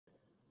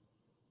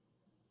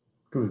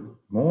Good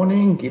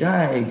morning,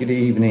 g'day, good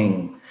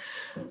evening.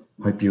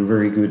 Hope you're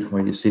very good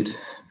where you sit,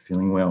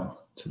 feeling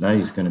well. Today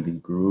is going to be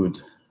good.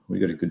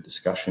 We've got a good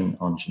discussion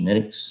on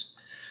genetics,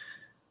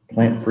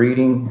 plant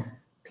breeding,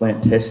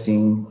 plant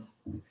testing,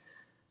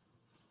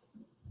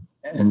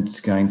 and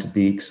it's going to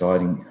be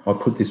exciting. I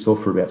put this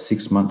off for about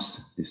 6 months,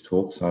 this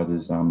talk, so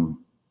there's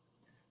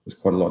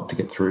quite a lot to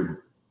get through.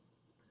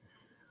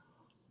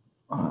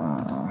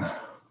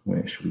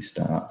 Where should we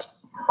start?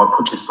 I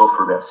put this off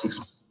for about 6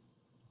 months.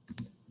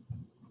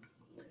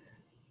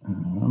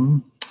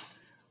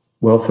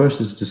 Well, first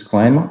as a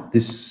disclaimer,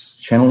 this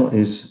channel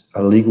is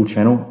a legal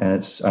channel and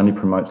it only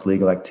promotes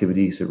legal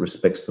activities. It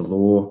respects the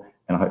law,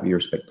 and I hope you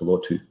respect the law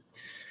too.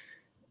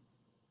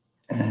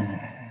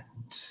 And,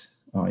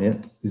 oh yeah,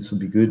 this will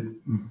be good.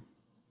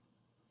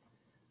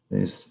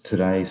 There's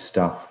today's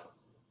stuff.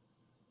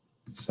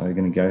 So we're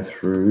going to go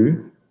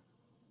through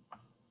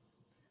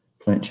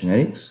plant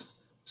genetics,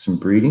 some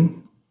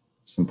breeding,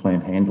 some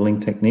plant handling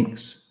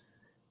techniques,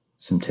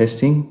 some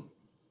testing,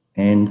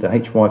 and the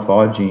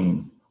HY5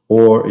 gene,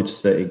 or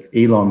it's the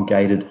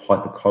elongated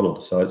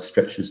hypocotyl, so it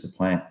stretches the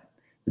plant.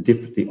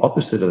 The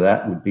opposite of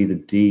that would be the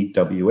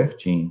DWF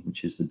gene,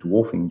 which is the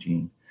dwarfing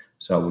gene,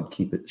 so it would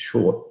keep it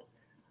short.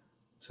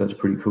 So that's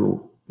pretty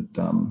cool.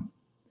 But,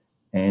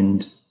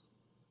 and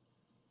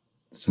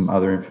some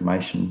other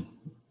information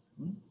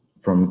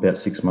from about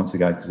 6 months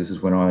ago, because this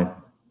is when I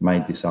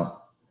made this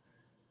up.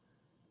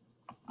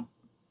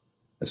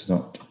 That's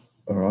not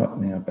all right.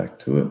 Now back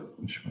to it.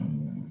 Which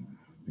one?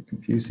 A bit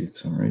confused here for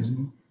some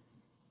reason.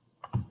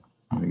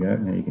 There we go.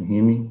 Now you can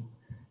hear me.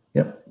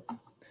 Yep.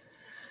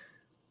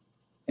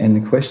 And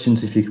the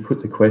questions, if you could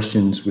put the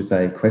questions with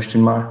a question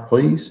mark,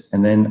 please,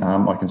 and then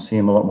I can see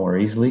them a lot more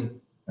easily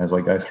as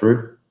I go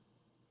through.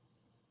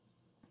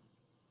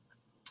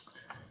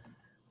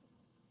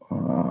 All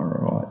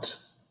right.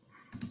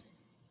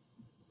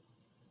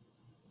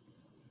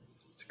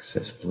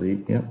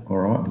 Successfully. Yep. All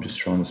right. I'm just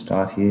trying to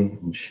start here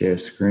and share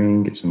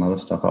screen, get some other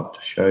stuff up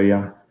to show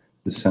you.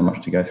 There's so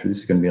much to go through. This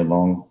is going to be a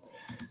long,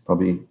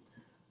 probably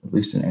at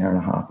least an hour and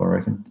a half, I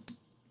reckon.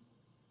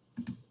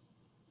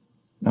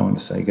 No one to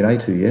say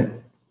g'day to yet.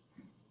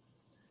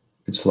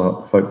 Bit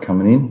slow, folk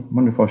coming in. I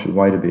wonder if I should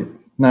wait a bit.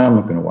 No, I'm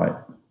not going to wait.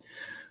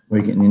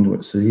 We're getting into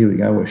it. So here we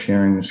go. We're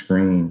sharing the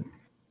screen.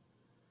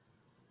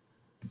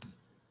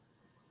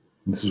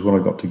 This is what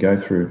I got to go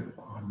through.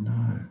 Oh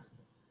no,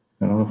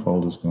 that other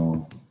folder's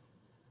gone.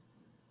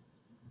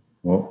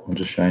 Well, I'm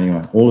just showing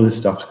you. All of this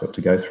stuff's got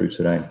to go through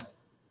today.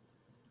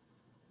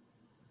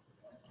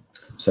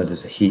 So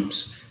there's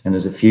heaps, and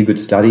there's a few good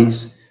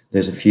studies.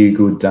 There's a few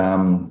good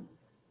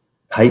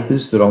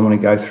papers that I want to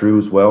go through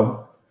as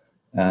well.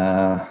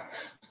 I'll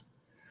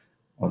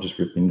just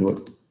rip into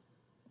it.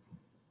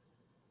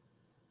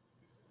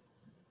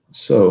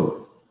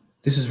 So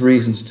this is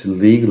reasons to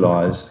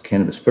legalize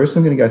cannabis. First,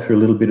 I'm going to go through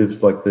a little bit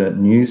of like the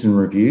news and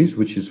reviews,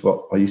 which is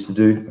what I used to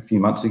do a few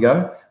months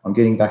ago. I'm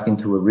getting back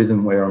into a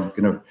rhythm where I'm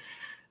going to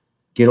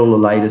get all the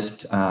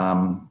latest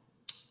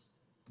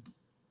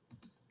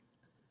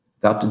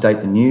up-to-date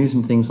the news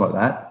and things like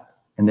that,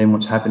 and then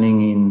what's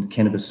happening in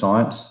cannabis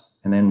science,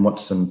 and then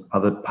what's some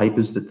other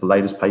papers that the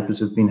latest papers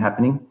have been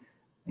happening,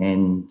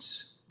 and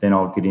then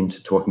I'll get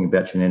into talking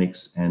about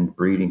genetics and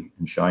breeding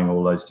and showing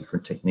all those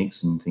different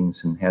techniques and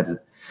things and how to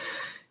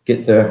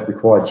get the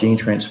required gene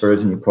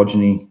transfers in your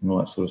progeny and all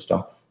that sort of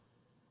stuff.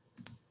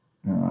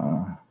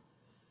 I'll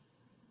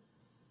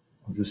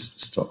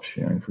just stop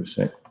sharing for a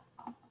sec.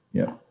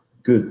 Yeah,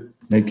 good.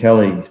 Ned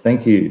Kelly,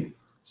 thank you.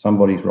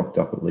 Somebody's rocked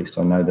up at least.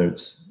 I know that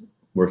it's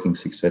working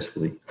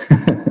successfully.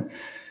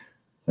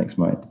 Thanks,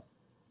 mate.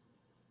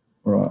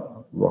 All right,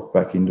 rock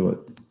back into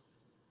it.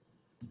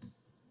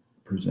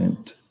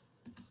 Present.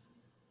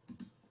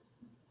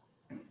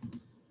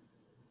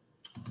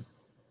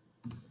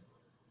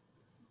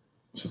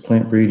 So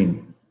plant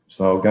breeding.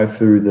 So I'll go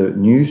through the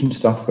news and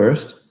stuff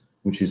first,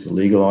 which is the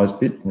legalized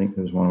bit. I think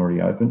there's one already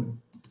open.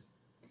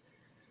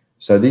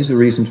 So these are the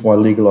reasons why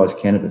legalized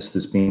cannabis.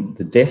 There's been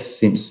the deaths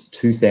since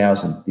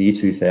 2000, the year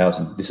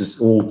 2000. This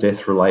is all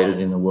death related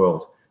in the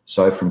world.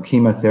 So from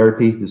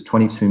chemotherapy, there's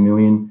 22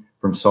 million.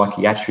 From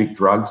psychiatric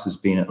drugs, there's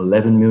been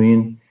 11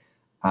 million.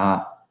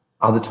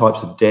 Other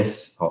types of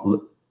deaths,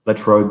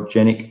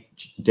 electrogenic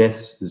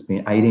deaths, there's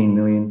been 18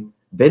 million.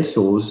 Bed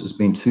sores, there's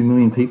been 2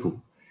 million people.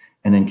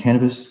 And then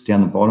cannabis, down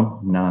the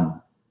bottom,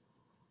 none.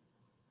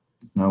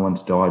 No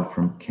one's died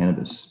from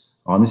cannabis.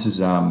 Oh, and this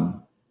is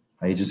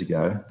ages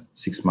ago,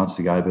 6 months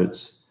ago, but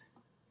it's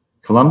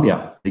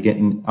Colombia. They're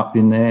getting up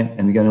in there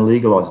and they're going to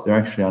legalize it. They're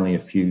actually only a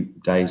few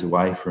days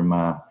away from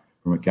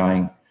it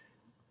going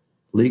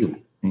legal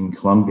in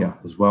Colombia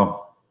as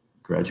well.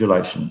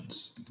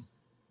 Congratulations.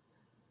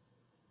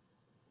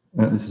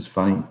 This is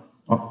funny.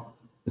 Oh,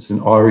 it's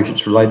an Irish,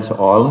 it's related to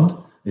Ireland.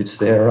 It's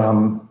their,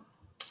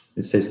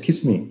 it says,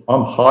 kiss me,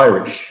 I'm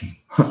Irish.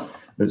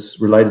 It's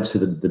related to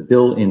the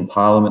bill in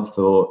Parliament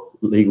for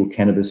legal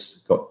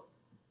cannabis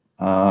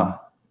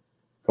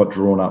got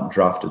drawn up,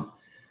 drafted.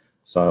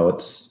 So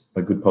it's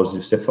a good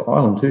positive step for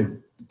Ireland too.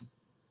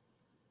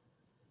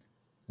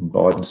 And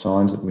Biden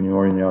signs it, when you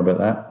already know about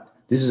that.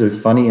 This is a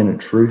funny and a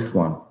truth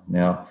one.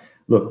 Now,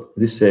 look,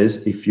 this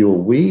says, if your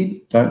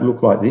weed don't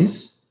look like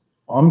this,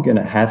 I'm going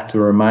to have to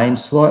remain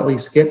slightly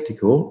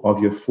skeptical of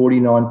your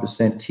 49%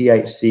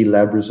 THC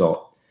lab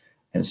result.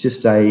 And it's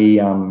just a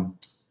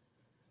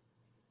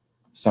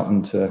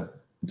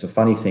it's a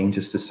funny thing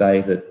just to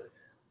say that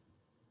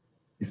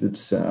if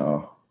it's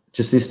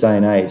just this day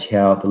and age,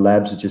 how the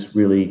labs are just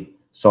really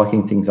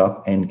psyching things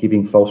up and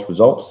giving false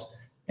results.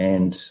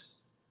 And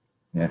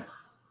yeah,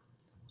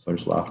 so I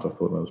just laughed. I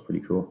thought that was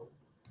pretty cool.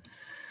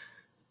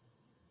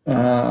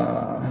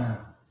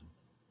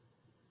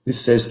 This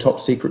says top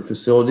secret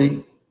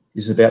facility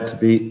is about to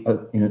be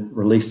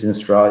released in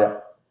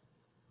Australia.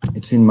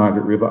 It's in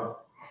Margaret River.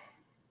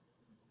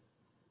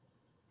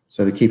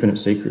 So they're keeping it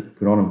secret.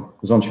 Good on them.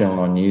 It was on Channel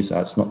 9 News, so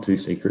it's not too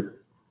secret.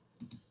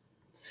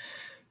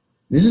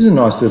 This is a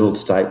nice little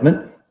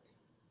statement.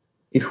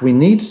 If we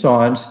need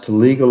science to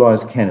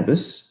legalise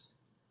cannabis,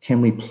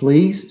 can we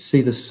please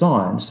see the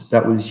science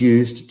that was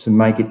used to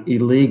make it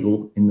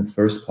illegal in the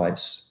first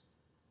place?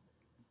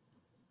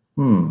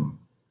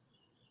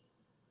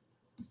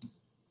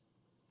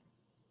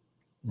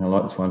 I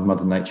like this one,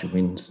 Mother Nature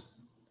wins.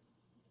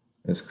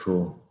 That's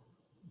cool.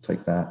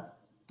 Take that.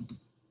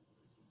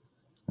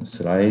 That's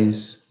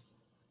today's.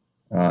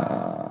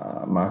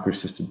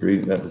 Marker-assisted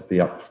breeding, that would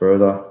be up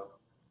further.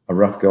 A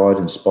rough guide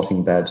in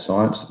spotting bad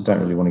science. I don't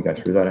really want to go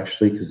through that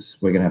actually, because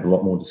we're going to have a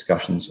lot more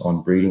discussions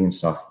on breeding and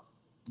stuff.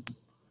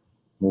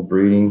 More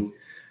breeding.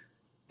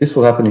 This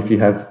will happen if you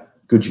have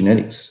good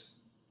genetics.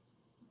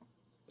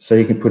 So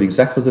you can put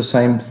exactly the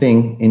same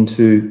thing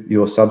into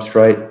your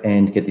substrate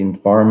and get the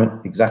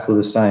environment exactly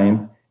the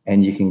same,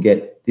 and you can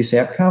get this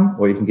outcome,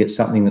 or you can get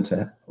something that's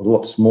a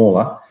lot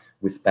smaller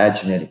with bad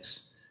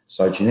genetics.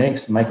 So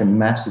genetics make a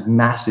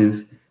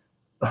massive,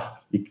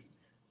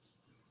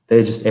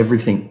 they're just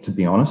everything, to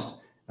be honest.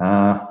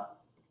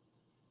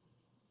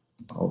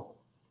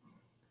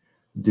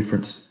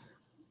 Different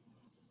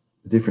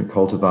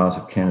cultivars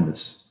of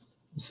cannabis.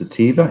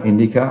 Sativa,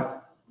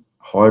 indica,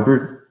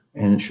 hybrid,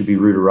 and it should be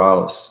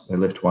ruderalis. They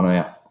left one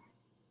out.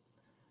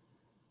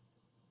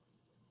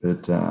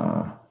 But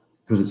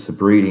because it's the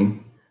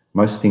breeding,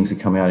 most things that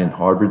come out in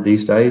hybrid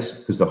these days,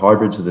 because the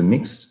hybrids are the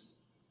mixed.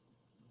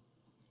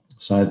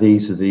 So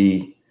these are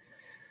the,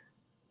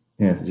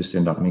 yeah, they just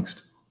end up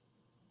mixed.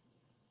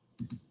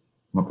 I'm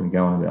not going to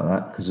go on about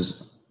that because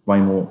there's way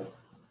more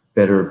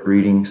better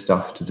breeding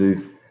stuff to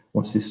do.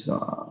 What's this?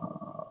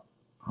 Oh,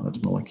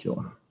 that's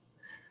molecular.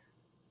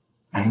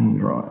 Hang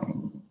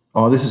drying.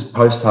 Oh, this is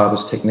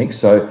post-harvest techniques.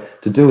 So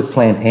to do with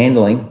plant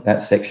handling,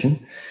 that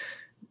section,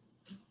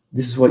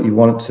 this is what you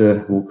want it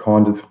to, will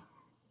kind of,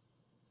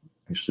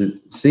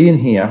 actually, see in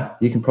here,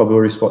 you can probably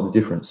already spot the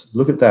difference.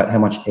 Look at that, how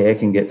much air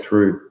can get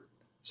through.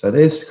 So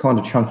there's kind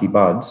of chunky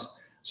buds.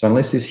 So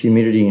unless this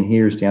humidity in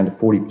here is down to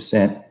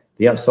 40%,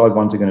 the outside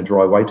ones are going to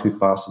dry way too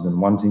faster than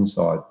ones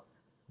inside.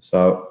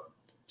 So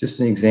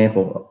just an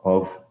example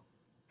of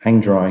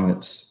hang drying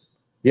that's,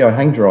 yeah, I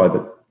hang dry,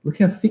 but look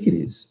how thick it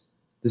is.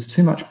 There's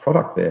too much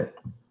product there.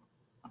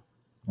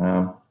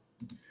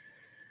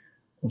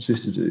 What's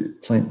this to do?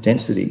 Plant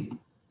density.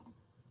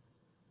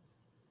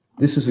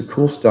 This is a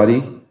cool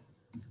study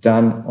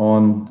done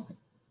on,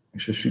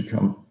 actually I should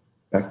come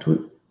back to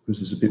it because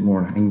there's a bit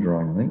more on hang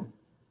drying, I think.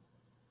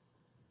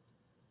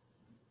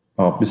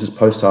 Oh, this is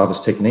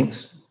post-harvest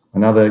techniques.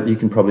 Another, you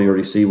can probably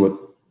already see what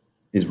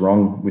is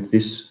wrong with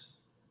this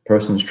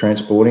person's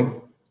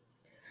transporting.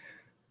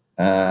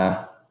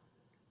 Yeah,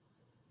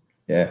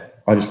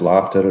 I just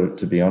laughed at it,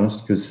 to be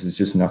honest, because there's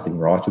just nothing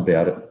right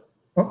about it.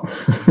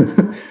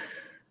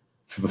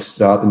 For the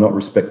start, they're not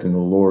respecting the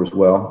law as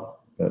well.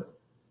 But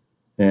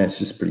yeah, it's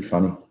just pretty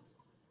funny.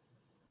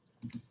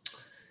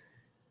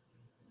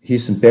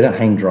 Here's some better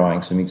hang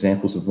drying, some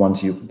examples of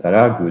ones that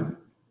are good.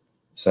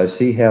 So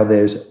see how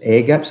there's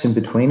air gaps in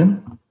between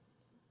them?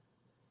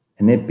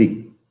 And they're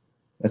big.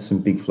 That's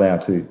some big flower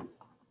too.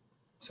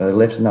 So they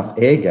left enough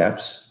air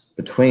gaps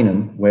between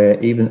them where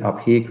even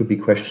up here could be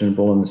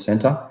questionable in the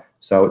center.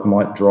 So it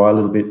might dry a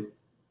little bit.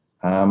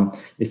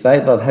 If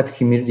they'll have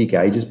humidity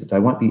gauges, but they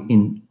won't be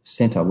in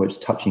center where it's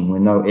touching, where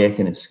no air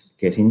can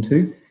get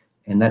into.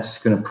 And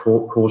that's going to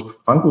cause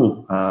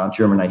fungal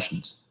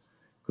germinations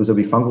because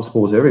there'll be fungal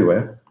spores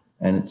everywhere.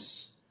 And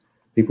it's,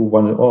 people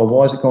wonder, oh,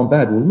 why has it gone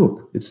bad? Well,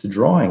 look, it's the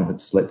drying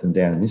that's let them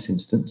down in this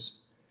instance.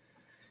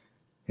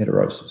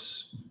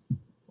 Heterosis.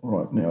 All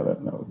right, now I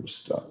don't know where to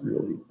start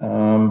really.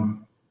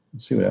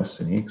 Let's see what else is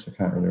in here because I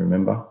can't really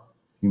remember.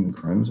 Human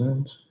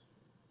chromosomes.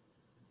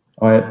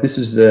 This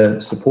is the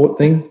support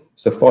thing.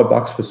 So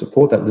 $5 for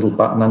support, that little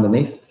button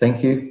underneath.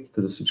 Thank you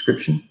for the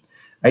subscription.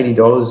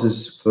 $80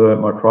 is for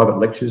my private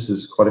lectures.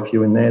 There's quite a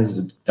few in there. There's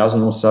a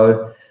dozen or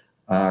so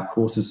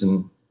courses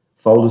and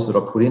folders that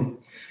I put in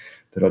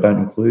that I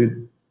don't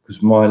include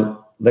because my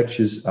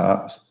lectures,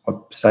 I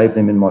save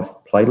them in my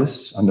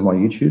playlists under my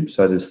YouTube.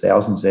 So there's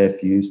thousands there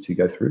for you to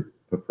go through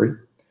for free.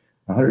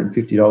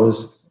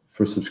 $150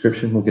 for a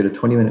subscription. We'll get a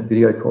 20-minute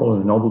video call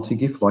and a novelty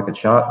gift like a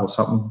chart or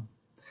something.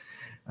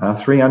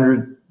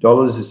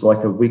 $300 is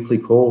like a weekly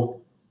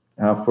call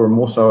for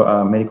more so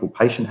a medical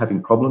patient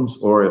having problems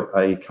or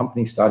a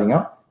company starting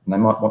up, and they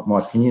might want my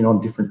opinion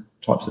on different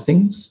types of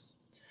things.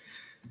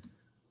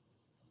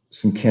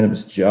 Some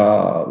cannabis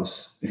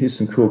jobs. Here's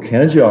some cool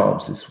cannabis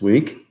jobs this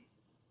week.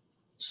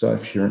 So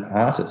if you're an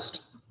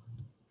artist,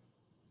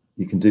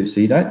 you can do, so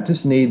you don't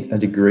just need a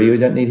degree, or you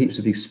don't need heaps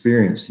of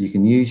experience. You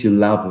can use your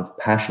love of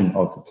passion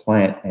of the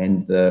plant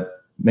and the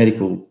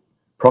medical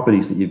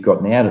properties that you've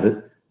gotten out of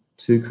it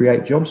to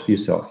create jobs for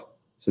yourself.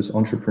 So it's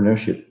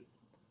entrepreneurship.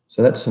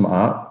 So that's some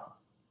art.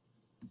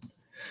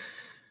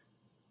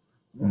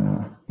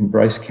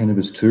 Embrace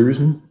cannabis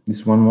tourism.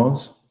 This one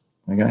was,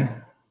 okay.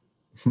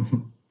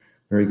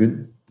 Very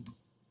good.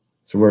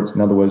 So where it's,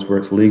 in other words, where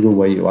it's legal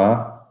where you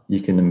are,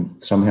 you can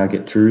somehow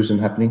get tourism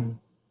happening.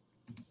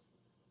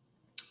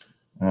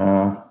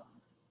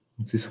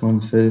 This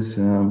one says,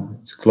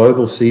 its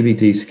global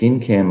CBD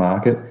skincare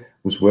market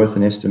was worth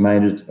an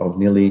estimated of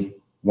nearly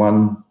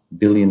 $1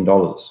 billion.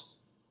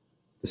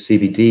 The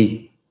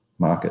CBD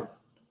market,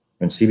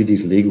 and CBD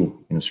is legal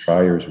in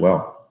Australia as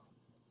well.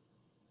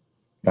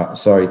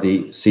 Sorry,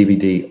 the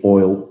CBD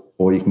oil,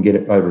 or you can get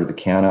it over the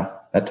counter,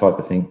 that type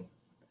of thing.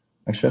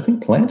 Actually, I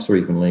think plants are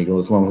even legal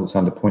as long as it's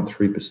under 0.3%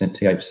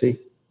 THC.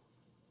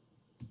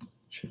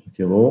 Check with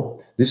your law.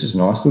 This is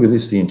nice. Look at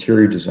this, the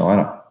interior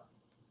designer.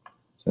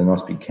 So a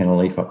nice big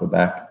cantilever up the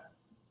back.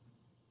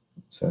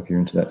 So if you're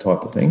into that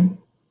type of thing,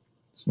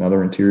 it's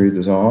another interior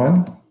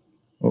design.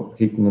 Oh,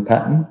 keeping the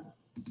pattern.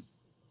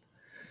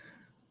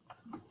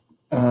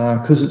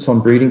 Because it's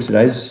on breeding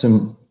today, this is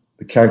some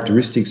the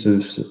characteristics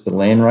of the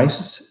land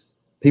races.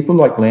 People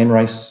like land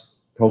race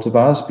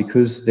cultivars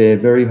because they're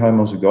very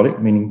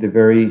homozygotic, meaning they're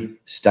very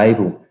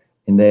stable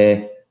in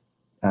their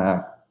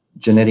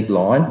genetic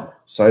line.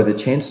 So the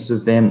chances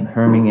of them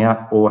herming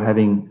out or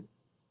having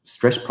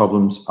stress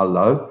problems are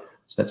low.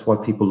 So that's why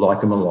people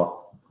like them a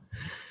lot.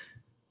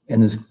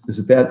 And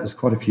there's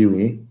quite a few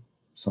here.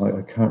 So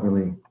I can't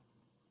really,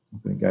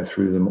 I'm going to go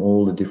through them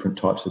all, the different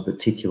types of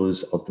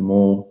particulars of them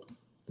all.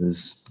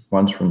 There's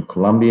ones from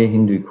Colombia,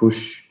 Hindu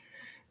Kush,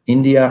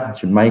 India,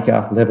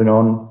 Jamaica,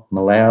 Lebanon,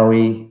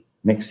 Malawi,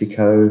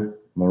 Mexico,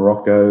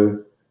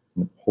 Morocco,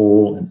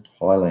 Nepal, and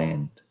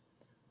Thailand.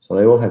 So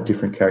they all have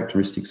different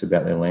characteristics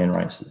about their land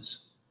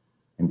races.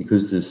 And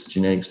because this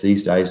genetics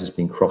these days has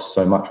been crossed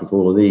so much with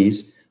all of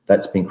these,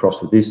 that's been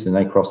crossed with this, and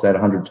they cross that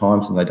 100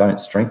 times, and they don't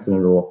strengthen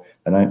it or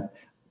they don't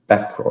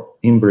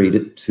inbreed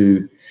it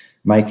to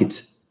make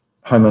it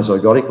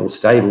homozygotic or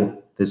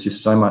stable. There's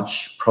just so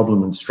much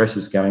problem and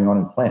stresses going on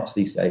in plants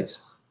these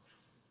days.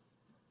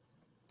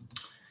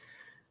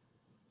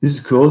 This is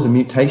cool, it's a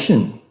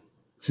mutation.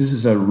 This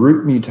is a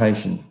root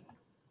mutation.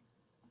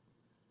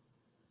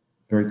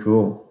 Very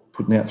cool,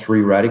 putting out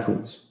 3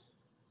 radicals.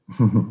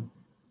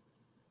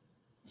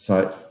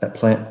 So that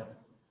plant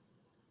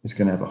is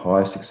going to have a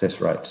higher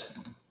success rate.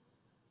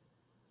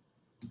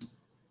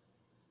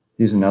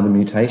 Here's another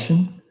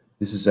mutation.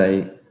 This is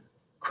a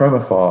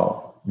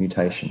chromophile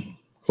mutation.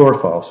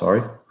 Chlorophyll,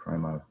 sorry.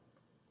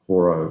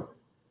 Chloro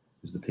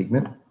is the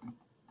pigment.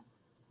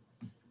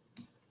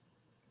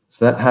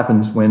 So that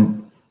happens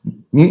when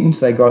mutants,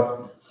 they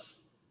got,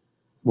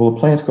 well, the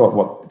plant's got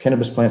what?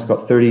 Cannabis plant's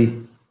got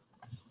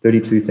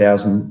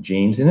 32,000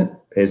 genes in it,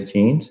 pairs of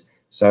genes.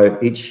 So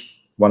each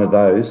one of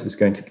those is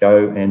going to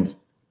go and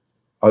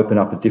open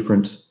up a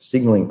different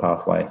signaling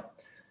pathway.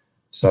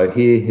 So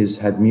here has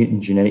had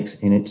mutant genetics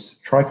in its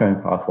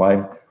trichome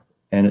pathway,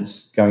 and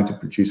it's going to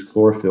produce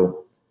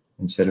chlorophyll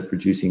instead of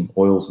producing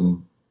oils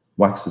and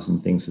waxes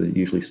and things that it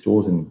usually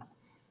stores in.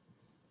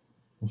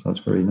 So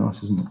it's very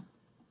nice, isn't it?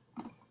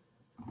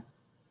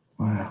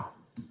 Wow.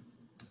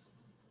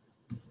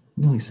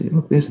 Really see it.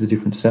 Look, there's the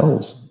different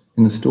cells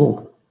in the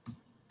stalk.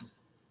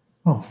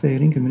 Oh,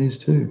 fair income it is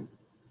too.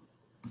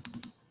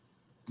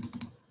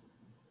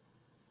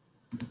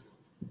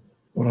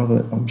 What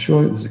other? I'm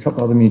sure there's a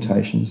couple other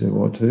mutations there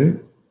were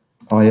too.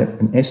 Oh yeah,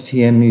 an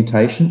STM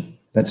mutation.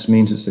 That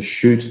means it's a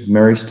shoot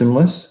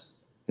meristemless.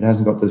 It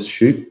hasn't got this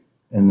shoot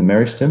and the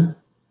meristem.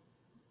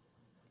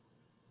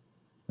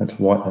 That's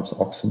white, that's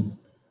oxen.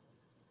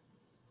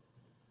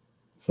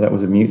 So that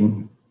was a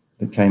mutant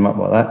that came up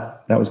like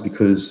that. That was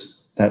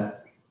because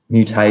that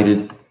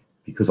mutated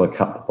because I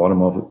cut the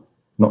bottom of it.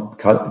 Not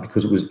cut it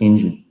because it was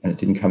injured and it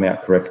didn't come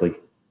out correctly.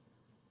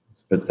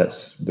 But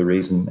that's the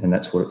reason, and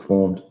that's what it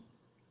formed.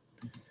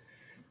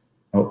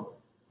 Oh,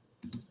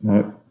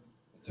 no.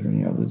 Is there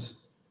any others?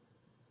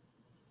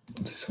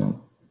 What's this one?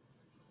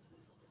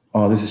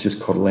 Oh, this is just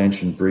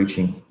cotyledon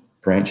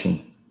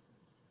branching.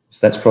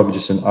 So that's probably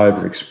just an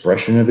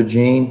overexpression of a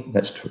gene.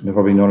 That's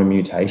probably not a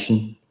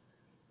mutation.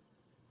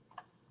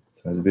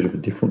 So there's a bit of a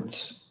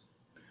difference.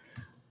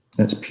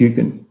 That's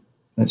pukin.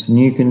 That's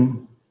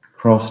nukin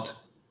crossed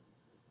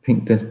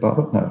pink death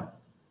bubba. No,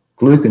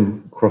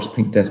 glucan crossed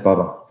pink death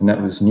bubba. And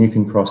that was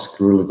nukin crossed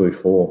gorilla glue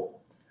 4.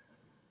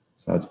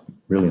 So it's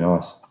really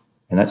nice.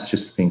 And that's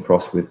just been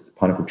crossed with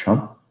pineapple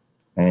chunk.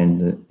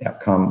 And the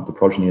outcome, the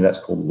progeny of that's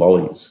called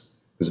lollies,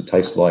 because it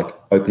tastes like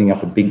opening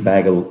up a big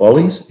bag of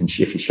lollies, and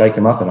if you shake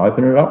them up and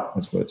open it up,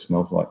 that's what it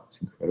smells like.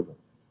 It's incredible.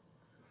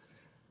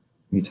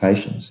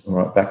 mutations. All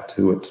right, back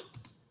to it.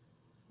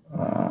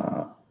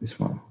 This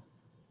one.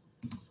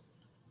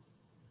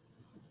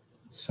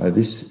 So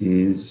this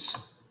is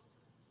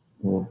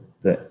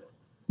the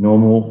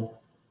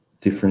normal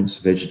difference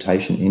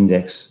vegetation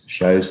index,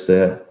 shows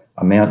the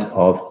amount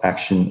of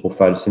action or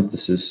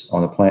photosynthesis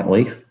on a plant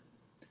leaf.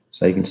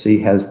 So you can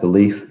see as the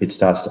leaf, it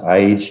starts to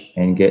age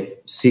and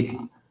get sick,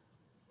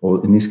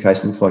 or in this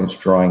case, it looks like it's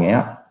drying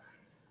out.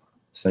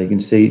 So you can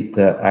see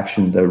the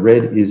action. The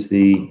red is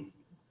the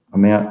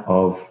amount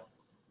of,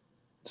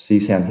 see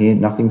down here,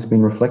 nothing's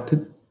been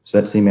reflected. So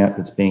that's the amount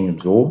that's being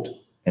absorbed.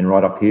 And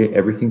right up here,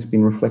 everything's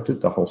been reflected,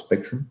 the whole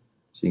spectrum.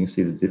 So you can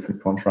see the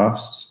different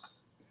contrasts.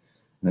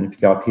 And then if you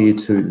go up here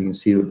too, you can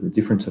see what the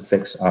different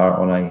effects are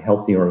on a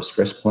healthy or a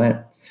stressed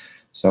plant.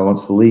 So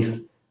once the leaf,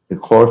 the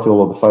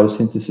chlorophyll or the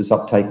photosynthesis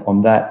uptake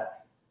on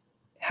that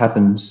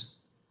happens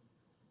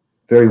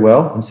very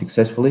well and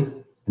successfully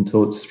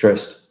until it's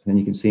stressed. And then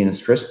you can see in a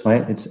stressed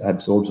plant, it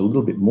absorbs a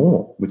little bit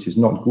more, which is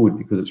not good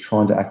because it's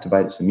trying to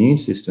activate its immune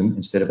system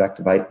instead of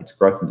activate its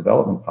growth and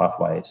development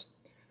pathways.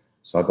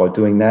 So by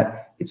doing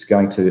that, it's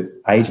going to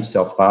age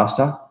itself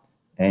faster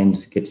and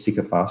get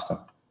sicker faster.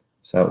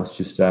 So it's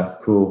just a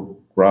cool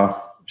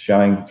graph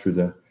showing through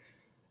the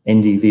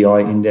NDV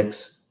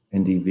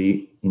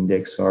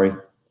index,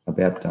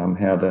 about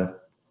how the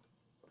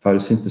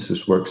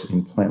photosynthesis works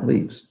in plant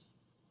leaves.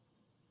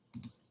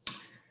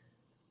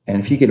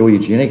 And if you get all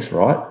your genetics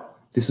right,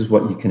 this is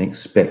what you can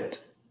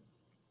expect.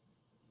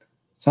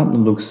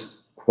 Something that looks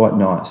quite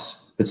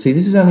nice. But see,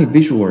 this is only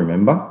visual,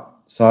 remember?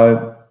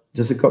 So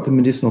does it got the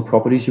medicinal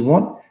properties you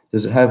want?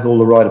 Does it have all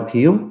the right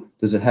appeal?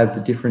 Does it have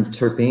the different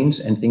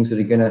terpenes and things that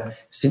are going to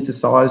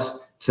synthesize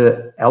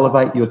to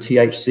elevate your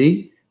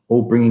THC?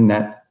 All bringing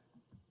that,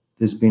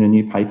 there's been a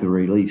new paper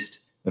released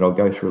that I'll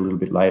go through a little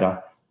bit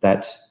later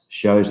that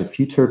shows a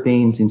few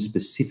terpenes in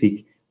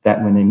specific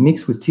that when they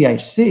mix with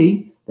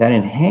THC, that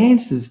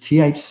enhances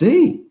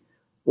THC.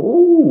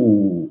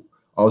 Oh,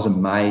 I was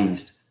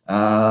amazed.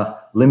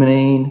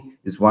 Limonene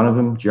is one of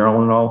them,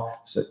 geraniol.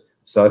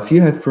 So if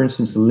you have, for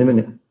instance, the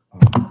limonene,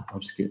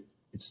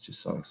 it's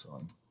just so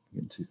exciting. I'm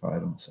getting too far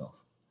out of myself.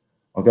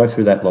 I'll go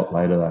through that a lot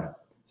later though.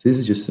 So this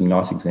is just some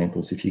nice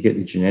examples. If you get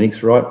the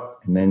genetics right,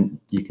 and then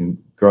you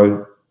can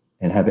grow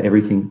and have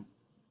everything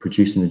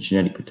producing the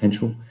genetic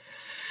potential,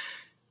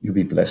 you'll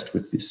be blessed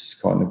with this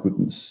kind of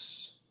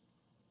goodness.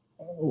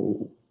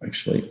 Oh,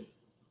 actually,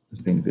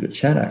 there's been a bit of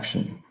chat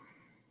action.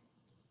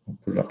 I'll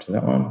put it up to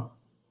that one.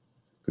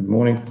 Good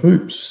morning,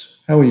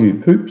 Poops. How are you,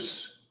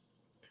 Poops?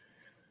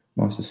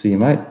 Nice to see you,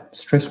 mate.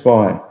 Stressed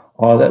by.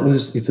 Oh, that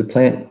was if the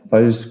plant,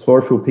 those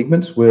chlorophyll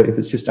pigments were, if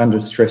it's just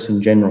under stress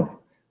in general.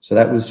 So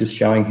that was just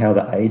showing how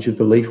the age of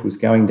the leaf was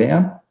going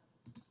down.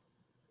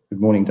 Good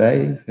morning,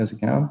 Dave. How's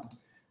it going?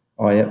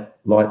 Oh, yeah,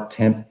 light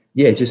temp.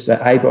 Yeah, just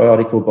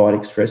abiotic or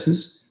biotic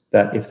stresses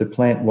that if the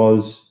plant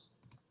was,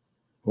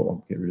 well,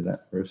 I'll get rid of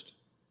that first.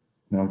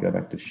 Then I'll go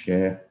back to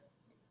share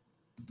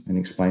and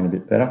explain a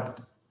bit better.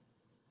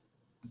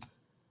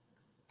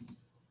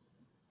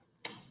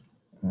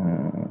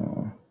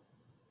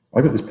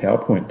 I got this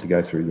PowerPoint to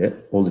go through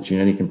yet, all the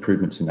genetic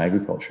improvements in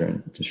agriculture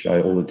and to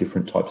show all the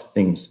different types of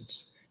things.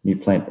 It's new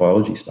plant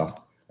biology stuff.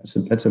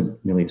 That's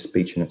nearly a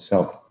speech in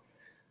itself.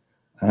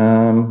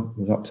 What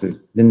was up to?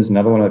 Then there's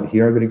another one over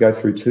here I've got to go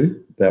through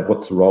too, about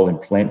what's the role in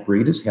plant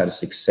breeders, how to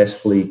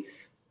successfully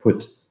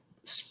put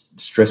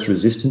stress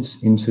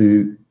resistance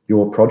into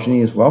your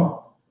progeny as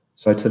well.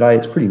 So today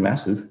it's pretty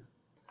massive.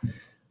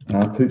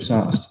 Poops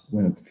asked,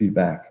 went a few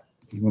back.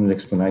 He wanted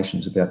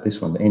explanations about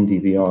this one, the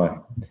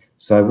NDVI.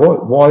 So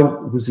why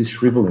was this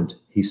shriveled,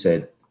 he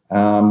said.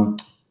 To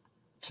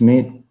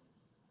me,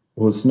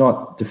 well, it's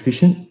not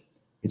deficient.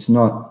 It's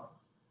not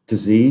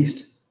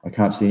diseased. I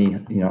can't see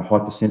any,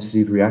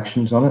 hypersensitive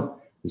reactions on it.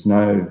 There's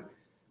no,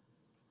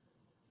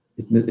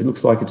 it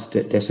looks like it's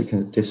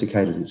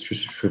desiccated. It's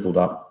just shriveled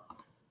up.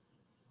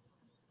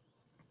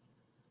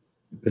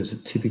 But it's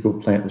a typical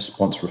plant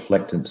response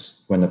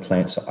reflectance when the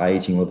plants are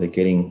aging or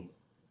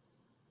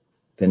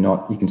they're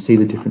not, you can see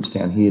the difference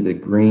down here, the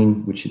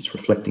green, which it's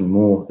reflecting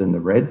more than the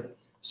red.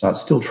 So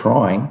it's still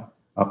trying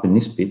up in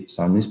this bit.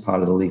 So in this part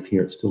of the leaf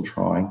here, it's still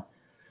trying.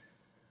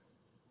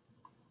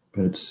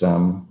 But it's,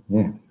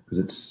 because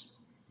it's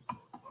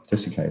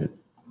desiccated.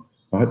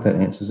 I hope that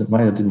answers it,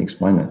 mate. I didn't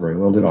explain that very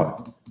well, did I?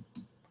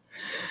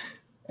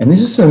 And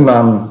this is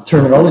some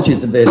terminology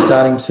that they're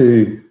starting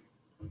to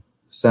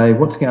say,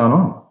 what's going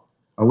on?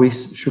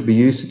 Should we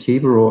use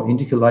sativa or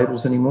indica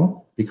labels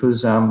anymore?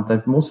 Because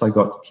they've also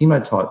got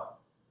chemotype.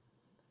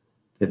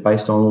 They're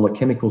based on all the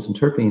chemicals and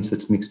terpenes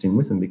that's mixed in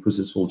with them because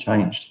it's all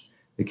changed.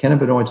 The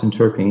cannabinoids and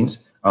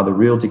terpenes are the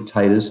real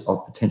dictators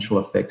of potential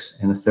effects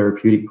and the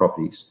therapeutic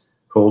properties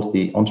called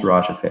the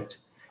entourage effect.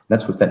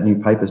 That's what that new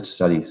paper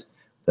studies,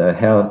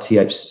 how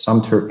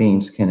some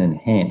terpenes can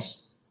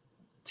enhance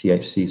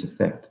THC's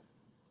effect.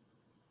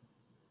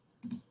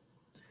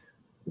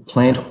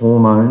 Plant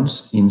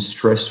hormones in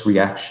stress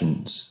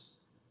reactions.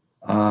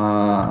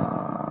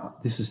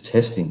 This is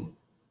testing.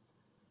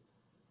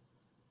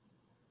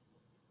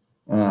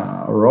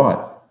 All right.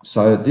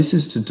 So this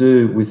is to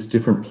do with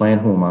different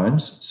plant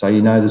hormones. So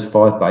you know there's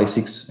 5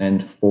 basics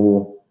and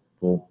 4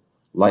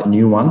 late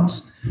new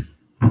ones.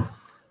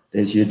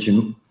 There's your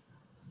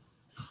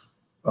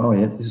oh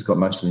yeah, this has got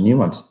most of the new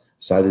ones.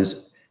 So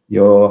there's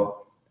your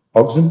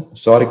auxin,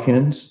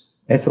 cytokinins,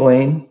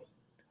 ethylene,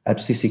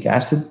 abscisic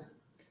acid,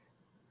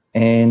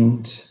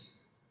 and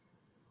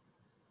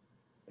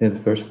they're the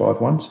first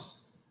 5 ones.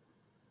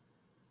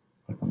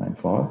 I can name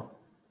 5.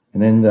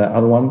 And then the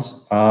other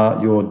ones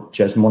are your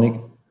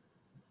jasmonic,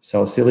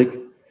 salicylic,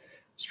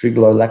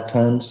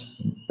 strigolactones,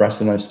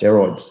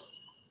 brassinosteroids.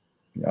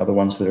 The other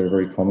ones that are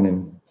very common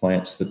in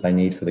plants that they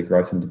need for their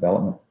growth and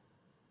development,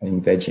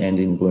 in veg and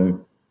in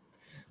bloom,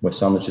 where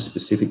some are just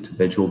specific to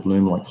vegetable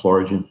bloom, like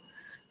florigen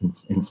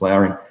in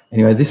flowering.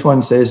 Anyway, this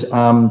one says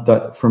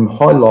that from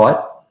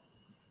highlight,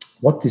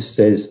 what this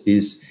says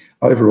is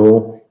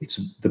overall,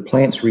 it's the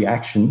plant's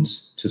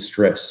reactions to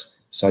stress.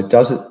 So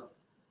does it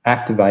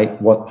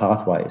activate what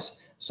pathways?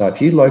 So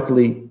if you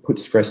locally put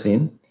stress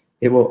in,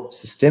 it will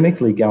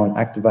systemically go and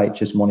activate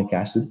jasmonic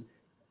acid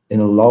in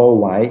a lower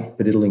way,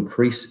 but it'll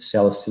increase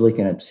salicylic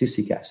and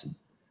abscisic acid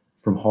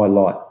from high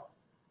light.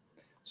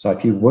 So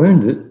if you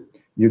wound it,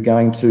 you're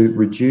going to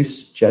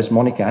reduce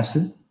jasmonic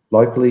acid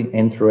locally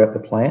and throughout the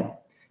plant,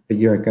 but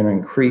you're going to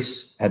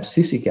increase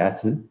abscisic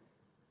acid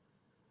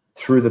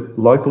through the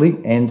locally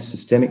and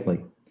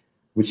systemically,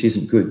 which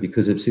isn't good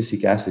because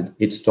abscisic acid,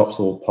 it stops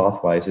all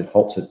pathways, it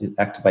halts it, it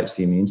activates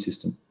the immune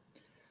system.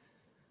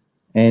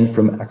 And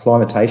from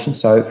acclimatation,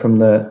 so from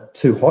the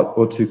too hot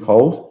or too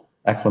cold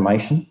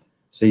acclimation,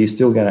 so you're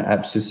still going to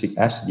abscisic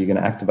acid, you're going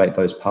to activate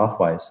those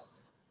pathways.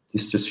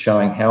 This just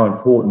showing how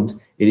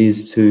important it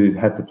is to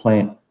have the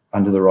plant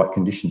under the right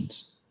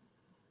conditions.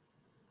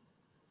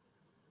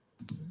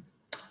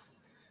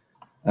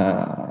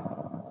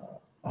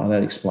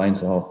 That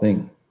explains the whole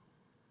thing.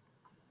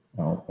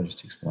 I'll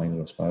just explain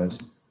it, I suppose.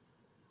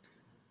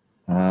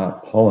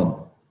 Pollen.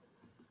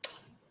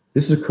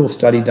 This is a cool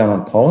study done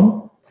on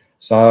pollen.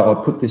 So I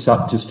put this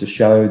up just to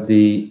show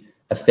the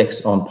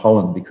effects on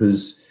pollen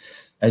because,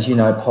 as you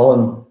know,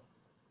 pollen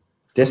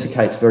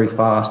desiccates very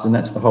fast, and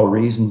that's the whole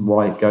reason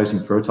why it goes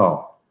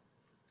infertile.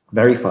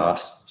 Very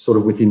fast, sort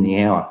of within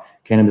the hour.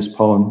 Cannabis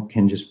pollen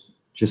can just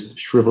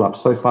shrivel up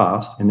so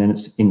fast, and then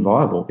it's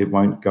inviable. It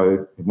won't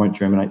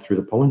germinate through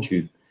the pollen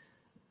tube.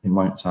 It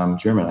won't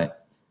germinate.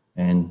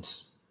 And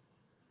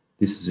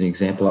this is an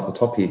example up the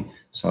top here.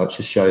 So it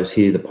just shows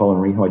here the pollen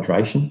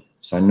rehydration.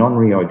 So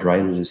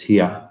non-rehydrated is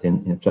here.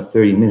 Then after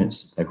 30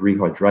 minutes, they've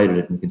rehydrated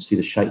it, and you can see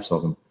the shapes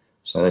of them.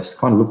 So they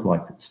kind of look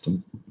like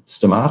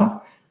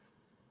stomata.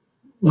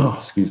 Oh,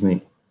 excuse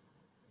me.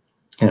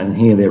 And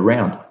here they're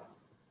round.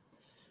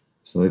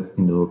 So they're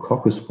into a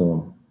coccus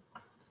form.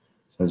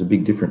 So there's a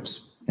big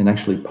difference. And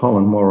actually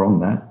pollen, more on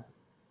that.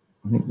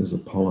 I think there's a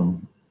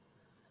pollen.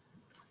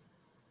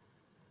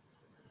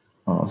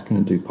 Oh, I was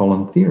going to do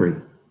pollen theory.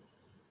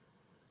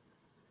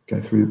 Go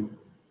through.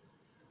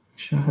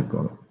 Actually, I've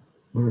got it.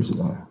 Where is it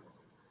though?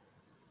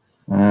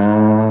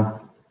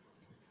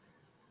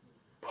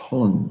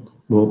 Pollen.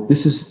 Well,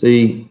 this is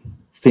the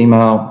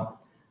female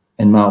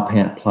and male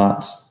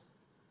plants,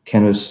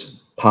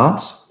 cannabis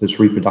parts, there's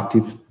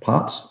reproductive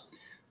parts.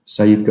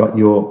 So you've got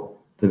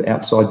the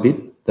outside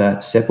bit, the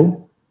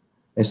sepal,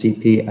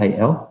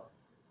 S-E-P-A-L,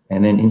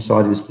 and then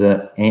inside is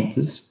the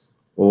anthers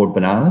or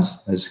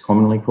bananas, as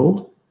commonly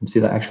called. You can see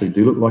they actually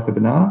do look like a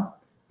banana,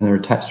 and they're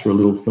attached through a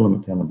little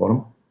filament down the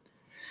bottom.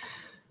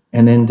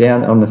 And then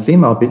down on the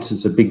female bits,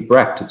 it's a big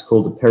bract. It's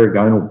called the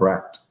perigonal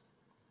bract.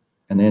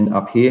 And then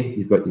up here,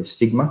 you've got your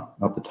stigma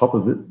up the top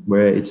of it,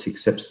 where it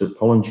accepts the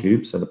pollen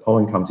tube. So the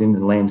pollen comes in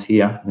and lands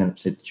here, and then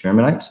it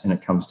germinates, and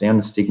it comes down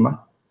the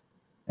stigma,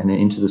 and then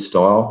into the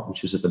style,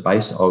 which is at the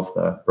base of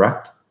the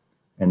bract.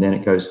 And then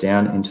it goes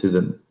down into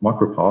the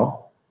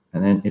micropyle,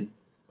 and then it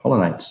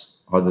pollinates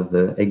either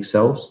the egg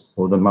cells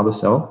or the mother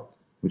cell,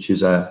 which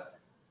is a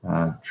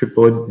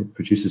triploid. It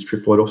produces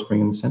triploid offspring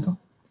in the center.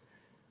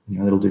 You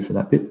know, that'll do for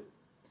that bit.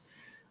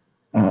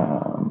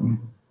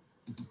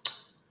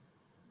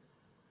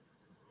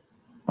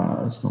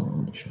 That's not what I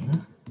want to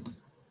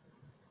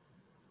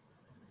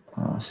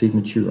show. Seed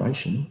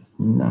maturation.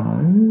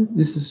 No,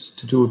 this is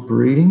to do with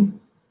breeding,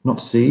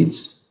 not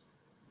seeds.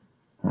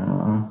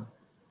 A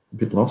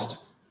bit lost.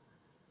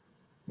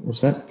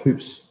 What's that?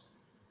 Poops.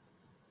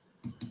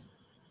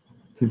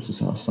 Poops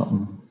has asked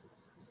something.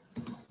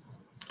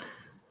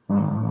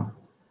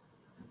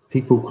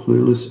 People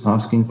clueless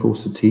asking for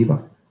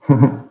sativa.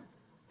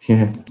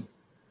 Yeah.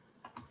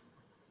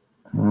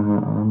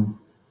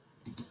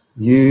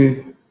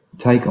 You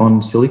take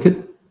on silicate.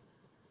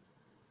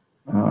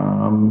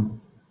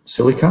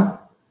 Silica.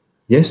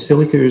 Yes,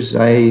 silica is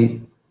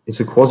it's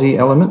a quasi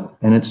element,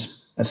 and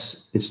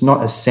it's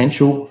not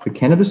essential for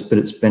cannabis, but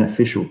it's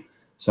beneficial.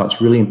 So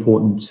it's really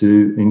important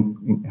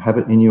to have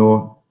it in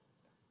your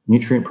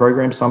nutrient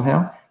program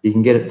somehow. You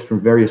can get it from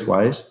various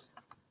ways,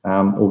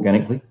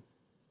 organically.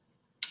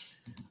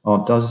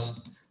 Oh,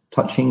 does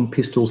touching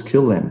pistils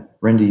kill them,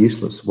 render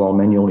useless while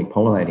manually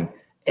pollinating?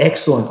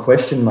 Excellent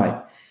question, mate.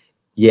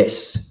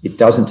 Yes, it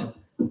doesn't.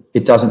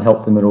 It doesn't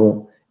help them at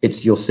all.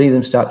 you'll see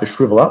them start to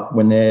shrivel up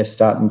when they're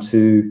starting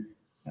to,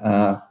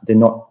 they're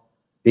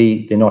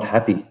not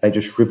happy. They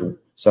just shrivel.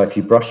 So if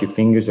you brush your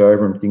fingers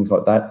over and things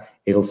like that,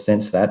 it'll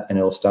sense that and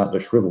it'll start to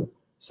shrivel.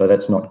 So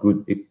that's not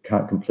good. It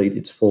can't complete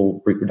its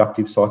full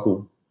reproductive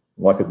cycle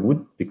like it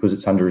would because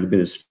it's under a bit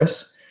of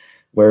stress.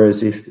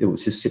 Whereas if it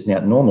was just sitting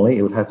out normally,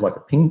 it would have like a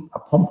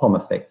pom-pom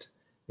effect.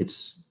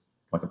 It's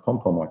like a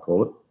pom-pom, I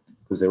call it,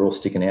 because they're all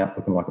sticking out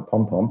looking like a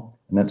pom-pom.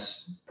 And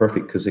that's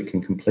perfect because it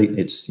can complete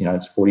its, you know,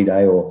 its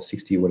 40-day or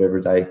 60 or whatever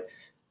day.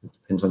 It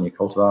depends on your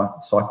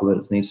cultivar cycle that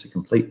it needs to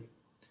complete.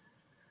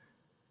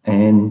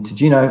 And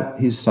did you know,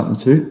 here's something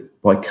too,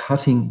 by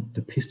cutting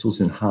the pistils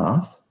in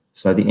half,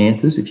 so the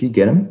anthers, if you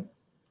get them,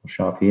 I'll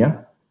show up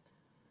here,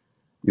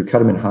 you cut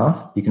them in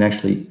half, you can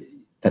actually,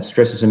 that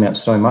stresses them out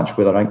so much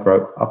where they don't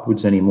grow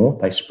upwards anymore,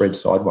 they spread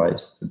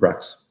sideways, the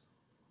bracts,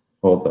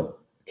 or the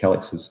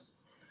calyxes.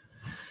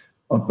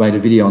 I've made a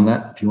video on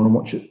that if you want to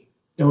watch it.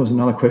 There was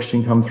another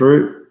question come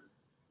through.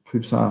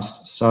 Poops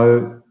asked,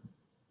 so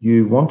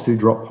you want to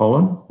drop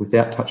pollen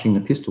without touching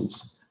the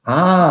pistils?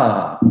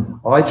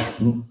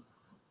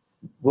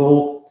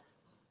 Well,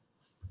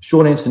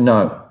 short answer,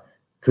 no,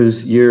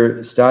 because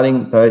you're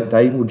starting,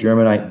 they will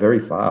germinate very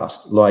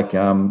fast, like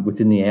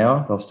within the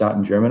hour, they'll start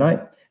and germinate,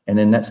 and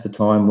then that's the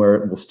time where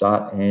it will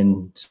start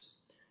and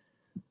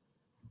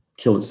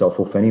kill itself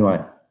off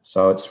anyway.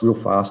 So it's real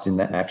fast in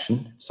that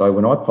action. So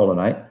when I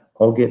pollinate,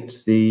 I'll get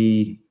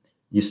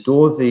you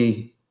store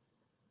the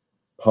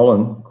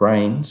pollen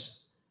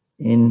grains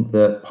in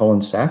the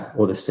pollen sac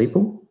or the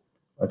sepal.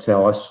 That's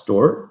how I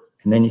store it,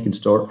 and then you can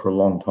store it for a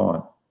long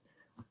time.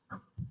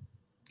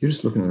 You're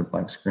just looking at a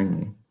blank screen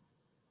there.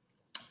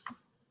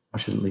 I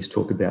should at least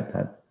talk about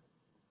that.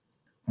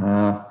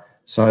 Well,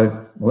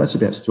 that's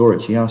about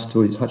storage. He asked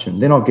to touch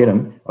them. Then I'll get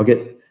them.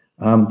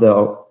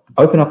 I'll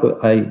open up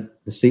the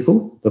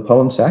sepal, the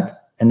pollen sac,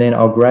 and then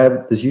I'll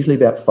grab, there's usually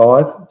about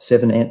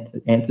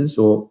 5-7 anthers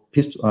or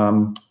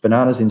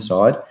bananas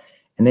inside,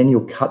 and then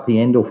you'll cut the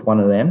end off one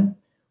of them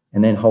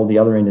and then hold the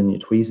other end in your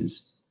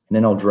tweezers. And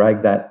then I'll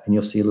drag that, and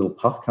you'll see a little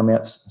puff come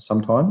out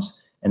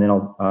sometimes, and then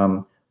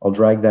I'll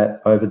drag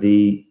that over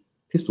the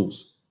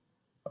pistils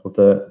of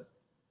the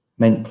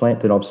main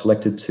plant that I've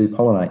selected to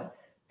pollinate.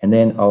 And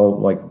then I'll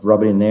like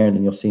rub it in there, and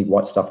then you'll see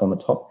white stuff on the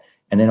top.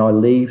 And then I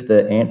leave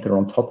the anther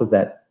on top of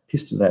that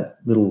pistil, that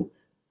little,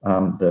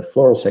 the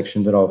floral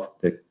section that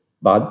the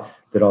bud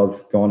that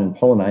I've gone and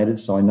pollinated.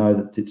 So I know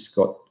that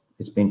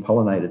it's been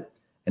pollinated.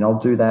 And I'll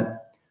do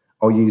that.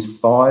 I'll use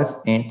 5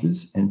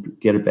 anthers and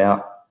get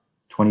about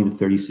 20 to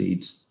 30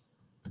 seeds.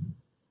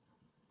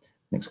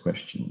 Next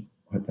question.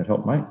 I hope that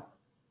helped, mate.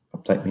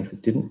 Update me if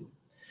it didn't.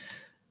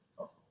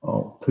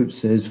 Oh, Poop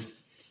says,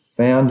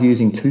 found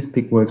using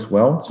toothpick works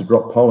well to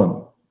drop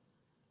pollen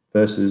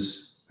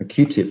versus a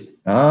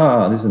Q-tip.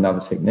 This is another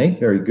technique.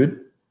 Very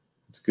good.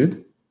 That's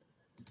good.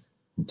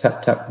 And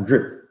tap, tap,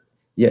 drip.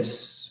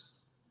 Yes.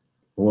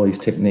 All these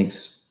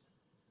techniques.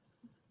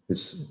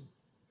 There's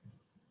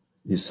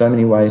so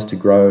many ways to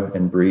grow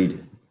and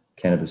breed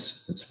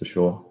cannabis, that's for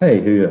sure. Hey,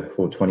 Huda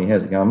 420,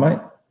 how's it going, mate?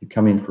 You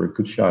come in for a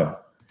good show.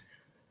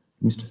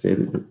 Mr.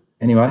 Fairbit.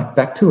 Anyway,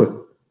 back to it.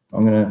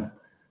 I'm going to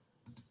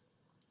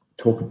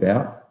talk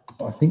about,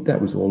 I think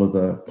that was all of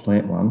the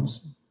plant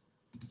ones.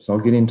 So I'll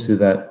get into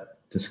that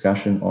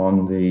discussion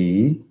on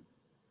the,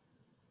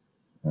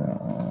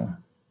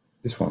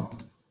 this one.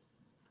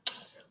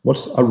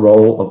 What's a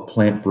role of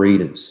plant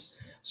breeders?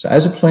 So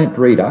as a plant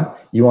breeder,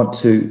 you want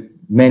to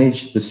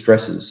manage the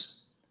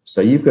stresses. So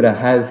you've got to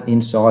have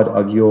inside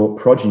of your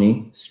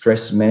progeny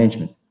stress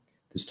management.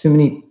 There's too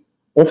many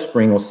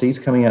offspring or seeds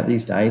coming out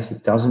these days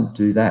that doesn't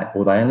do that,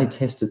 or they only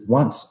test it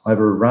once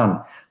over a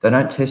run. They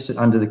don't test it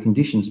under the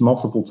conditions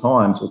multiple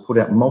times or put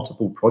out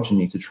multiple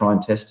progeny to try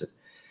and test it.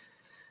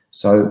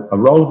 So a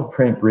role of a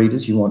plant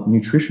breeders, you want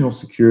nutritional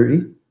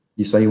security.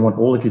 You want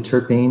all of your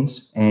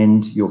terpenes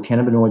and your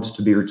cannabinoids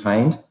to be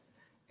retained,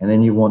 and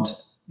then you want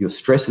your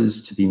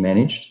stresses to be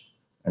managed,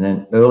 and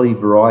then early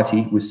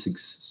variety with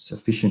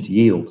sufficient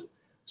yield.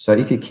 So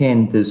if you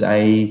can, there's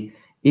a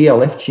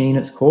ELF gene,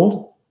 it's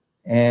called,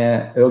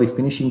 early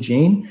finishing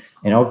gene,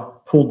 and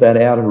I've pulled that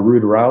out of a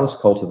ruderalis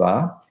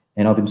cultivar,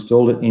 and I've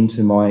installed it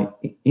into my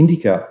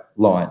indica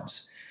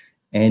lines.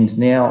 And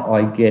now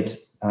I get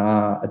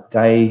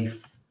day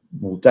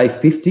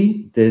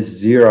 50, there's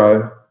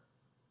zero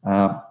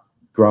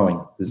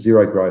growing, there's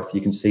zero growth.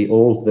 You can see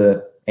all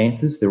the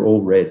anthers, they're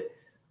all red.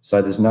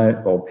 So there's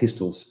no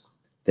pistils.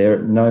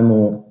 No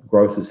more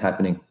growth is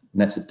happening,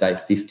 and that's at day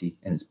 50,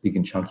 and it's big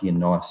and chunky and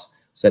nice.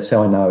 So that's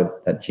how I know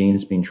that gene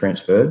has been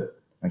transferred.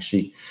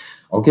 Actually,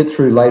 I'll get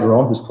through later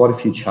on. There's quite a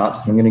few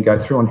charts, and I'm going to go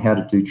through on how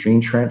to do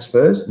gene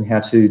transfers and how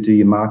to do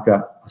your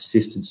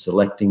marker-assisted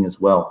selecting as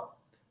well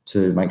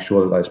to make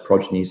sure that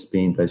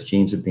those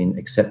genes have been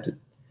accepted.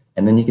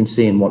 And then you can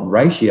see in what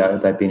ratio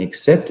they've been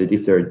accepted,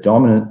 if they're a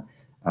dominant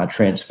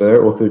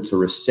transfer or if it's a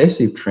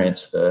recessive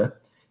transfer.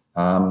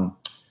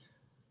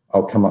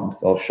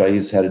 I'll show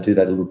you how to do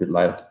that a little bit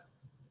later.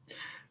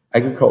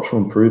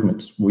 Agricultural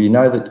improvements. Well, you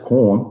know that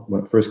corn,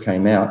 when it first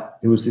came out,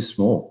 it was this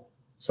small.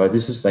 So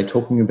they're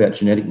talking about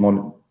genetic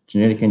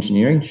genetic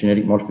engineering,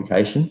 genetic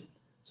modification.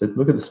 So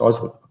look at the size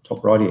of it,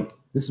 top right here.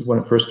 This is when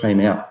it first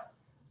came out.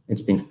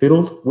 It's been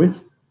fiddled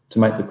with to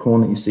make the corn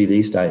that you see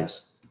these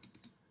days.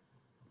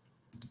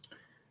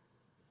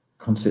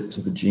 Concepts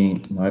of a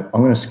gene. No,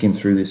 I'm going to skim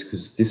through this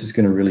because this is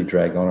going to really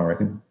drag on, I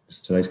reckon.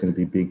 Today's going to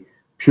be big.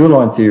 Pure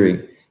line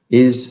theory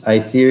is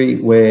a theory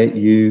where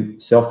you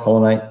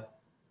self-pollinate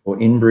or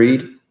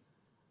inbreed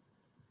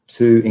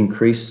to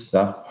increase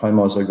the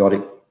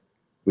homozygotic,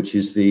 which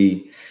is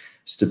the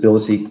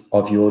stability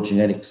of your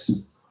genetics.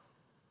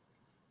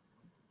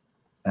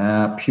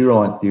 Pure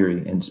line theory,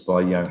 and it's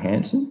by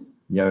Johansen.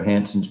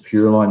 Johansen's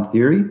pure line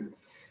theory.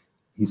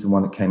 He's the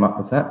one that came up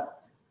with that.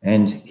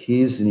 And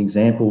here's an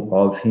example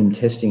of him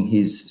testing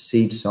his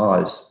seed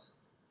size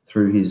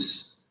through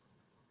his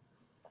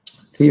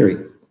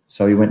theory.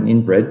 So he went and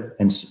inbred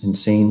and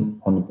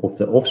seen off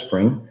the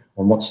offspring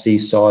on what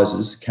seed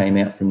sizes came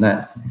out from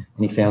that. And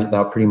he found that they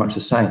were pretty much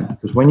the same.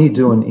 Because when you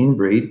do an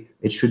inbreed,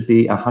 it should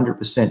be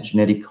 100%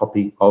 genetic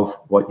copy of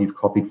what you've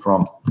copied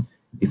from,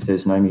 if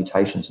there's no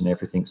mutations and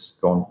everything's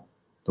gone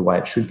the way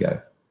it should go.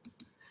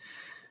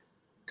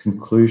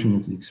 Conclusion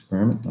of the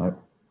experiment. No.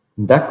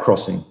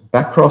 Backcrossing.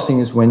 Backcrossing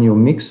is when you'll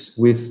mix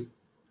with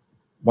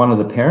one of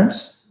the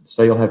parents.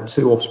 So you'll have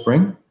two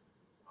offspring.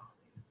 I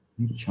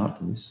need a chart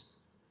for this.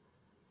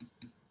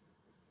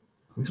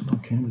 Where's my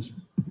canvas?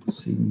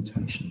 Seed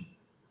mutation.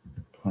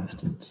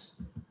 Plastids.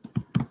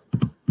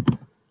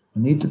 I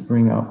need to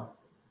bring up.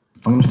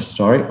 I'm just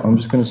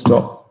going to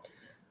stop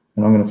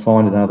and I'm going to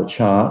find another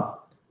chart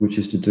which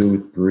is to do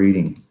with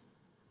breeding,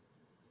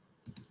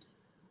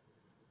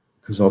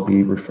 because I'll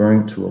be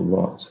referring to a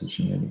lot of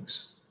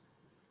genetics.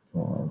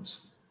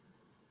 Lives.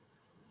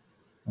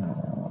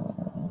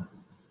 All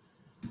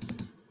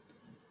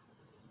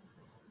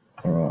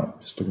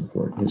right, just looking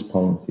for it. Here's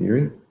pollen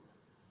theory.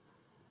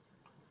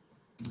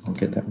 I'll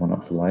get that one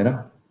up for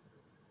later.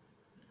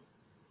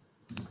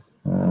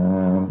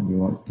 You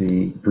want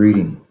the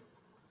breeding.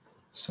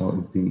 So it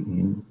would be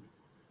in,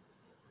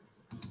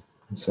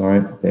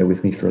 sorry, bear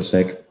with me for a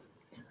sec.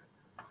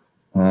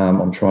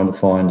 I'm trying to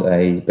find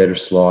a better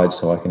slide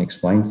so I can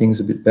explain things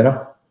a bit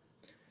better.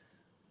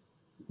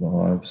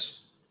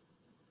 Lives,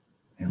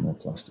 and more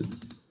flustered.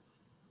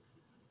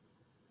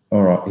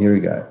 All right, here we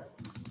go.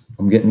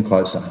 I'm getting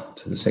closer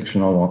to the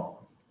section I want.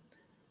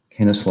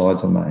 Kenna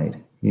slides are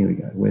made. Here we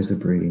go. Where's the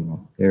breeding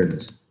one? There it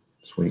is.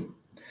 Sweet.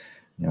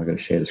 Now I've got to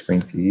share the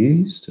screen for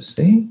you to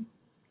see.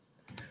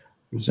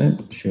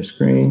 Present, share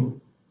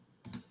screen.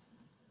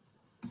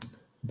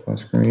 Entire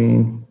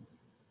screen.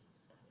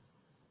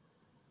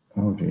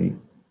 Oh, gee.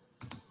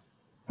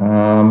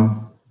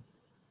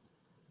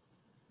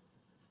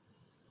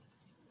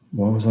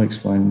 Why was I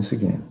explaining this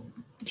again?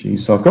 Gee,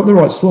 so I've got the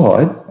right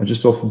slide.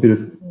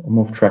 I'm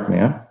off track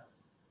now.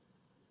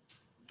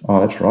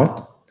 Oh, that's right.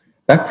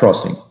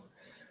 Backcrossing.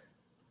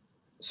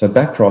 So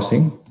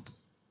backcrossing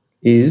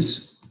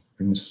is,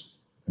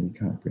 you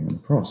can't bring them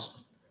across.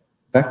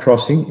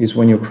 Backcrossing is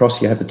when you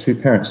have the two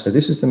parents. So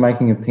this is the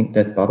making of pink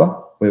death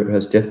bubba, where it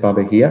has death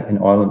bubba here and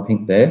island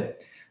pink there.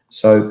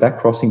 So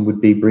backcrossing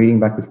would be breeding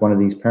back with one of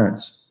these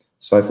parents.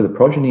 So for the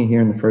progeny here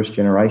in the first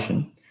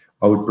generation,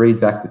 I would breed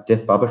back with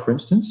death bubba, for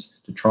instance,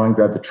 to try and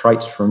grab the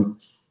traits from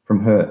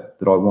her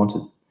that I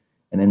wanted.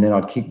 And then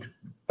I'd keep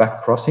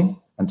backcrossing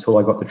until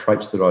I got the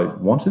traits that I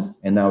wanted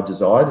and they were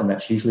desired, and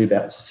that's usually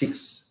about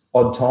 6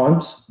 odd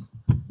times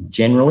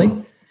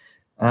generally.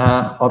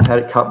 I've had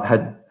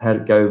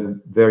it go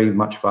very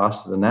much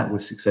faster than that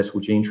with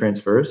successful gene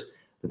transfers,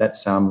 but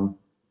that's how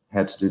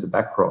to do the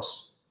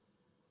backcross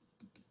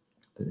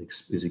that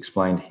is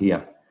explained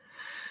here.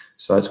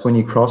 So it's when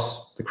you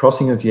cross, the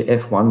crossing of your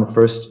F1, the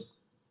first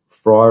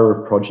friar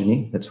of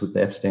progeny, that's what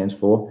the F stands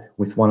for,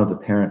 with one of the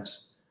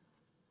parents.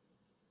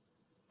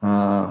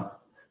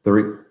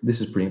 This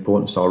is pretty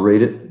important, so I'll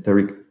read it.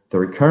 The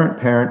recurrent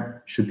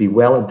parent should be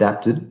well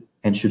adapted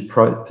and should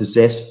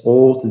possess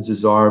all the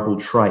desirable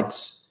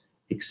traits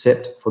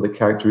except for the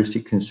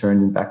characteristic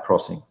concerned in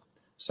backcrossing.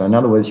 So in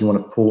other words, you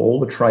want to pull all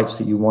the traits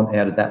that you want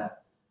out of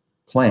that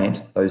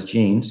plant, those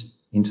genes,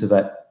 into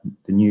the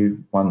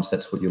new ones.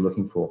 That's what you're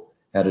looking for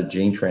out of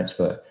gene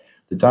transfer.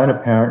 The donor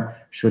parent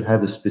should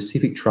have a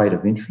specific trait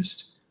of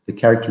interest. The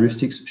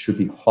characteristics should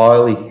be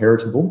highly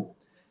heritable,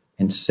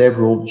 and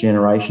several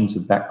generations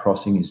of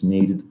backcrossing is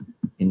needed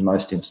in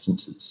most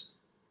instances.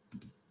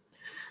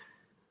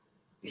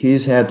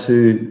 Here's how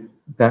to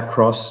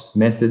backcross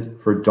method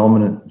for a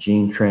dominant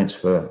gene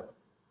transfer.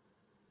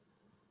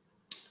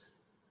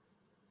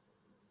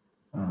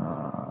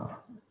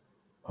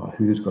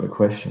 Who's got a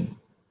question?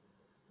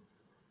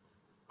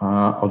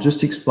 I'll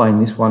just explain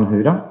this one,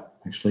 Huda.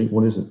 Actually,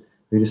 what is it?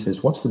 Huda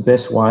says, what's the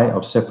best way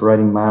of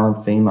separating male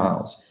and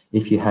females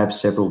if you have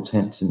several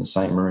tents in the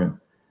same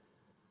room?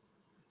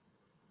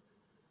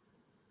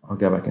 I'll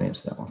go back and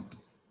answer that one.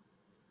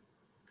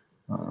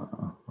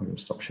 I'm going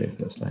to stop share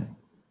first, eh?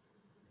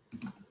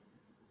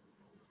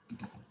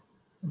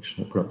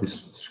 Actually, I'll put up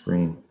this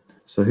screen.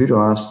 So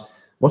Huda asked,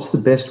 what's the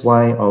best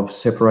way of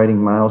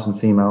separating males and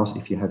females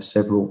if you have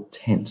several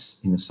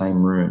tents in the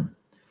same room?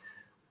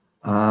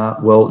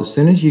 Well, as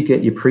soon as you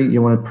get your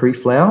you want a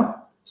pre-flower.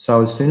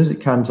 So as soon as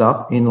it comes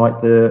up in like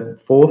the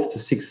 4th to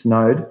 6th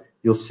node,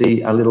 you'll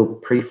see a little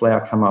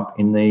pre-flower come up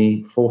in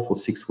the 4th or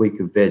 6th week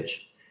of veg.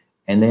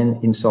 And then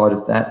inside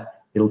of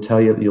that, it'll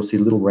tell you that you'll see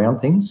little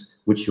round things,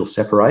 which you'll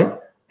separate.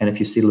 And if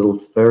you see little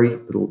furry,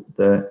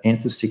 the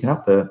anthers sticking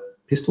up, the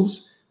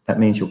pistils, that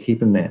means you'll keep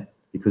them there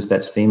because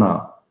that's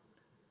female.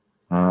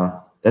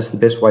 That's the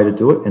best way to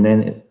do it. And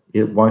then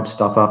it won't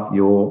stuff up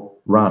your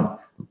run.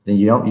 And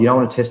you don't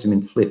want to test them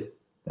in flip.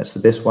 That's the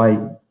best way.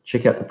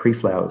 Check out the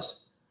pre-flowers.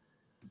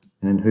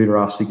 And then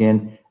Huda asks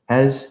again,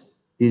 as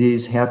it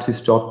is how to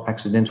stop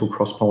accidental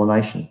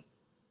cross-pollination.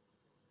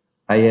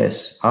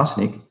 AS,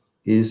 arsenic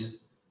is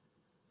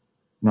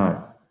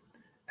no.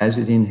 As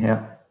it in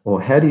how,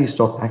 or how do you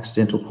stop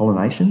accidental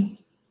pollination?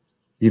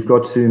 You've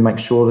got to make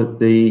sure that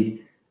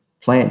the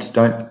plants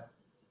don't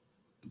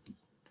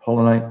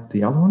pollinate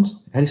the other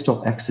ones. How do you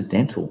stop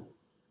accidental?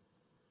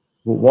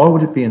 Well, why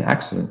would it be an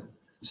accident?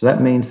 So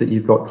that means that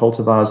you've got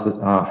cultivars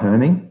that are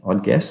herming,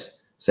 I'd guess.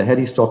 So how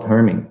do you stop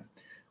herming?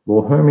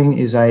 Well, herming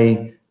is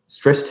a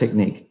stress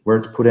technique where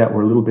it's put out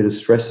where a little bit of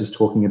stress is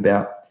talking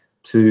about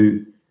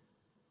to,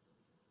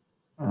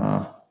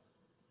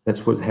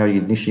 that's how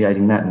you're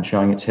initiating that and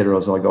showing its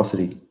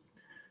heterozygosity.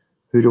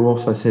 Huda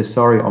also says,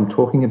 sorry, I'm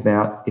talking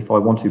about if I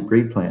want to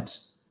breed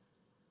plants.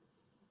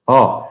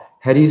 Oh,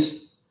 how do you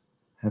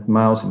have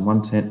males in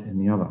one tent and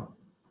the other?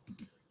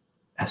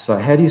 So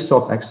how do you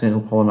stop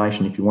accidental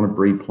pollination if you want to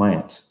breed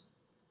plants?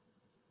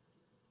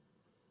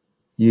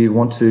 You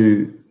want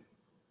to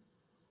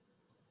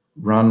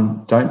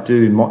don't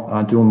do a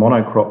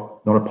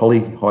monocrop, not a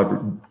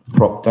polyhybrid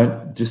crop.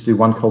 Don't just do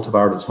one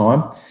cultivar at a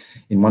time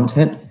in one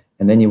tent,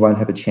 and then you won't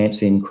have a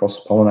chance in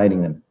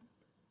cross-pollinating them.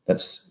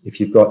 That's if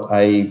you've got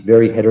a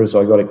very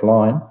heterozygotic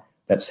line,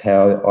 that's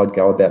how I'd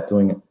go about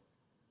doing it.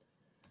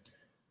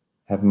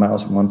 Have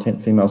males in one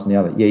tent, females in the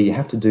other. Yeah, you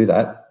have to do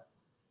that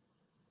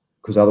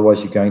because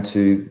otherwise you're going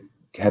to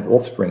have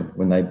offspring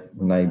when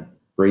they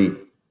breed.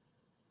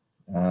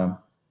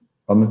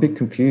 I'm a bit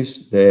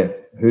confused there.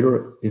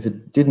 Huda, if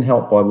it didn't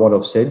help by what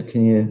I've said,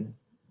 can you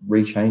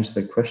rechange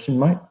the question,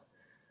 mate?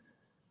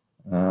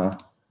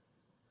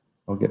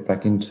 I'll get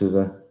back into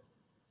the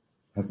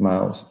have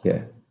males.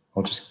 Yeah,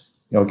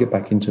 I'll get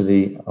back into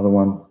the other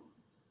one.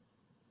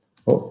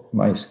 Oh,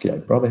 Mace,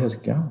 g'day, brother. How's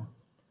it going?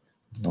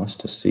 Nice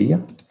to see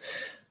you.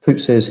 Poop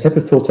says,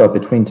 HEPA filter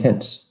between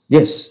tents.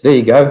 Yes, there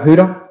you go,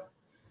 Huda.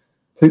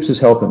 Poops is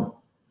helping.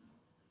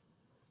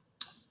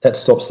 That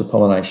stops the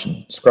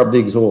pollination. Scrub the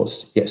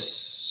exhaust.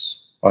 Yes.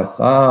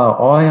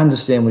 I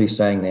understand what he's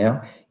saying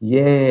now.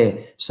 Yeah.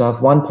 So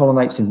if one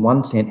pollinates in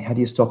one tent, how do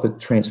you stop it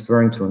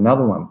transferring to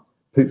another one?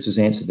 Poops has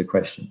answered the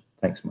question.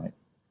 Thanks, mate.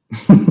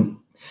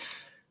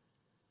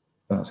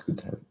 Oh, it's good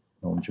to have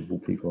knowledgeable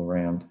people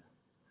around.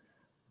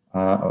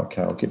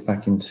 Okay, I'll get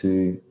back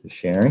into the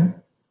sharing.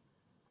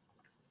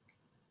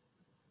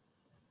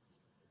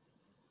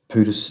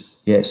 Pootus,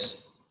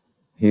 yes.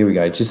 Here we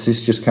go.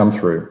 This just come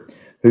through.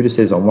 Huda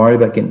says, I'm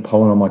worried about getting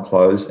pollen on my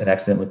clothes and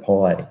accidentally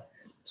pollinating.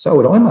 So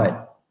would I, mate.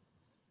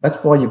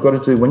 That's why you've got to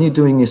do, when you're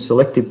doing your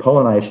selective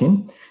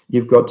pollination,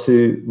 you've got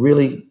to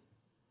really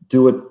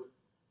do it,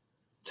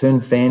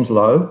 turn fans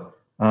low.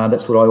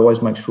 That's what I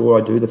always make sure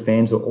I do. The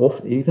fans are off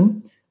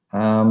even.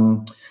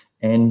 And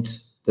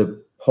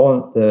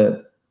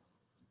the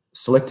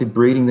selective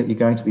breeding that you're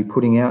going to be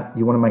putting out,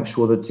 you want to make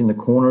sure that it's in the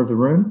corner of the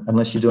room,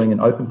 unless you're doing an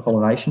open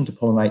pollination to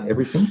pollinate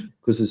everything,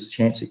 because there's a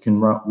chance it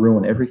can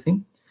ruin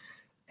everything.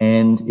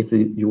 And if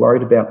you're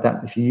worried about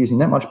that, if you're using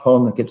that much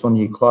pollen that gets on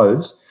your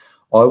clothes,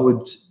 I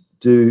would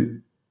do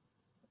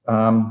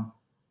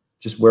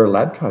just wear a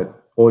lab coat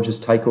or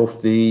just take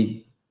off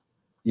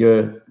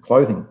your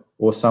clothing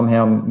or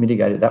somehow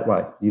mitigate it that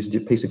way. Use a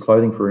piece of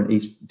clothing for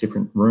each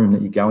different room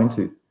that you go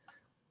into.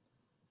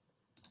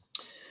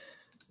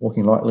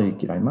 Walking lightly,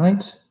 g'day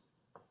mate.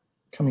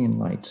 Coming in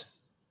late.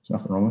 There's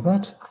nothing wrong with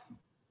that.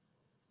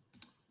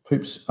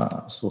 Poops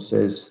still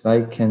says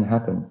they can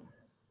happen,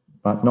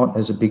 but not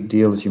as a big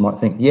deal as you might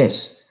think.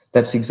 Yes,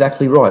 that's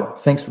exactly right.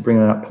 Thanks for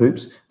bringing it up,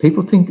 Poops.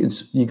 People think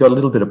you got a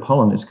little bit of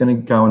pollen, it's going to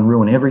go and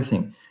ruin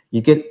everything.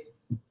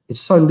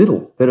 It's so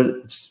little that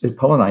it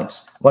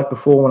pollinates. Like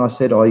before when I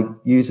said I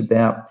use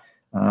about,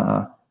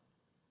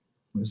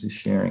 where's this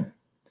sharing?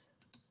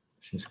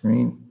 Share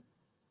screen.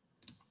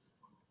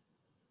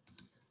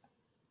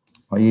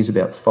 I use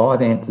about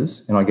 5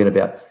 anthers and I get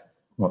about,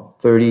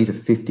 30 to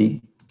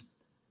 50.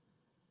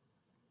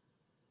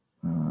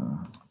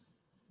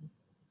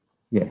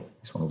 Yeah,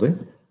 this one will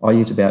do.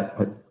 I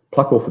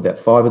pluck off about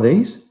 5 of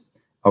these.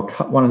 I'll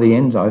cut one of the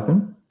ends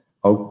open.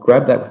 I'll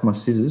grab that with my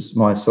scissors,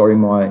 my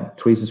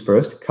tweezers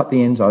first, cut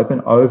the ends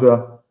open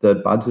over the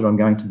buds that I'm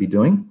going to be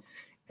doing.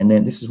 And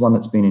then this is one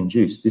that's been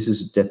induced. This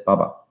is a death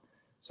bubba.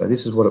 So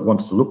this is what it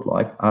wants to look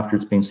like after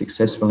it's been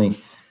successfully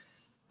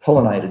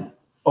pollinated.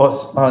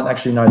 Oh,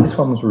 actually, no, this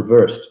one was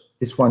reversed.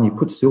 This one, you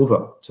put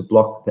silver to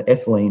block the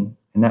ethylene,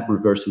 and that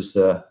reverses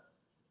the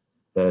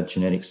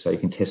genetics, so you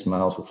can test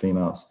males or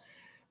females.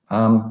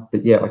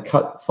 But yeah, I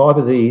cut 5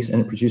 of these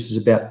and it produces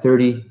about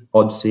 30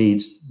 odd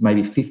seeds,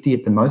 maybe 50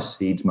 at the most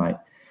seeds, mate,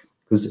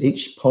 because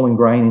each pollen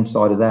grain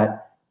inside of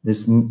that,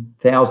 there's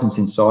thousands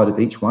inside of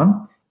each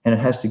one, and it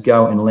has to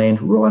go and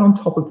land right on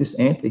top of this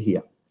anther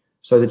here.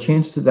 So the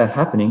chances of that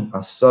happening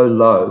are so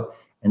low,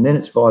 and then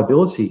its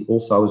viability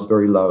also is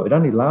very low. It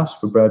only lasts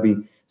for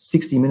probably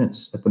 60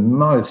 minutes at the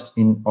most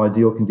in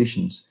ideal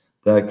conditions,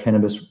 the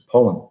cannabis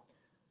pollen.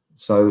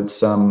 So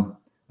it's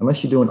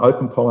unless you do an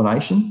open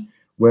pollination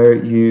where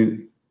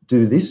you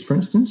do this, for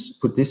instance,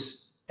 put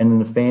this and then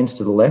the fans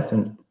to the left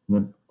and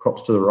the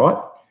crops to the right,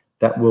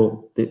 that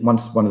will,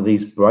 once one of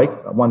these break,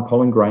 one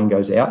pollen grain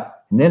goes out,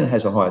 and then it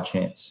has a higher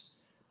chance.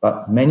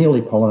 But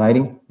manually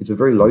pollinating, it's a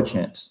very low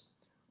chance.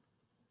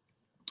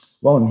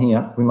 While I'm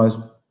here, we most,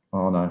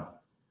 oh no,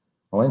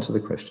 I'll answer the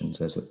questions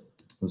as it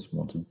was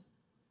wanted.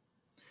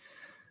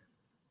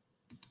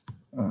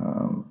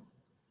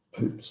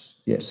 Poops,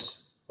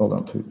 yes, well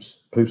done, Poops.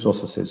 Poops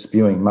also says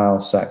spewing male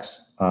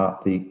sacs are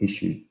the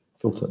issue.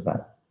 Filter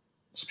that.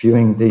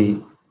 Spewing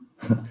the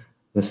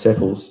the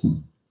cephals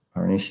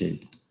are an issue.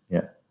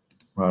 Yeah,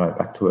 right,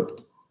 back to it.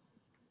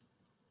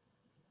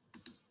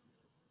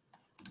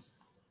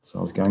 So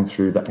I was going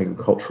through the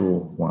agricultural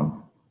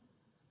one.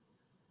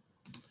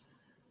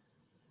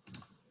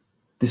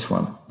 This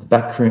one, the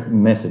back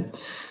method.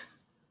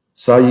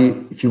 So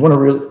if you want to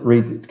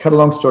read, cut a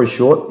long story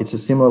short, it's a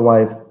similar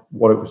way of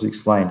what it was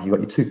explained. You've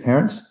got your 2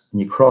 parents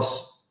and you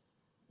cross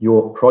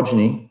your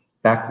progeny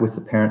back with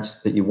the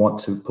parents that you want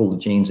to pull the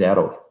genes out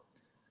of.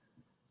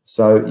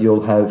 So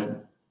you'll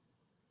have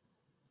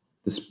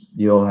this,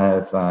 you'll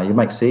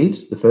make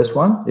seeds, the first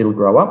one, it'll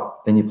grow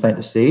up, then you plant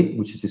the seed,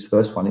 which is this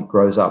first one, it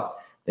grows up.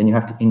 Then you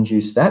have to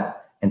induce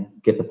that and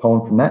get the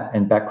pollen from that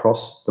and back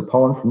cross the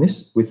pollen from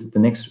this with the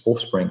next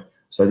offspring.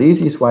 So the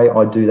easiest way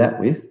I do that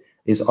with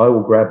is I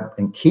will grab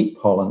and keep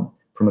pollen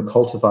from a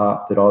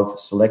cultivar that I've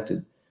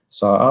selected.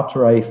 So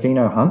after a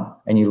pheno hunt,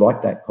 and you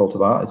like that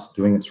cultivar, it's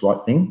doing its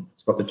right thing,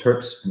 it's got the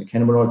terps and the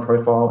cannabinoid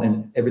profile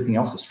and everything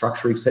else, the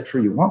structure,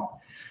 etc. you want,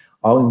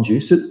 I'll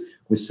induce it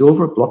with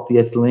silver, block the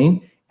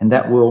ethylene, and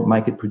that will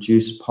make it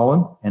produce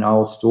pollen, and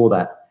I'll store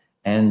that.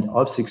 And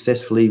I've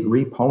successfully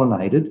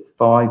repollinated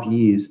 5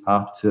 years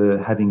after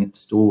having it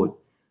stored.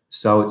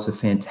 So it's a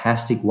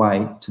fantastic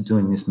way to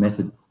doing this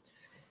method.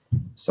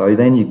 So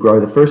then you grow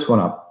the first one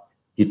up,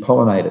 you'd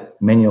pollinate it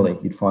manually,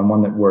 you'd find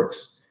one that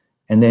works.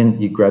 And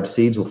then you grab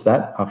seeds off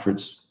that after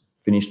it's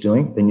finished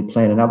doing, then you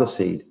plant another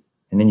seed,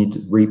 and then you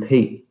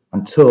repeat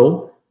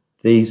until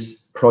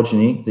these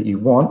progeny that you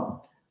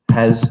want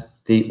has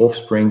the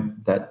offspring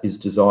that is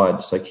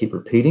desired. So keep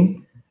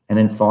repeating and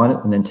then find it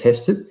and then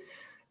test it.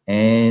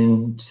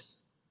 And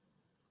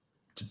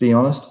to be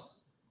honest,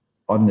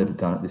 I've never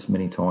done it this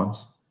many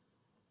times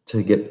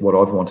to get what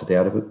I've wanted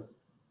out of it.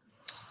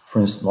 For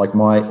instance, like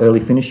my early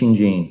finishing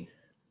gene,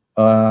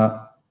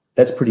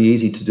 that's pretty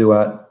easy to do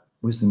out.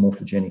 Where's the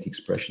morphogenic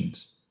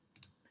expressions?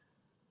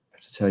 I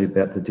have to tell you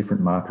about the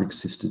different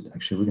marker-assisted.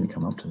 Actually, we're going to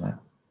come up to that.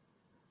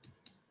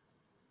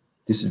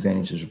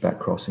 Disadvantages of back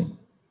crossing.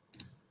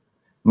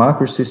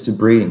 Marker-assisted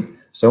breeding.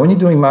 So when you're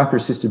doing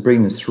marker-assisted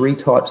breeding, there's 3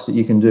 types that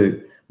you can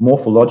do.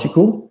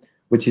 Morphological,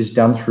 which is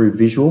done through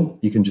visual.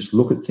 You can just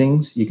look at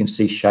things. You can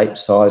see shape,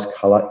 size,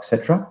 color,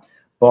 etc.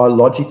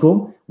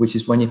 Biological, which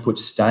is when you put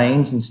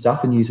stains and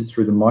stuff and use it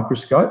through the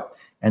microscope.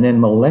 And then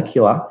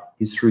molecular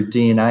is through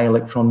DNA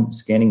electron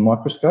scanning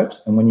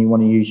microscopes, and when you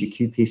want to use your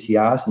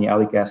qPCRs and your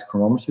other gas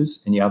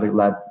chronometers and your other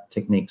lab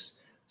techniques.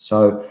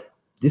 So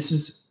this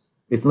is,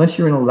 unless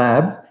you're in a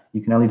lab,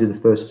 you can only do the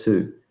first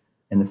 2.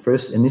 And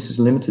this is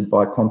limited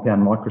by a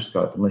compound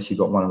microscope unless you've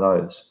got one of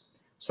those.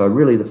 So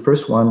really the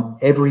first one,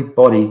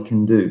 everybody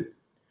can do.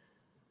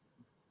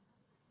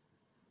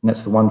 And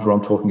that's the ones where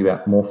I'm talking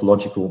about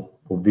morphological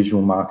or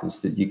visual markers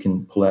that you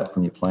can pull out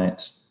from your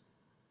plants.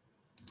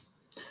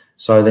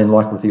 So then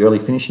like with the early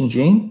finishing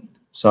gene,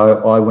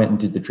 so I went and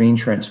did the gene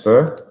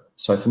transfer.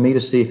 So for me to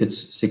see if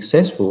it's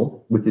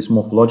successful with this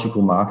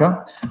morphological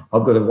marker,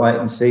 I've got to wait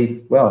and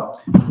see, well,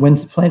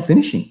 when's the plant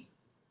finishing?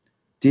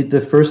 Did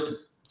the first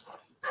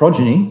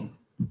progeny,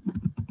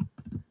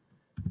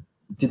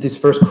 did this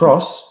first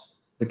cross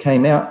that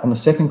came out on the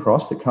second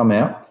cross that come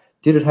out,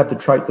 did it have the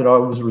trait that I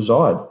was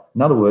reside?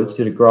 In other words,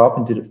 did it grow up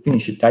and did it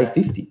finish at day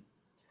 50?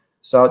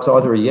 So it's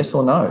either a yes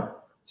or no.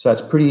 So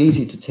it's pretty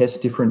easy to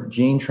test different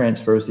gene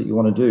transfers that you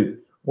want to do.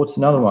 What's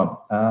another one?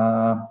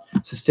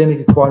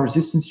 Systemic acquired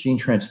resistance gene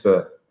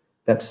transfer.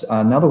 That's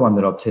another one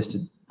that I've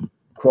tested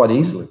quite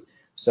easily.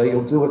 So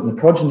you'll do it in the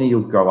progeny,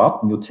 you'll go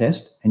up and you'll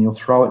test, and you'll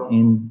throw it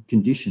in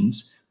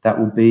conditions that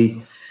will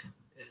be,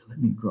 let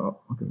me grow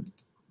up. I've got a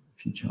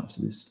few charts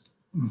of this.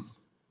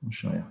 I'll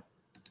show you.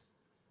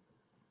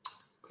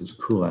 Because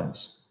cool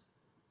as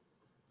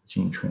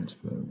gene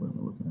transfer, what am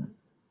I looking at?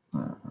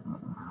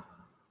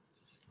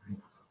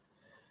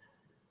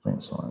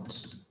 Plant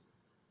science.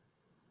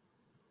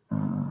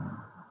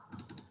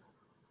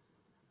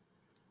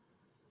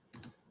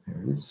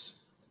 There it is.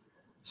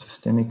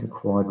 Systemic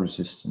acquired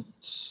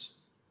resistance.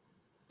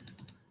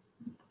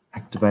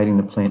 Activating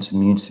the plant's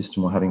immune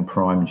system or having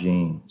prime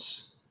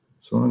genes.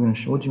 So what I'm going to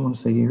show, what do you want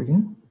to see here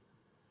again?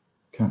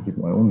 Can't give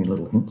away all my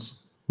little hints.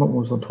 What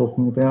was I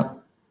talking about?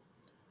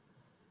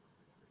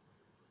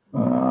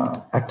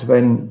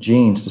 Activating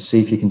genes to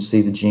see if you can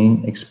see the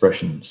gene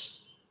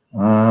expressions.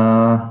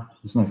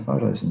 There's no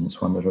photos in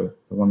this one, the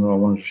one that I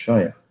wanted to show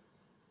you.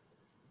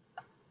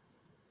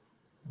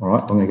 All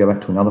right, I'm going to go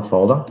back to another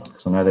folder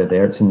because I know they're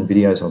there. It's in the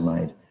videos I've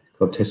made.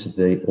 I've tested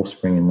the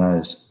offspring in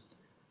those.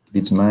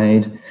 Vids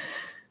made.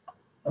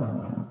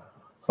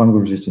 Fungal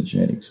resistant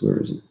genetics, where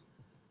is it?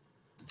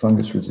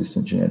 Fungus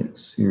resistant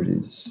genetics, here it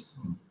is.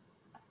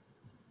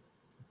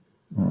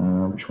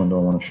 Which one do I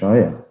want to show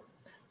you?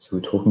 So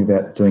we're talking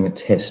about doing a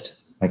test.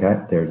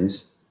 Okay, there it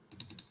is.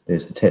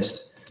 There's the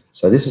test.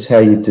 So this is how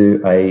you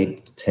do a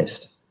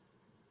test.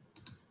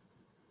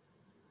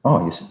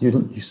 Oh,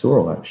 you saw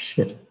all that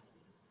shit.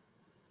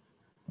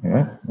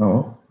 Okay,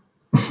 oh.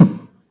 I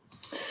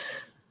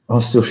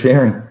was still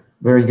sharing.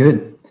 Very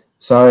good.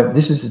 So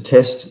this is a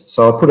test.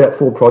 So I put out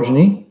 4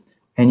 progeny,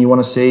 and you want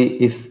to see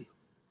if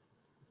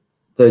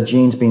the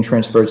gene's been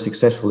transferred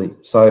successfully.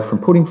 So from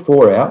putting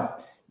 4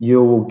 out,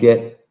 you'll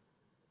get,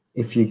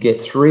 if you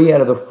get 3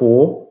 out of the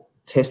 4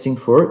 testing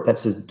for it,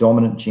 that's a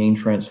dominant gene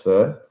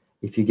transfer.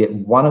 If you get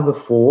 1 of the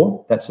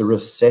 4, that's a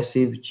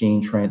recessive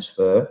gene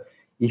transfer.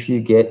 If you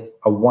get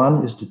a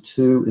 1 is to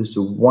 2 is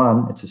to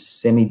 1, it's a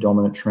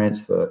semi-dominant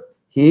transfer.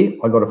 Here,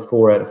 I got a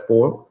 4 out of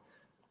 4.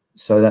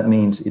 So that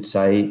means it's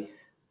a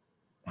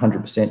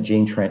 100%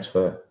 gene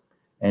transfer.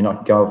 And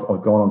I've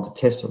gone on to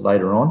test it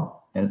later on,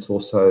 and it's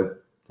also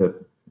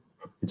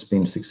it's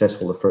been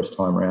successful the first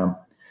time around.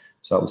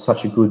 So it was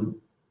such a good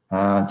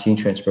gene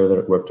transfer that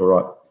it worked all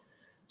right.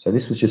 So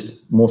this was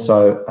just more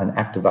so an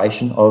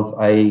activation of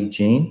a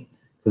gene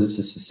because it's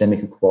a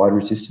systemic acquired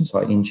resistance.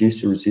 I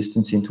induced a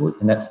resistance into it,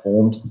 and that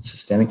formed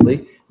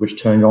systemically, which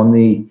turned on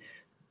the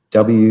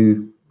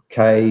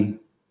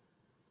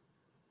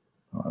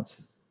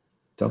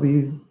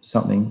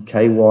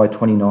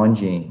KY29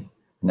 gene,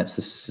 and that's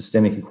the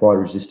systemic acquired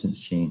resistance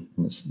gene.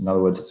 And in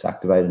other words, it's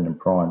activated and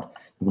primed.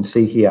 You can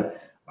see here,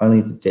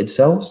 only the dead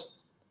cells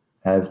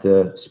have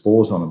the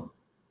spores on them.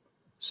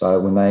 So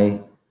when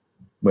they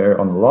were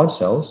on the live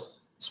cells,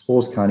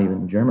 spores can't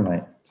even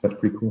germinate. So that's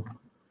pretty cool.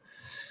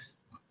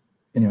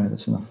 Anyway,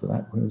 that's enough for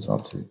that. Where was I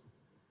up to?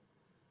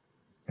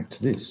 Back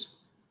to this.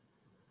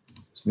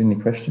 Is there any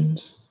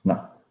questions? No.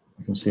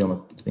 I can see on the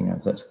thing.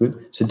 That's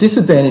good. So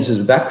disadvantages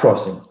of back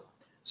crossing.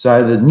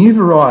 So the new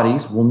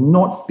varieties will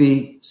not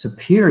be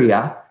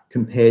superior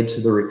compared to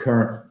the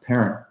recurrent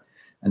parent.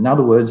 In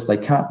other words, they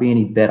can't be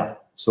any better.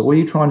 So all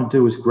you're trying to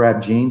do is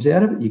grab genes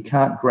out of it. You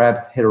can't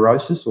grab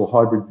heterosis or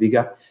hybrid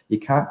vigor. You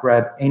can't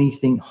grab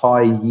anything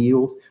high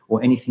yield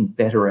or anything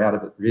better out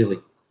of it, really.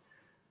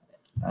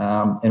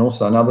 And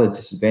also another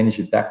disadvantage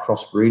of back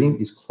cross breeding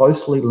is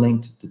closely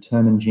linked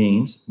determined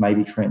genes may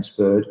be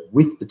transferred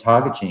with the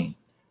target gene.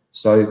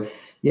 So,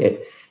 yeah,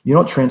 you're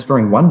not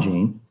transferring one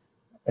gene.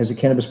 As a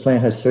cannabis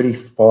plant has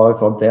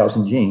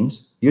 35,000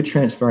 genes, you're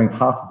transferring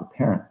half of the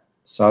parent.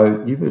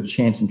 So you've got a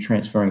chance in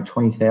transferring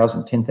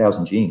 20,000,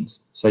 10,000 genes.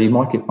 So you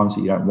might get ones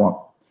that you don't want.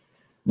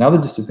 Another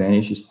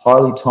disadvantage is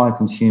highly time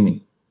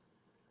consuming.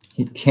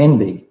 It can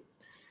be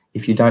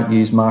if you don't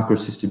use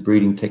marker-assisted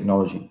breeding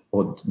technology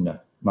or no,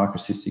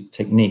 marker-assisted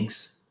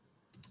techniques.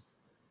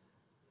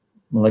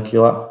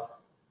 Molecular,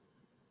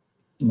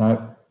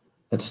 no,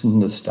 that's in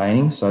the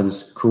staining. So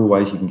there's cool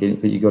ways you can get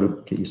it, but you've got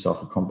to get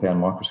yourself a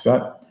compound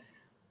microscope.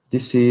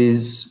 This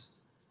is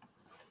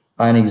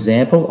an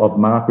example of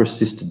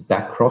marker-assisted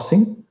back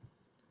crossing.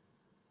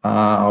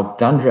 I've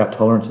done drought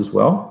tolerance as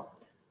well.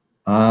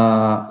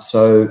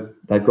 So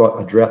they've got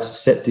a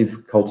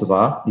drought-susceptible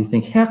cultivar. You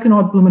think, how can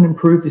I blooming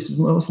improve this? This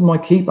is my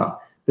keeper.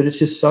 But it's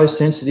just so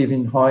sensitive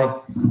in high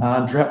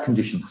drought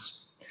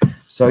conditions.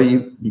 So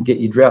you get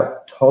your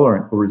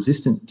drought-tolerant or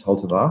resistant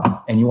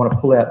cultivar, and you want to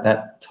pull out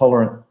that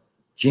tolerant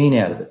gene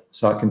out of it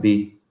so it can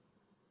be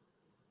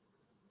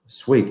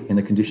sweet in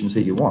the conditions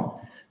that you want.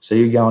 So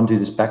you go and do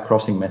this back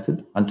crossing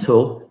method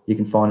until you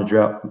can find a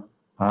drought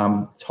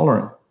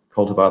tolerant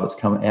cultivar that's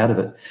come out of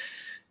it.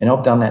 And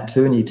I've done that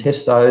too. And you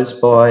test those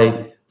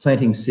by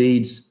planting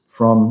seeds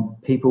from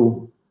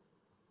people,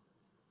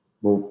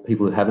 well,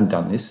 people that haven't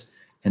done this,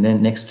 and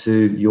then next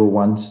to your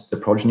ones, the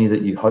progeny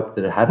that you hope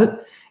that have it,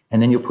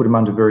 and then you'll put them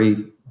under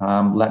very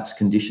lax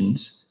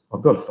conditions.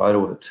 I've got a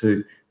photo of it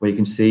too, where you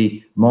can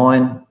see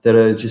mine that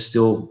are just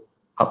still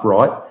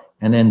upright,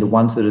 and then the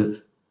ones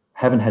that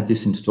haven't had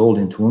this installed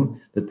into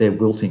them, that they're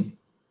wilting.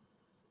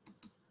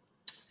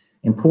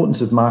 Importance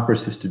of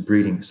marker-assisted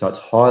breeding. So it's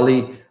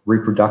highly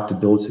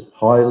reproducibility.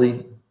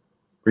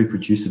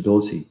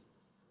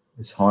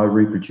 It's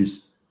highly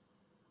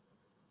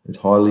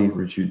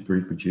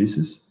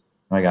reproduces.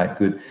 Okay,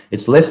 good.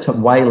 It's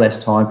way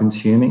less time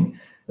consuming.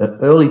 The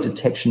early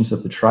detections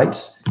of the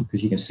traits,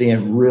 because you can see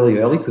them really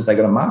early because they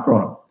got a marker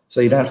on them.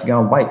 So you don't have to go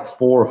and wait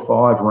 4 or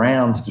 5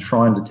 rounds to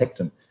try and detect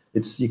them.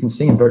 You can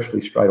see them virtually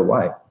straight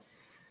away.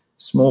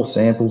 Small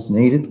samples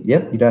needed.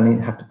 Yep, you don't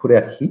even have to put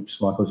out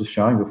heaps like I was just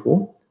showing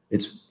before.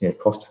 It's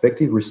cost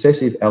effective.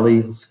 Recessive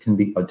alleles can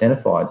be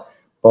identified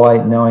by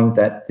knowing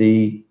that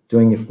the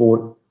doing your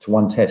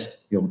 4-to-1 test.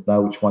 You'll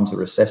know which ones are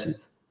recessive.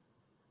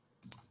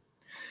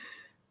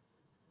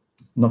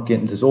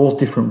 There's all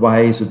different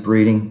ways of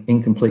breeding.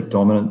 Incomplete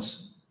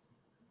dominance,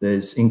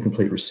 there's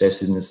incomplete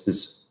recessiveness,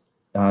 there's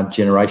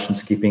generation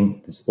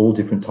skipping, there's all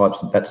different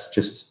types. That's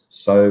just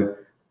so.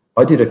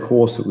 I did a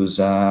course, it was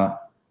a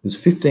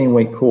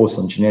 15-week course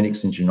on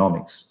genetics and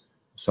genomics.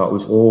 So it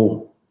was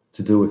all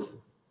to do with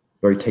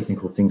very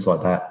technical things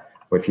like that,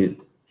 where if you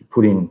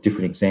put in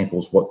different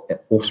examples, what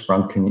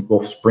offspring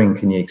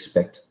can you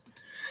expect?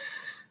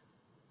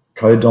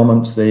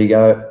 Codominance, there you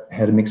go,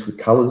 how to mix with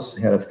colours,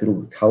 how to fiddle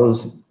with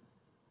colours,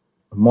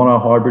 a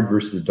monohybrid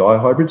versus a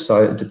dihybrid.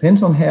 So it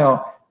depends on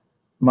how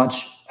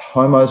much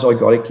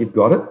homozygotic you've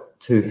got it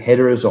to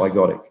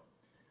heterozygotic.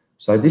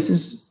 So this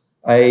is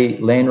a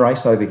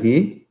landrace over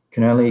here,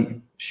 can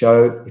only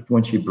show if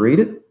once you breed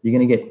it, you're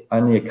going to get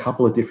only a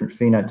couple of different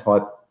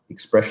phenotype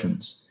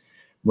expressions.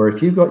 Where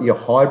if you've got your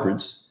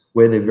hybrids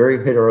where they're very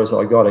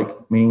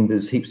heterozygotic, meaning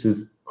there's heaps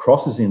of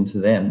crosses into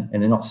them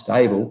and they're not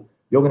stable,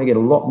 you're going to get a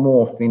lot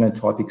more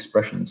phenotype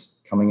expressions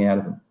coming out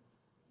of them.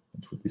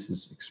 That's what this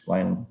is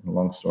explaining, in a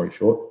long story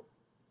short.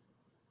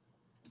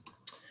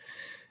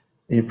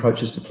 The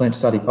approaches to plant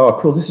study. Oh,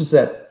 cool. This is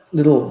that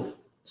little,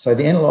 so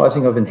the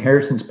analyzing of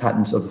inheritance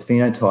patterns of the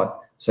phenotype.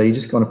 So you're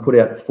just going to put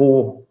out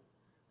 4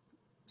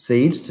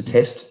 seeds to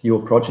test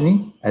your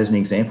progeny. As an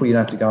example, you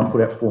don't have to go and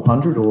put out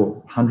 400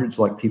 or hundreds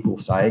like people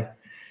say.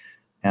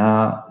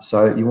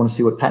 So you want to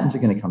see what patterns are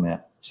going to come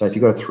out. So if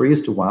you've got a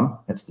 3:1,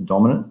 that's the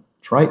dominant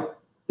trait,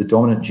 the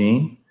dominant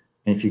gene.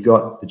 And if you've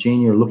got the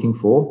gene you're looking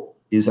for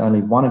is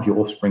only one of your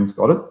offspring's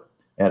got it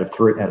out of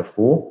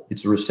 4,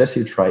 it's a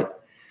recessive trait.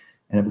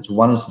 And if it's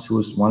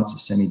 1:2:1, it's a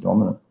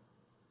semi-dominant.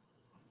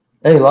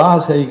 Hey,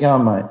 Lars, how you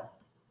going, mate?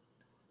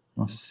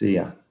 Nice to see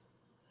you.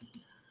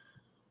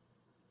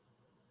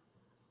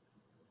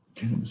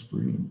 Cannabis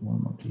breeding, what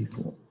am I here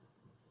for?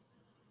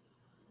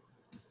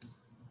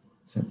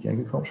 Is that the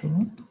agricultural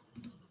one?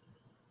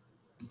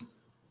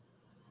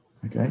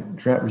 Okay,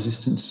 drought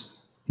resistance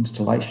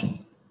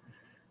installation.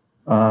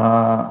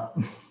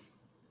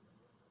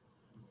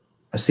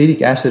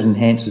 Acetic acid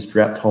enhances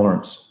drought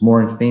tolerance,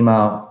 more in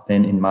female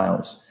than in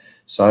males.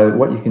 So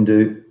what you can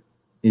do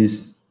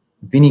is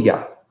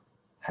vinegar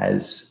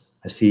has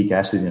acetic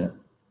acid in it.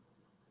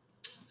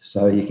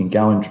 So you can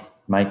go and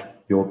make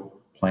your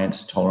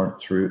plants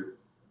tolerant through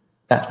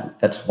that.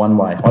 That's one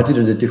way. I did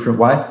it a different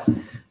way,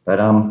 but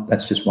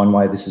that's just one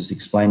way. This is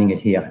explaining it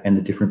here and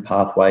the different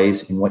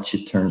pathways in which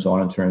it turns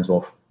on and turns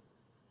off.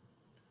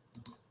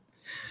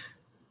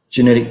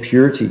 Genetic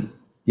purity.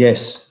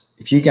 Yes,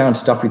 if you go and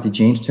stuff with your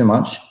genes too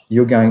much,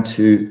 you're going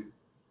to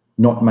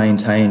not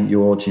maintain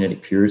your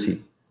genetic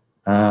purity.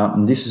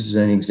 And this is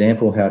an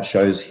example how it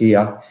shows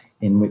here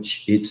in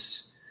which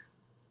it's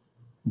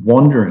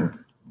wandering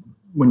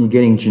when you're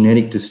getting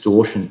genetic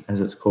distortion, as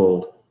it's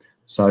called.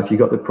 So if you've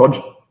got the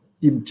project,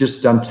 you've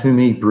just done too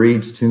many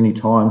breeds too many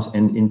times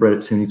and inbred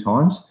it too many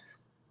times,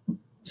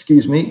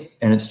 excuse me,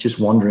 and it's just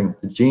wandering.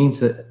 The genes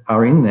that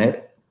are in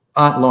there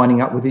aren't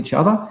lining up with each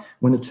other.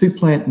 When the two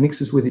plant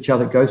mixes with each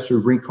other, it goes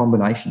through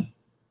recombination,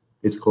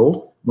 it's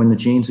called, when the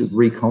genes are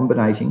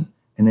recombinating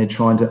and they're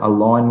trying to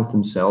align with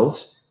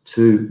themselves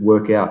to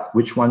work out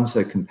which ones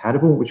are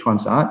compatible, which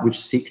ones aren't,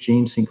 which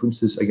gene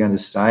sequences are going to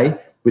stay,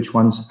 which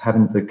ones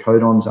haven't, the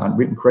codons aren't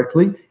written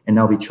correctly, and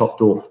they'll be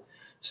chopped off.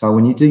 So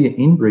when you do your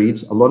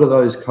inbreeds, a lot of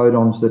those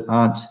codons that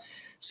aren't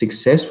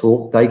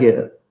successful, they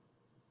get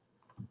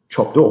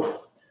chopped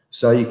off.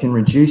 So you can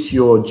reduce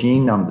your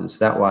gene numbers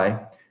that way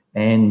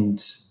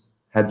and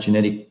have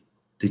genetic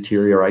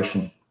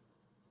deterioration.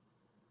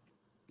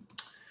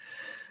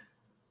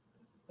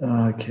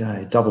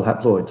 Okay, double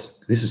haploids.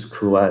 This is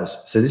cruel as.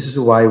 So this is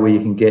a way where you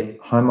can get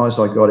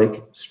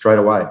homozygotic straight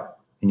away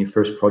in your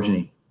first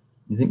progeny.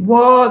 You think,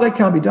 what? That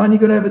can't be done.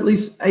 You've got to have at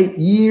least 8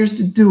 years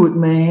to do it,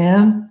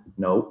 man.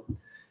 No,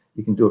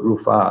 you can do it real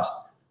fast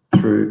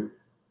through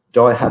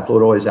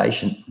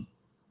dihaploidization.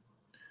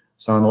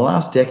 So in the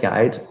last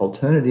decades,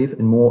 alternative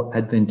and more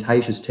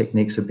advantageous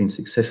techniques have been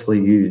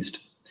successfully used.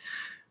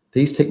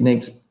 These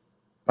techniques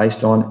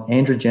based on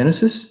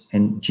androgenesis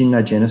and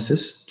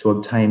gynogenesis to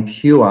obtain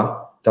pure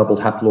double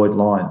haploid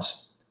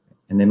lines.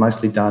 And they're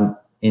mostly done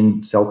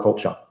in cell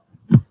culture,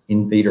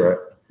 in vitro,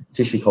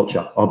 tissue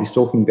culture. I'll be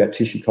talking about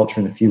tissue culture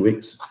in a few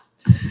weeks.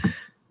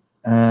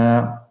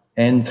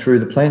 And through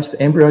the plants, the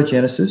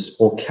embryogenesis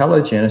or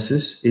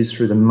calogenesis is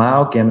through the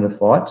male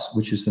gametophytes,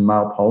 which is the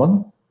male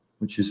pollen,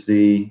 which is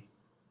the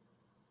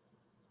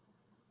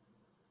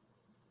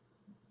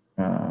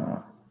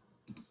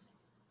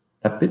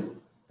that bit,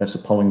 that's the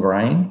pollen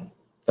grain.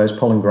 Those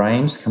pollen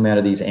grains come out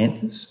of these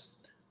anthers.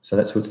 So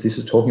that's what this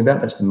is talking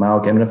about. That's the male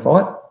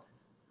gametophyte.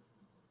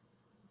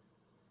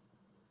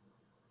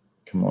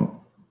 Come on.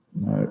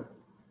 No.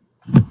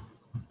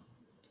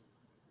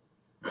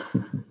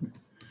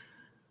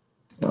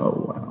 Oh,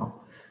 wow.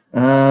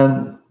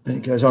 And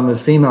it goes on the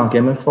female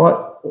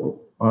gametophyte,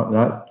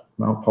 no,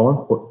 male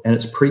pollen, and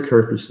it's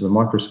precursor to the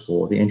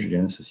microspore, the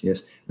androgenesis,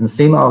 yes. And the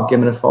female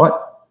gametophyte,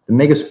 the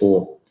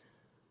megaspore,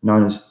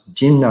 known as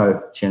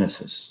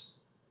gynogenesis.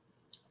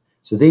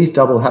 So these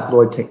double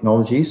haploid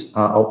technologies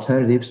are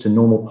alternatives to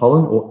normal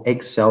pollen or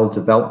egg cell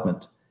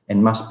development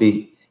and must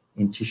be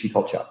in tissue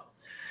culture.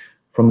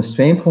 From the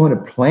standpoint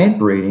of plant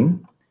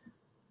breeding,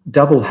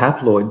 double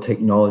haploid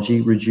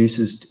technology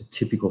reduces a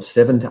typical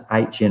 7 to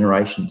 8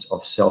 generations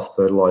of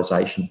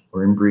self-fertilization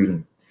or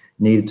inbreeding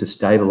needed to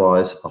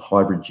stabilize a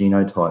hybrid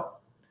genotype.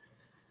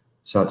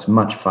 So it's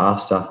much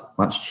faster,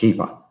 much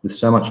cheaper. There's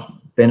so much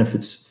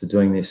benefits for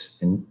doing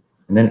this. And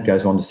then it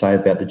goes on to say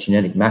about the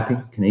genetic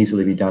mapping can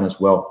easily be done as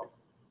well.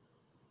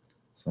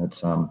 So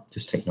it's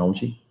just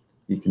technology.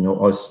 You can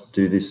always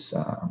do this.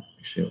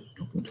 Actually,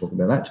 I'm not going to talk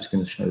about that. Just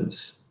going to show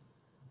this.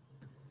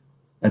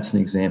 That's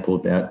an example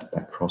about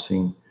back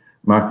crossing,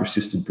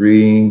 marker-assisted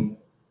breeding.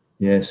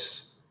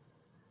 Yes.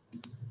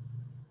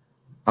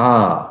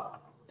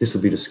 This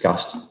will be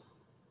discussed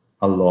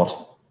a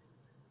lot.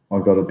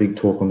 I've got a big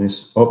talk on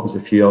this. Oh, there's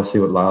a few. I'll see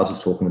what Lars is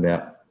talking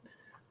about.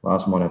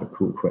 Lars might have a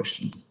cool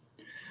question.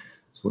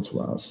 So what's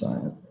Lars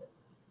saying?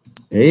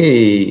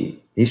 Hey.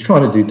 He's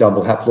trying to do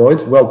double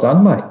haploids. Well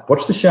done, mate.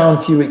 Watch the show in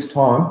a few weeks'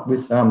 time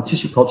with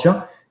tissue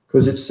culture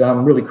because it's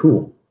really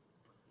cool.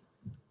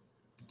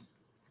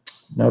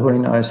 Nobody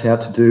knows how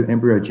to do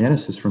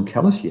embryogenesis from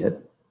callus yet.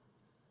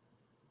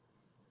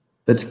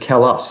 That's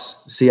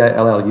callus,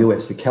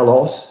 C-A-L-L-U-S. The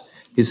callus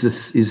is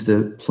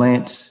the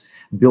plant's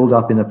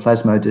build-up in the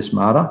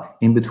plasmodesmata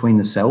in between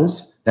the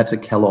cells. That's a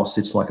callus.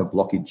 It's like a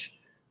blockage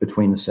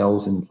between the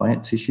cells in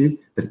plant tissue.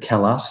 But a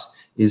callus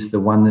is the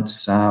one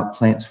that's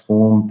plants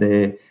form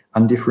their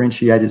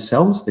undifferentiated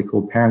cells. They're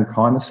called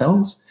parenchyma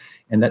cells,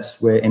 and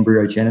that's where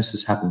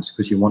embryogenesis happens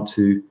because you want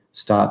to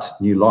start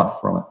new life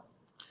from it.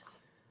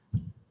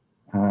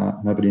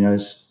 Nobody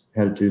knows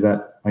how to do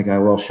that. Okay,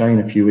 well, I'll show you in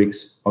a few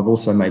weeks. I've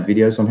also made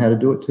videos on how to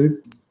do it too.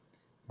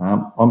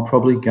 I'm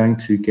probably going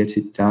to get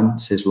it done,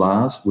 says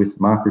Lars, with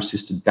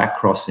marker-assisted back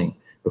crossing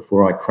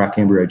before I crack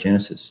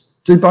embryogenesis.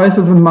 Do both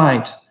of them,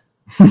 mate.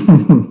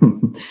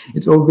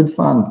 It's all good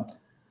fun.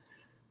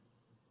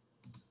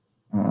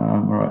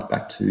 All right,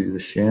 back to the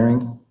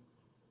sharing.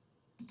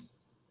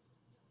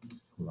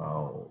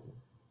 Low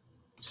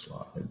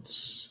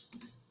slides.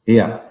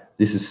 Yeah,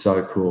 this is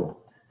so cool.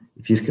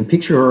 If you can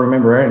picture or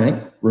remember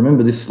anything,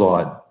 remember this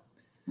slide.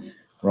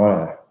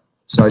 Right.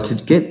 So to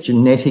get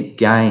genetic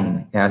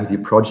gain out of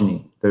your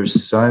progeny,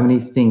 there's so many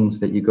things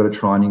that you've got to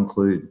try and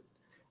include.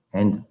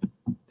 And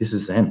this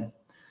is them.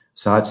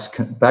 So it's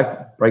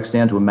breaks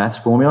down to a maths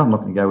formula. I'm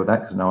not going to go with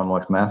that because no one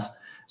likes maths.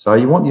 So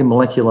you want your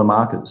molecular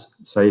markers.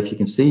 So if you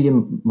can see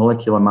your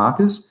molecular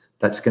markers,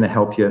 that's going to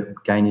help you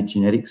gain your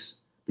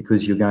genetics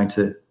because you're going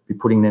to be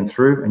putting them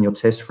through and you'll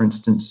test, for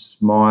instance,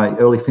 my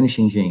early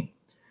finishing gene.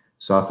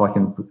 So if I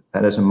can put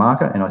that as a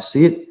marker and I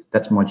see it,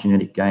 that's my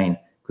genetic gain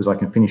because I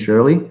can finish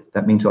early.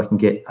 That means I can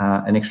get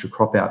an extra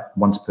crop out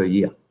once per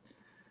year.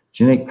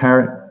 Genetic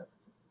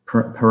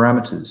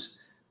parameters,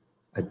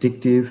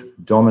 addictive,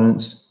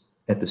 dominance,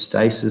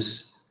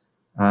 epistasis.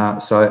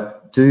 So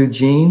do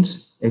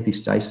genes,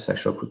 epistasis,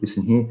 actually, I'll put this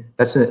in here.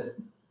 That's it.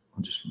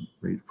 I'll just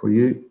read it for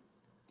you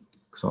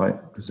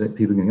because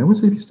people are going to go,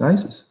 what's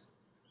epistasis?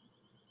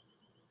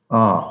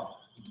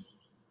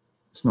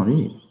 It's not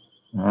here.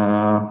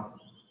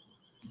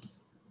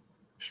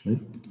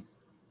 Actually,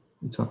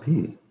 it's up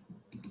here.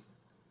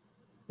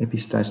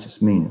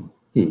 Epistasis meaning.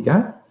 Here you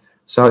go.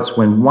 So it's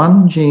when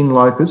one gene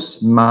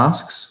locus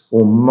masks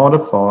or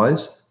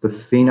modifies the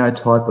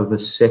phenotype of a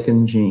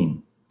second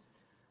gene.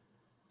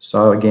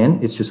 So again,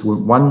 it's just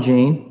when one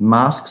gene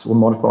masks or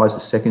modifies the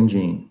second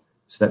gene.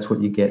 So that's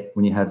what you get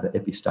when you have the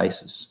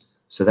epistasis.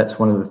 So that's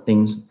one of the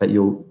things that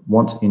you'll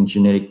want in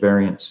genetic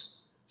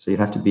variants. So you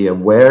have to be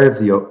aware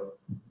of your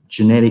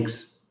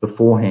genetics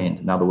beforehand,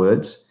 in other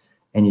words,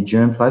 and your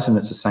germplasm,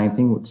 that's the same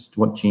thing.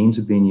 What genes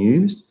have been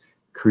used,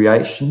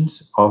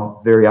 creations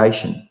of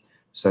variation.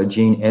 So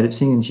gene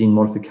editing and gene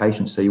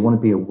modification. So you want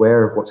to be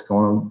aware of what's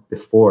going on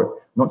before it,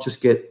 not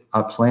just get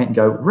a plant and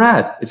go,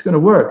 rad, it's going to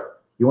work.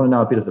 You want to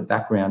know a bit of the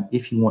background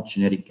if you want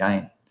genetic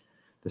gain.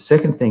 The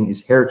second thing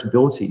is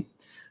heritability.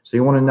 So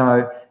you want to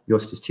know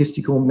your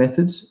statistical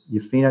methods,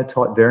 your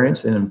phenotype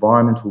variants and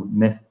environmental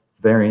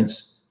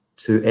variants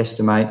to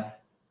estimate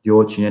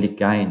your genetic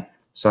gain.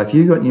 So if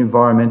you've got your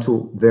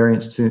environmental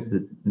variants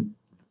too,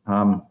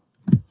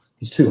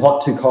 it's too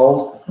hot, too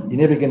cold, you're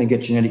never going to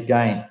get genetic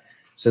gain.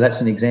 So that's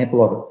an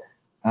example of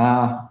it.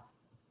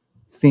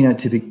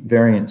 Phenotypic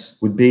variants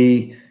would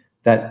be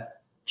that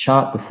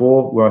chart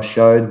before where I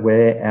showed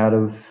where out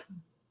of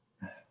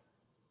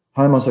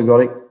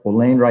homozygotic or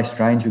landrace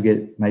strains you'll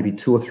get maybe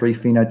 2 or 3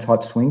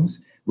 phenotype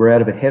swings, where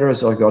out of a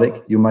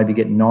heterozygotic you'll maybe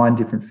get 9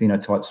 different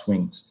phenotype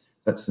swings.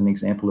 That's an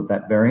example of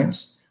that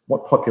variance.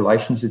 What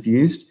populations have you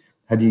used?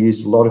 Have you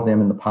used a lot of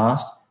them in the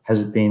past?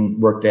 Has it been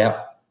worked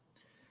out?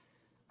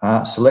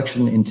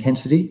 Selection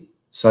intensity,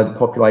 so the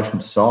population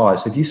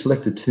size. If you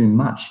selected too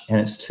much and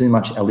it's too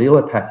much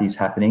allelopathies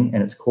happening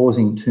and it's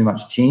causing too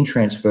much gene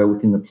transfer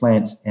within the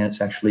plants and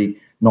it's actually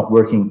not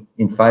working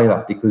in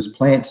favor, because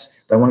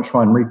plants, they want to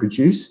try and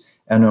reproduce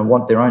and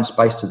want their own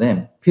space to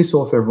them. Piss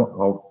off everyone,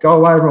 or go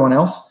away everyone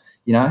else,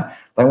 you know,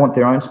 they want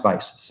their own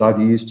space. So if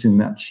you use too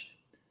much.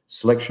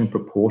 selection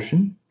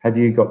proportion. Have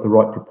you got the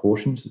right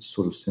proportions? It's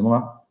sort of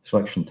similar.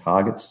 Selection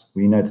targets,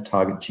 where you know the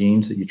target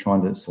genes that you're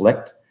trying to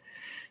select.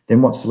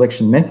 Then what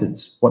selection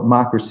methods? What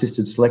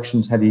marker-assisted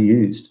selections have you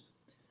used?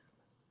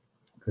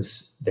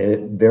 Because they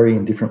vary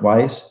in different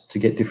ways to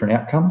get different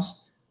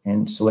outcomes.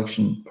 And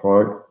selection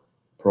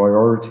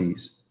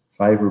priorities,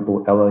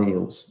 favourable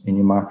alleles in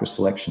your marker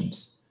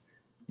selections.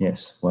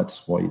 Yes,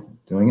 that's why you're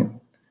doing it.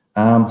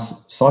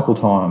 Cycle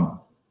time.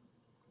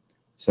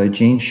 So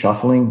gene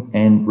shuffling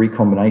and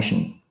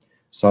recombination.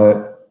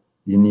 So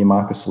in your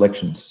marker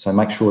selections. So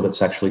make sure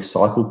that's actually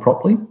cycled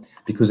properly,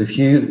 because if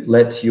you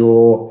let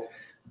your,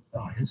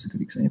 here's a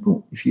good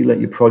example. If you let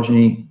your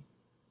progeny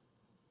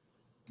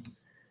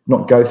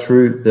not go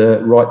through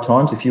the right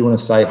times, if you want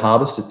to say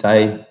harvest at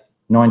day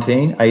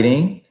 19,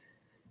 18,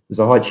 there's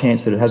a high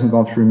chance that it hasn't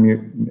gone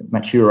through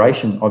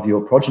maturation of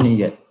your progeny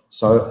yet.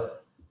 So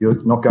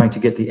you're not going to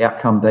get the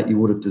outcome that you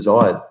would have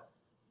desired.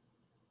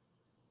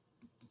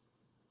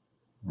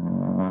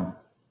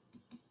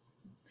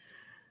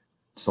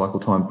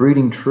 Cycle time.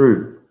 Breeding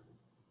true.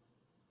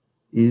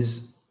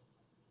 Is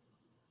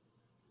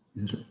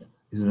it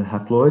a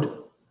haploid?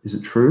 Is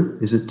it true?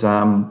 Is it,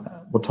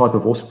 what type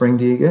of offspring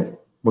do you get?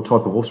 What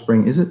type of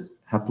offspring is it?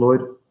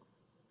 Haploid?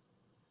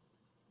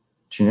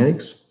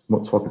 Genetics?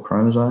 What type of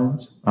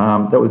chromosomes?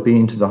 That would be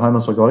into the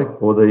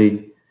homozygotic or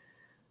the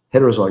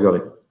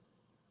heterozygotic.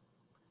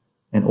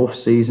 And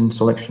off-season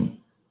selection.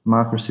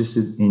 Marker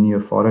assisted in your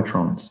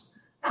phytotrons.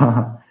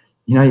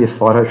 You know your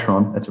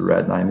phytotron, that's a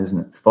rad name, isn't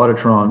it?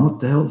 Phytotron, what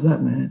the hell is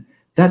that, man?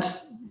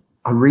 That's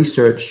a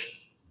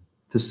research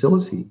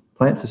facility,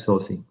 plant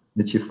facility.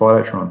 It's your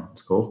phytotron,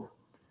 it's called.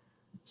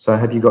 So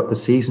have you got the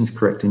seasons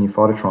correct in your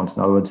phytotrons?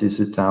 In other words,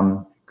 is it,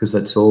 because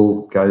that's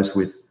all goes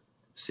with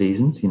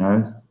seasons, you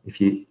know,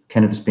 if you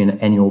cannabis being an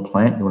annual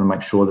plant, you want to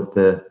make sure that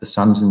the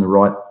sun's in the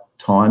right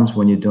times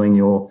when you're doing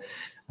your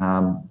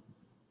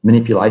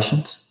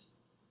manipulations.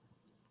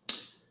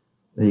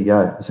 There you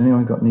go. Has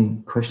anyone got any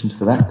questions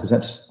for that?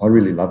 Because I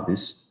really love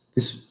this.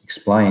 This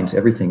explains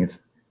everything.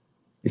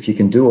 If you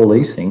can do all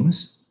these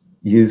things,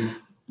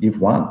 you've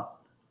won.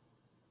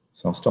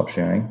 So I'll stop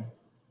sharing.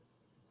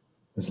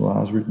 As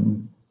Lars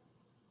written,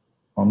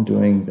 I'm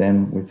doing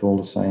them with all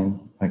the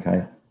same.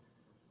 Okay,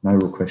 no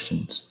real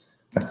questions.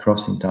 Back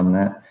crossing, done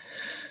that.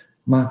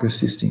 Marker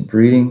assisting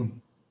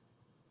breeding.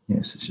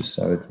 Yes, it's just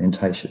so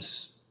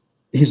advantageous.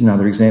 Here's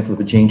another example of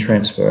a gene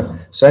transfer.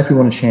 So if we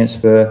want to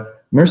transfer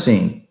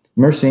myrcene.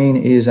 Myrcene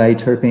is a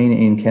terpene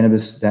in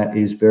cannabis that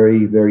is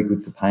very, very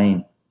good for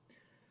pain.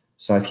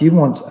 So if you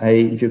want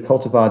if your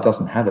cultivar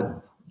doesn't have it,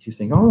 if you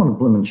think, oh, I want to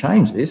bloom and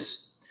change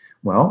this,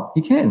 well,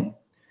 you can.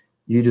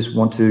 You just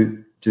want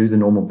to do the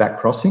normal back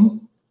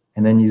crossing,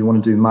 and then you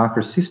want to do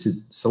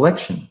marker-assisted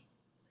selection.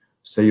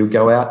 So you'll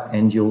go out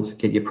and you'll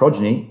get your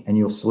progeny, and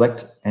you'll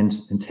select and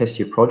test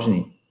your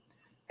progeny.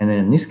 And then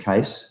in this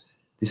case,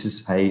 this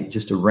is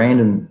just a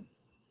random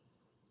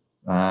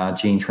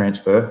gene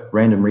transfer,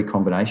 random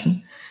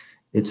recombination.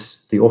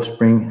 It's the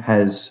offspring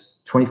has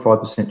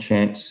 25%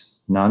 chance,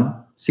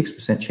 none,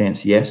 6%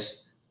 chance,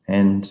 yes,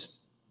 and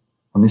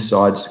on this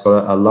side, it's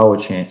got a lower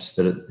chance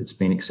that it's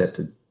been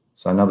accepted.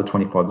 So another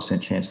 25%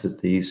 chance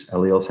that these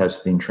alleles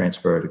have been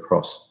transferred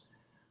across.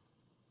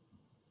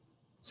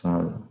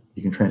 So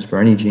you can transfer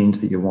any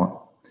genes that you want.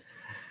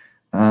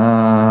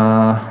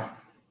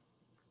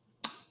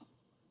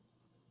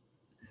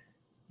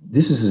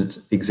 This is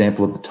an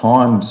example of the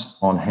times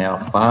on how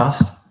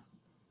fast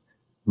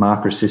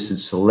marker-assisted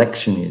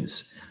selection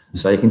is.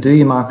 So you can do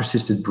your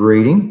marker-assisted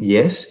breeding,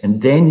 yes,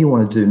 and then you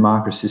want to do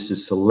marker-assisted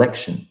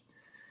selection.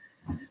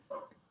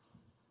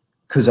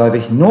 Because over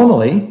here,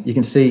 normally, you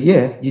can see,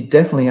 yeah, you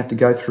definitely have to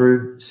go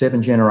through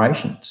 7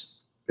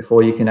 generations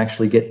before you can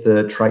actually get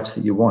the traits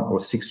that you want, or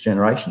 6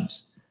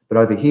 generations. But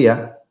over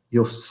here,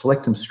 you'll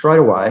select them straight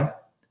away,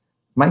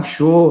 make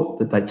sure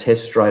that they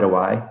test straight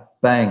away,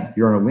 bang,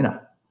 you're on a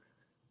winner.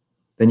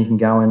 Then you can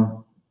go and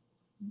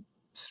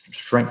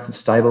strengthen,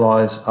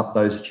 stabilize up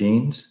those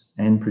genes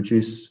and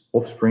produce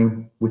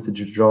offspring with the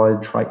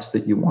desired traits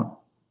that you want.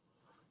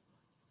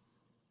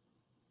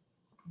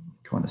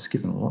 Kind of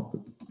skipping a lot,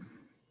 but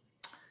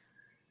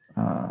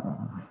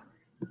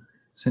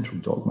central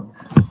dogma.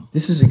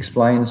 This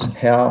explains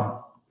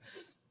how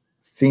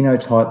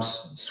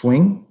phenotypes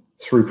swing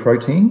through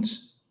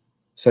proteins.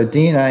 So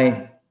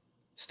DNA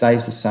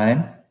stays the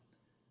same,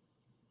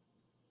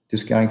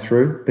 just going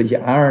through, but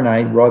your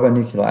RNA,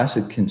 ribonucleic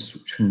acid, can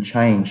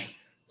change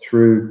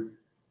through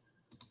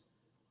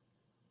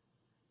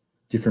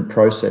different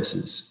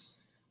processes.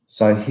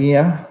 So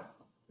here,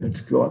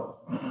 it's got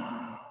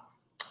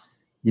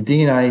your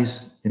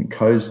DNA's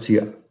encodes to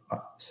your,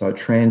 so it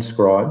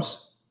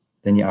transcribes,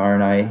 then your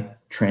RNA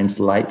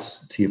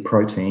translates to your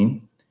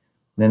protein,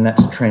 then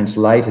that's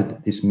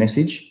translated this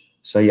message.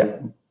 So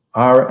your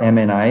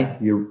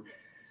rMNA, your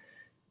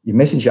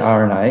messenger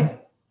RNA,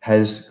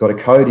 has got a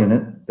code in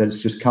it that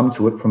it's just come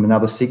to it from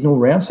another signal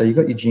round. So you've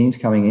got your genes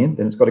coming in,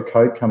 then it's got a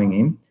code coming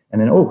in, and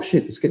then, oh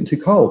shit, it's getting too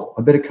cold.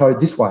 I better code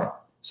this way.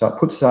 So it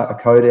puts a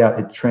code out,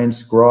 it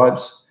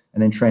transcribes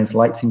and then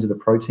translates into the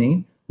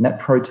protein. And that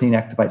protein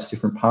activates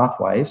different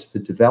pathways for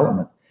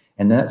development.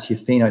 And that's your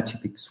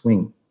phenotypic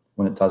swing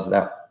when it does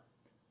that.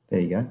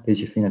 There you go.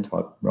 There's your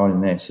phenotype right in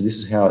there. So this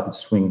is how it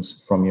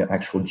swings from your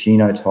actual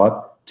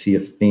genotype to your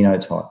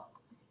phenotype.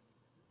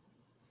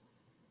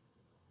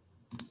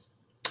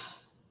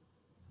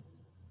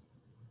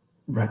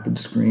 Rapid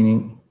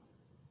screening.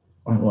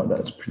 I don't like that.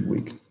 It's pretty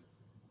weak.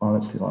 Oh,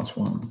 that's the last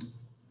one.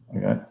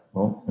 Okay.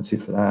 Well, that's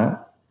it for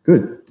that.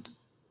 Good.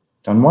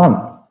 Done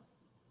one.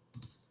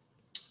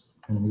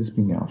 And will this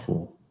be now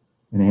for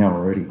an hour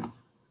already?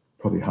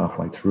 Probably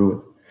halfway through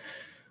it.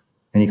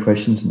 Any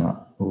questions?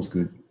 No. All's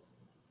good.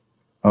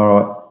 All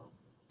right.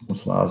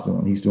 What's Lars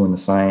doing? He's doing the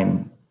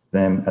same,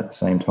 them at the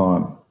same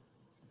time.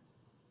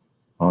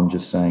 I'm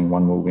just saying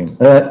one will win.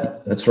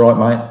 That's right,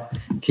 mate.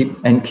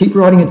 Keep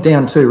writing it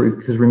down too,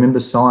 because remember,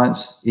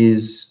 science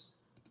is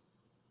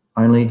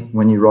only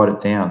when you write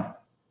it down.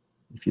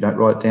 If you don't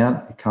write it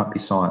down, it can't be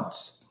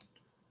science.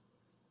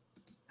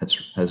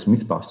 That's as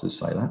Mythbusters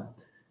say that.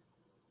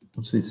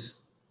 What's this?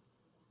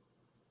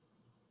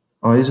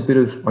 Oh, here's a bit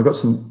of, I got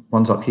some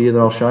ones up here that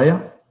I'll show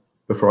you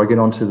before I get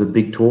on to the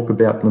big talk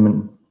about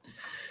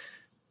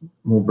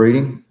more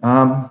breeding.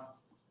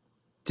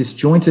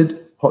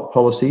 Disjointed pot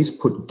policies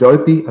put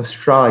dopey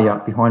Australia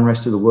behind the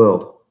rest of the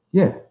world.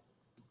 Yeah.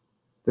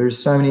 There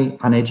is so many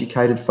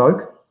uneducated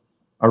folk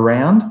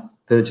around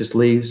that it just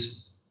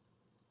leaves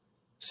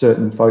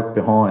certain folk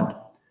behind.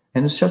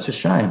 And it's such a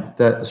shame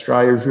that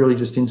Australia is really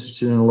just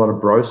interested in a lot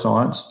of bro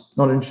science,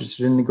 not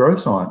interested in the grow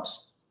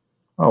science.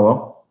 Oh,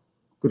 well,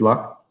 good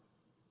luck.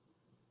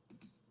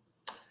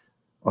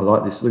 I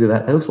like this. Look at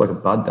that. It looks like a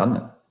bud, doesn't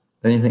it?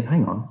 Then you think,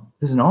 hang on,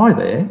 there's an eye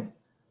there.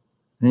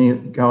 Then you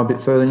go a bit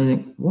further and you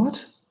think,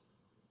 what?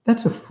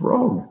 That's a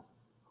frog.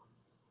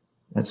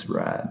 That's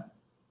rad.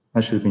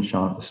 That should have been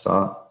shown at the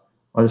start.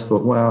 I just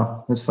thought,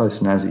 wow, that's so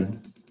snazzy.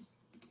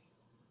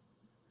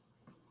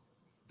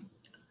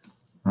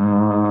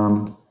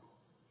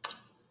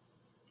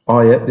 Oh,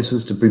 yeah, this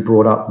was to be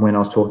brought up when I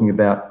was talking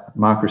about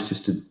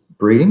marker-assisted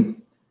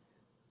breeding.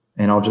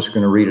 And I'm just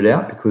going to read it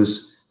out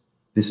because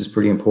this is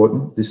pretty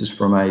important. This is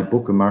from a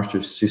book, a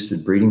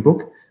marker-assisted breeding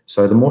book.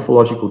 So the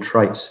morphological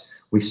traits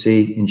we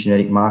see in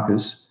genetic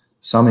markers,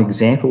 some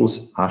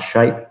examples are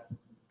shape,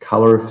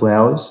 colour of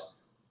flowers,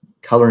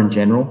 colour in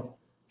general,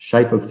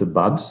 shape of the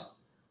buds,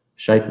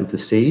 shape of the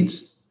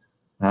seeds,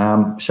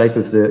 shape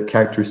of the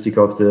characteristic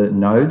of the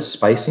nodes,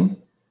 spacing.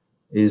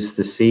 Is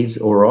the seeds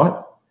all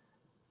right?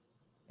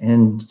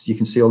 And you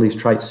can see all these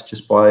traits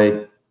just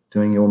by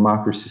doing your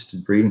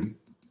marker-assisted breeding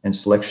and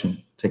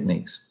selection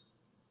techniques.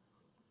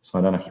 So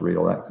I don't have to read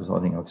all that because I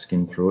think I've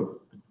skimmed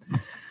through it.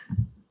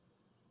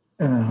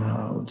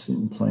 What's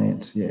in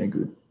plants? Yeah,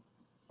 good.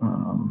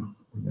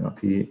 Up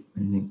here,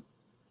 anything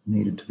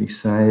needed to be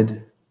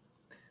said?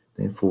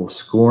 Therefore,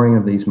 scoring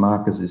of these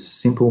markers is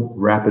simple,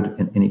 rapid,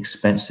 and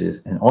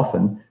inexpensive, and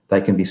often they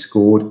can be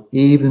scored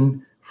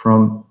even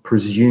from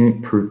preserved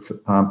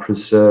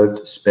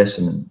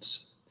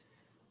specimens.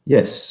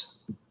 Yes,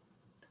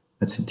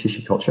 that's in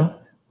tissue culture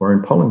or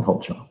in pollen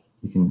culture.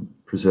 You can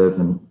preserve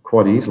them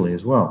quite easily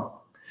as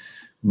well.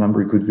 A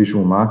number of good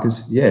visual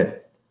markers, yeah.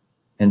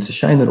 And it's a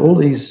shame that all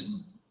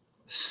these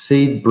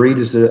seed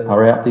breeders that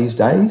are out these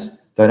days,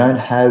 they don't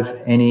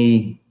have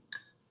any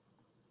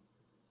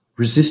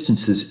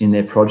resistances in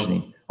their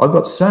progeny. I've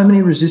got so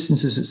many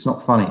resistances, it's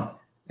not funny.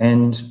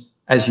 And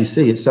as you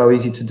see, it's so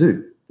easy to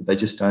do, but they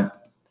just don't.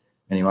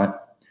 Anyway,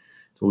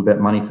 it's all about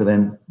money for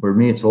them. Where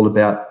me, it's all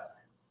about,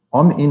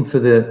 I'm in for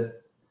the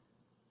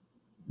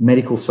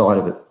medical side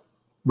of it.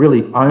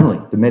 Really only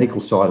the medical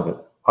side of it.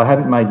 I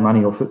haven't made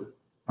money off it.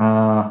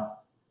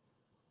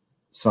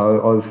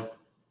 So I've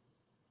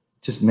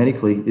just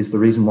medically is the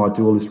reason why I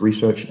do all this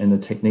research and the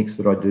techniques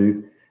that I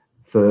do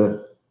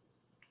for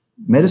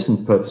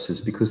medicine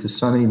purposes, because there's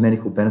so many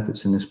medical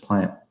benefits in this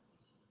plant.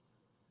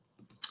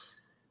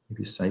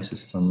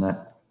 Homeostasis on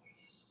that.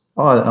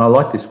 Oh, and I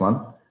like this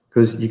one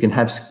because you can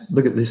have,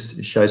 look at this,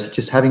 it shows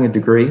just having a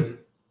degree.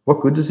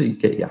 What good does it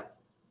get you?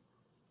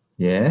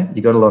 Yeah,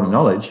 you got a lot of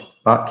knowledge,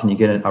 but can you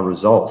get a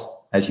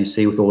result, as you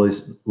see with all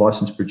these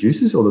licensed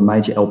producers or the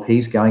major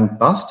LPs going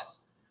bust?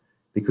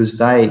 Because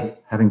they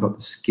haven't got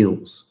the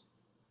skills.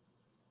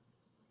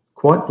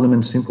 Quite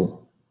blimmin'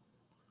 simple.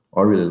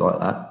 I really like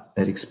that.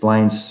 It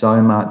explains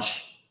so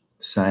much,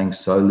 saying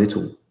so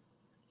little.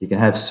 You can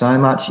have so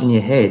much in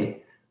your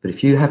head, but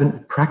if you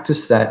haven't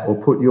practiced that or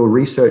put your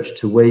research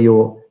to where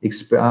your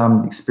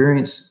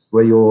experience,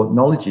 where your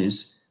knowledge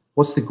is,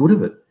 what's the good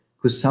of it?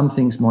 Because some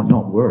things might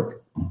not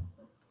work.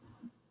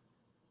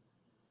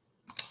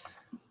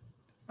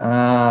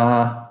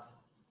 Oh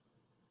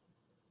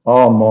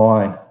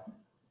my,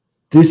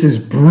 this is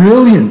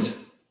brilliant.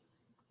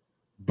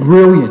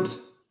 Brilliant.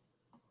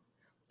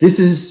 This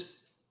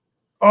is,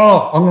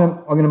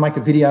 I'm gonna make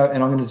a video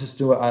and I'm gonna just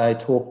do a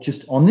talk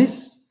just on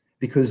this,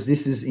 because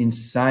this is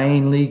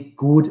insanely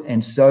good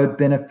and so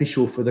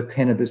beneficial for the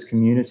cannabis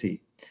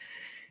community.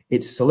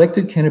 It's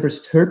selected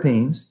cannabis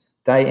terpenes.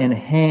 They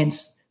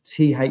enhance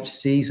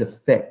THC's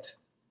effect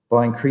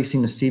by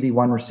increasing the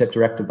CB1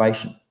 receptor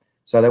activation.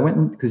 So they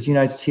went, because you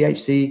know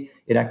THC,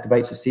 it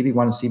activates the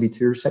CB1 and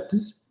CB2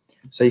 receptors.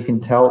 So you can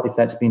tell if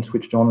that's been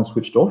switched on and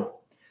switched off.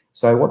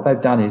 So what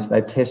they've done is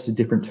they've tested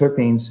different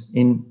terpenes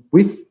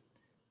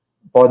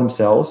by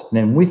themselves and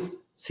then with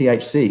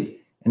THC,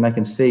 and they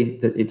can see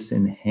that it's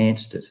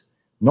enhanced it.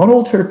 Not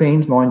all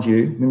terpenes, mind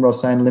you. Remember I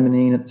was saying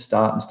limonene at the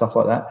start and stuff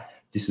like that?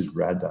 This is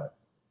rad though.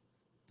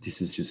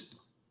 This is just,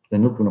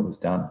 then look when it was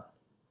done.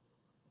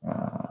 It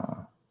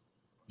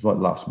was like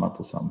last month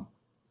or something.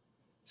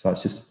 So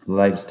it's just the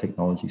latest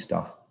technology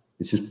stuff.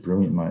 It's just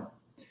brilliant, mate.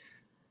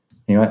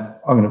 Anyway,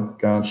 I'm going to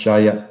go and show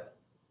you.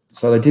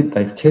 So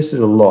they've tested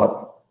a lot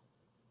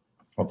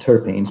of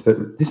terpenes, but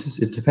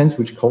it depends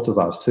which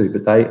cultivars too.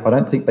 But I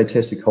don't think they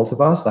tested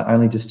cultivars. They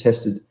only just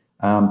tested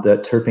the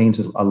terpenes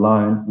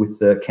alone with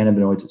the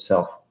cannabinoids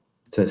itself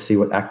to see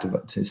what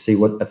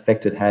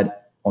effect it had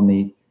on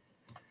the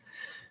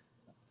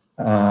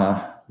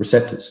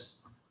receptors,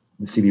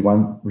 the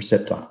CB1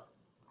 receptor.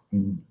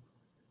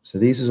 So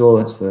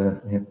that's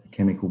the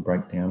chemical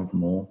breakdown of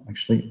them all.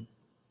 Actually,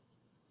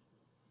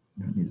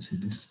 you don't need to see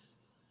this.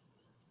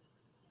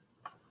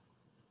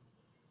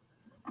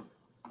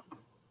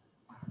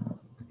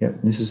 Yeah,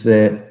 this is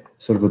their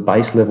sort of a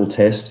base level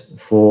test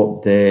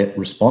for their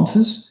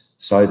responses.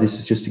 So this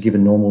is just to give a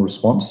normal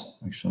response.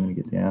 Actually, I'm going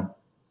to get down.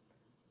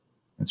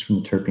 That's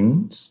from the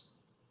terpenes.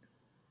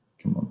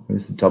 Come on,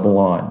 where's the double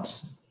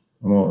lines?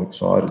 I'm all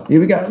excited. Here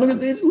we go. Look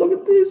at this. Look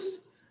at this.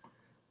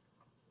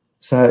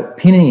 So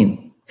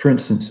pinene, for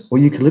instance, or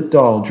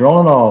eucalyptyl,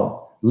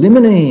 dronanol,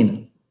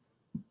 limonene.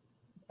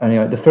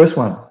 Anyway, the first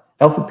one,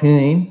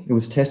 alpha-pinene, it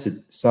was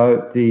tested.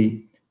 So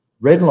the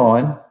red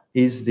line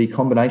is the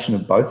combination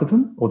of both of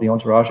them, or the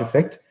entourage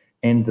effect,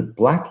 and the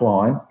black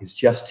line is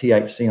just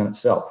THC on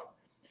itself.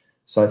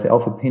 So for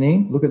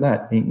alpha-pinene, look at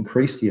that. It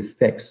increased the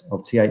effects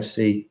of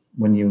THC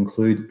when you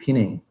include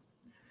pinene.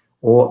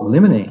 Or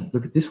limonene,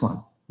 look at this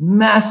one.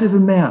 Massive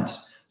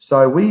amounts.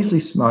 So we usually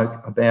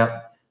smoke about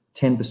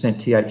 10%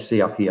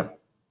 THC up here.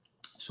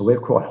 So we're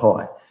quite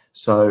high.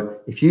 So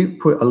if you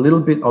put a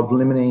little bit of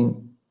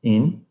limonene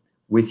in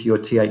with your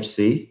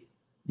THC,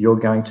 you're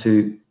going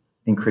to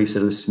increase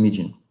it a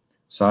smidgen.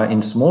 So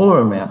in smaller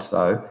amounts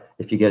though,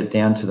 if you get it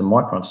down to the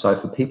micron, so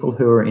for people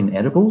who are in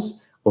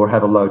edibles or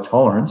have a low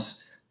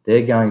tolerance,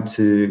 they're going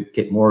to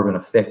get more of an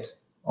effect,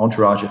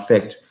 entourage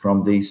effect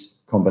from these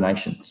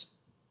combinations.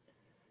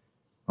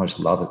 I just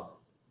love it.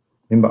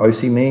 Remember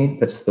OCMe,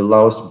 that's the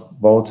lowest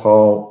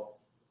volatile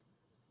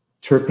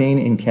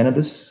terpene in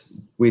cannabis,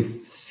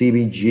 with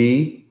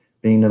CBG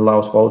being the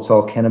lowest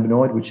volatile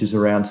cannabinoid, which is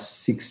around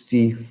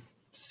 60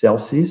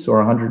 Celsius or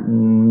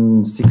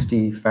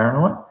 160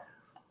 Fahrenheit.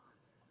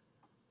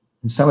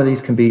 And some of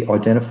these can be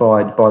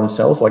identified by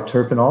themselves, like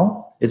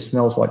terpenol. It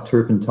smells like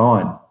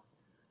turpentine.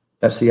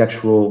 That's the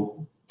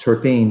actual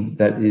terpene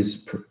that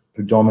is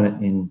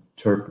predominant in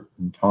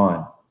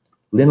turpentine.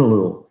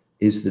 Linalool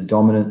is the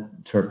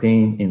dominant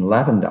terpene in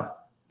lavender.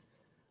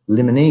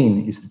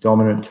 Limonene is the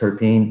dominant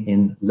terpene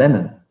in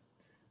lemon.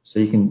 So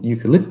you can,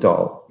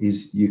 eucalyptyl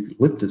is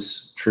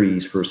eucalyptus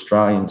trees for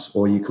Australians,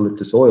 or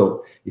eucalyptus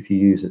oil if you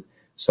use it.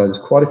 So there's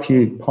quite a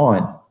few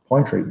pine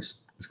trees.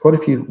 There's quite a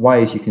few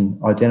ways you can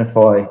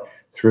identify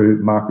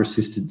through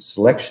marker-assisted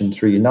selection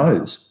through your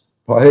nose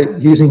by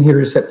using your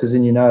receptors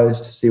in your nose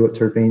to see what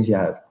terpenes you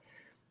have.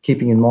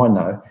 Keeping in mind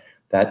though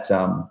that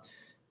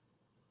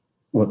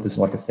there's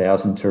like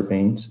 1,000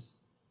 terpenes,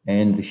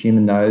 and the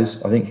human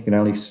nose, I think you can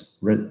only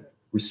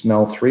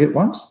smell 3 at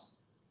once.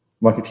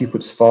 Like if you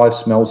put 5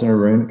 smells in a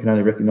room, it can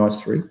only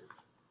recognize 3.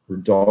 For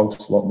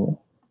dogs, a lot more.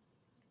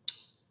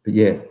 But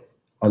yeah,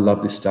 I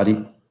love this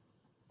study.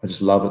 I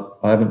just love it.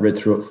 I haven't read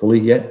through it fully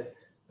yet,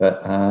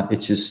 but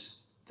it's just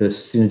the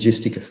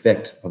synergistic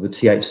effect of the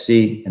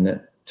THC and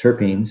the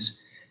terpenes.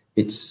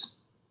 It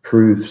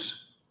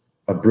proves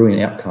a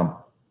brilliant outcome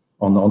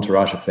on the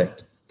entourage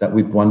effect that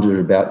we've wondered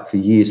about for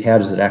years. How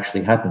does it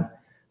actually happen?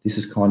 This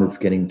is kind of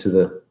getting to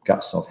the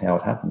guts of how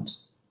it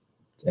happens.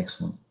 It's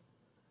excellent.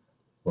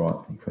 Right,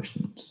 any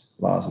questions?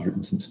 Lars has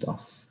written some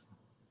stuff.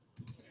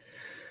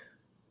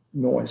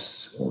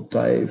 Nice. Or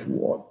Dave,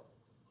 what?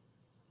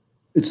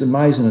 It's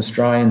amazing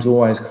Australians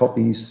always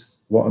copies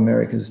what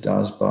Americans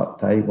does, but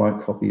they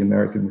won't copy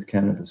American with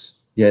cannabis.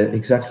 Yeah,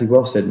 exactly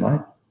well said,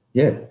 mate.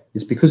 Yeah,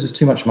 it's because there's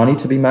too much money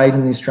to be made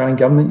in the Australian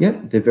government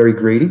yet. They're very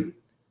greedy.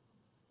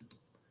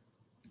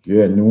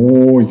 Yeah,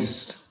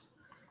 nice.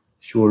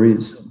 Sure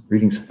is.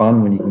 Reading's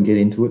fun when you can get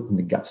into it and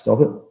the guts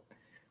of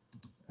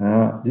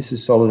it. This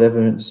is solid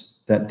evidence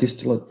that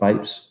distillate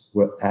vapes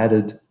were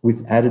added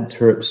with added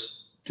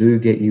terps do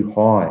get you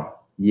high.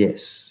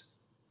 Yes,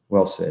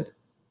 well said.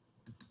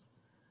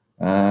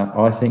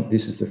 I think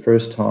this is the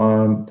first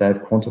time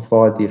they've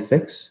quantified the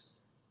effects.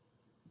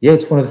 Yeah,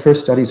 it's one of the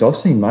first studies I've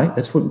seen, mate.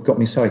 That's what got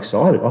me so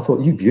excited. I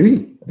thought, you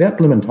beauty, about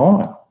blooming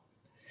time.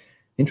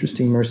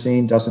 Interesting,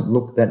 myrcene doesn't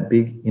look that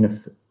big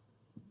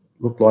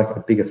look like a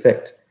big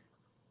effect.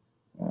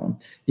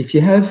 If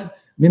you have,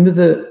 remember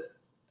the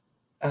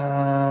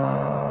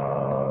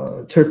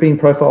terpene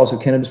profiles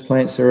of cannabis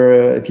plants,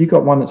 if you've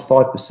got one that's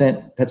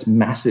 5%, that's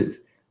massive.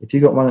 If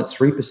you've got one that's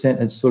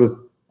 3%, it's sort of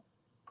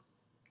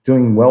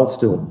doing well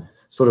still.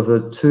 sort of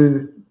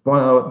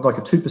like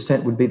a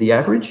 2% would be the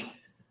average.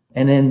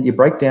 And then you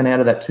break down out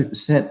of that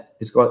 2%,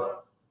 it's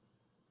got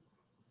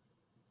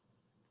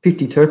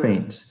 50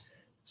 terpenes.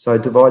 So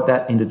divide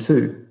that into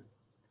 2.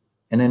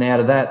 And then out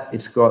of that,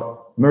 it's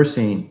got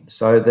myrcene.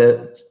 So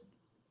the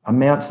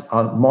amounts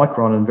are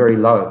micron and very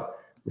low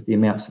with the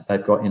amounts that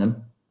they've got in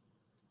them.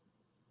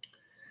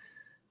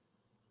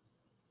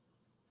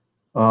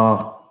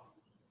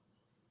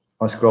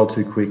 I scrolled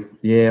too quick.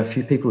 Yeah, a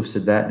few people have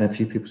said that, and a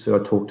few people said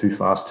I talk too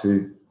fast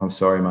too. I'm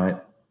sorry, mate.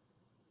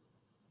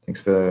 Thanks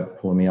for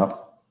pulling me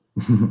up.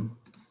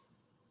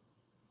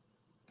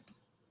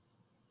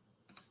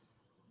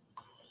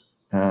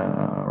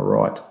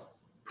 Right,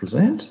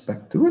 present,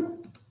 back to it.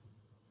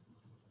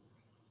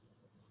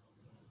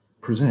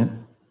 Present,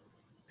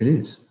 it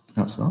is.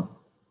 No, it's not.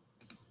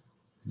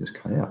 It just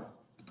cut out.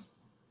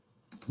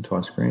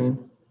 Entire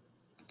screen.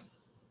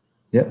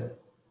 Yep.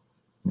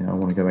 Now I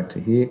want to go back to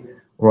here.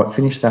 All right,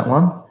 finish that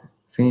one.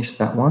 Finish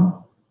that one.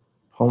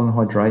 Pollen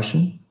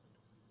hydration.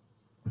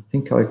 I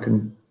think I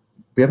can.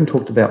 We haven't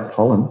talked about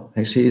pollen.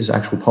 Actually, here's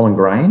actual pollen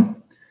grain.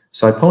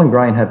 So pollen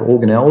grain have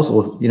organelles,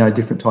 or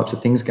different types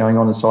of things going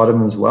on inside of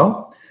them as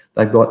well.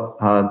 They've got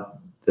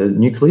the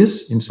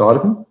nucleus inside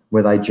of them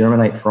where they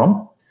germinate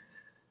from.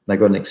 They've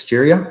got an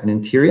exterior, an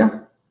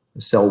interior,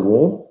 a cell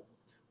wall.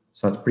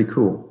 So it's pretty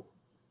cool.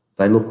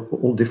 They look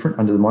all different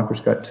under the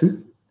microscope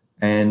too.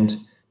 And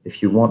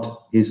if you want,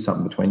 here's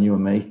something between you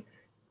and me.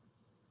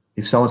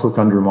 If someone's looked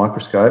under a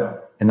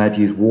microscope and they've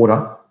used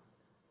water,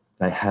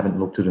 they haven't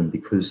looked at them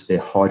because they're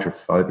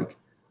hydrophobic.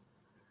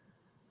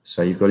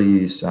 So you've got to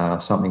use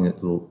something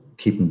that will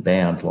keep them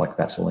bound, like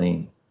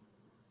Vaseline.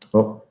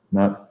 Oh,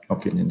 no,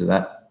 not getting into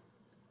that.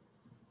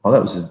 Oh,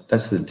 that's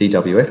the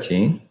DWF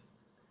gene.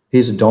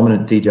 Here's a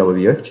dominant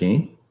DWF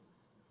gene,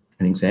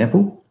 an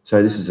example.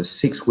 So this is a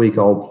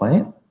 6-week-old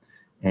plant,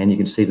 and you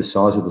can see the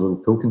size of the little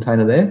pill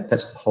container there.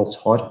 That's the whole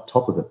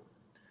top of it.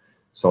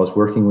 So I was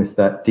working with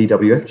that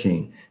DWF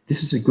gene.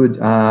 This is a good,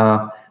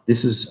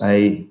 let's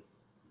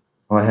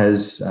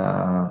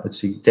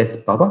see,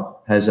 Death Bubba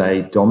has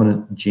a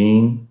dominant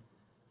gene,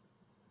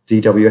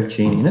 DWF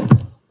gene in it.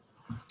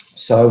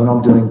 So when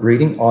I'm doing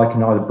breeding, I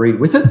can either breed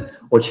with it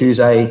or choose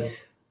a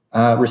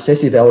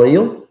recessive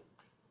allele.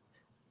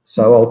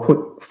 So I'll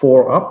put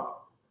 4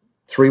 up,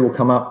 3 will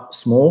come up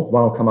small,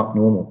 1 will come up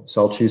normal.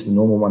 So I'll choose the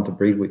normal one to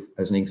breed with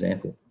as an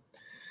example.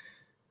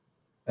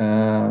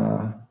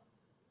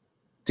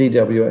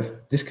 DWF,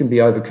 this can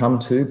be overcome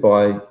too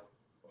by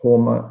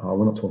hormone. Oh,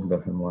 we're not talking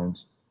about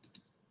hormones.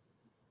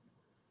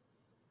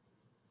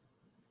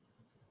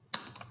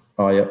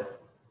 Oh, yep.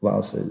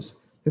 Lars says,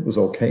 it was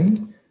okay.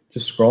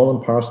 Just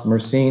scrolling past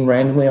myrcene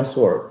randomly, I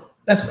saw it.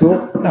 That's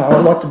cool. No,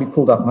 I'd like to be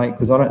pulled up, mate,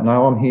 because I don't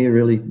know. I'm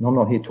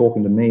not here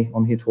talking to me.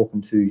 I'm here talking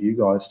to you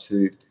guys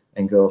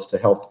and girls to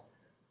help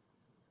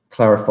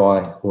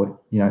clarify or,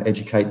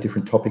 educate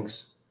different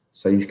topics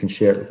so you can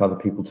share it with other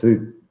people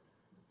too.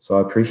 So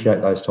I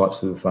appreciate those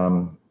types of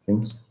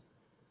things.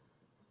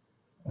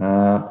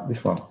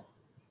 This one.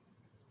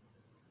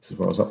 This is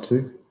what I was up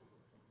to.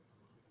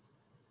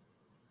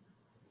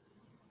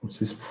 What's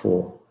this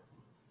for?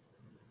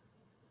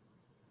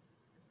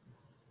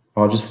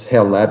 Oh, just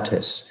how lab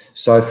tests.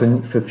 So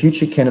for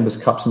future cannabis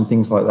cups and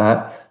things like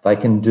that, they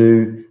can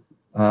do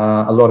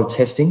a lot of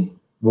testing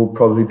will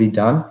probably be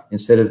done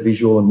instead of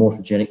visual and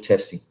morphogenic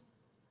testing.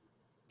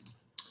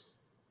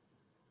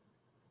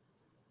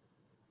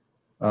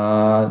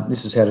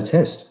 This is how to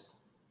test.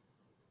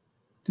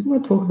 Didn't I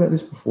talk about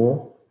this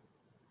before?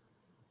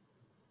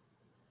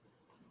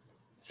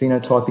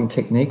 Phenotyping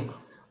technique.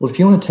 Well, if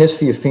you want to test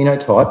for your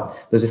phenotype,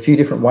 there's a few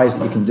different ways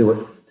that you can do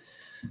it.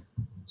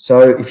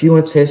 So if you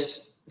want to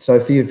test, so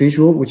for your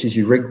visual, which is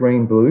your red,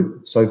 green, blue,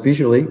 so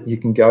visually you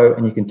can go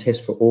and you can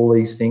test for all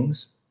these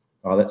things.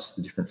 Oh, that's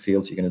the different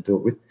fields you're going to do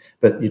it with.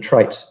 But your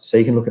traits, so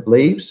you can look at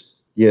leaves,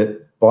 your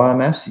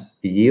biomass,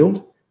 your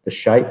yield, the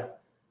shape.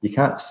 You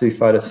can't see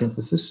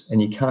photosynthesis,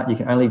 and you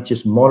can only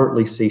just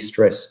moderately see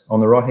stress. On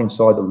the right-hand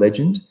side, the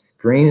legend,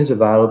 green is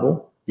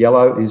available,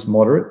 yellow is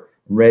moderate,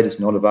 and red is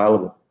not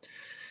available.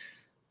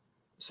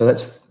 So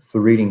that's for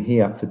reading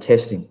here, for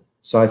testing.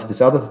 So if there's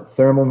other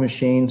thermal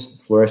machines,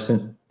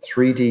 fluorescent,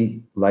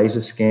 3D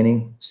laser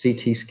scanning,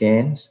 CT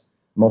scans,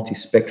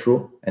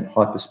 multispectral and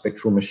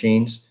hyperspectral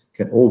machines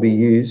can all be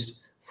used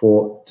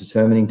for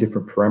determining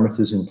different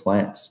parameters in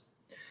plants.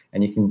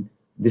 And you can,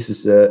 this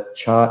is a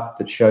chart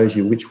that shows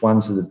you which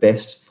ones are the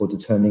best for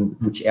determining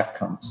which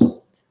outcomes.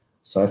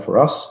 So for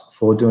us,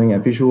 for doing our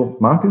visual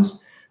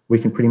markers, we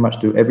can pretty much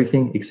do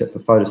everything except for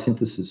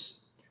photosynthesis.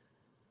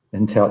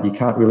 And you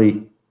can't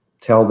really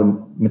tell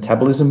the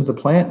metabolism of the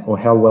plant or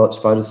how well it's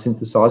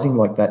photosynthesizing,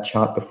 like that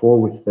chart before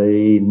with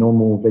the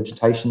normal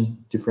vegetation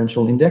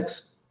differential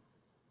index.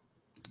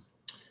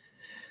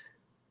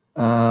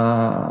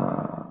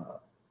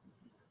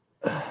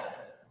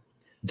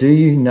 Do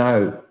you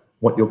know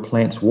what your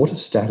plant's water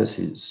status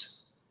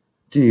is?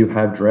 Do you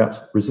have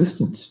drought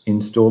resistance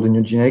installed in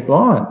your genetic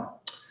line?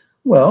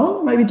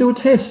 Well, maybe do a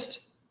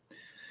test.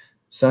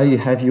 So you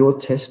have your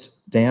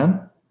test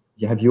down,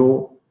 you have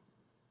your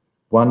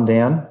one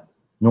down,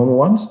 normal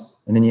ones,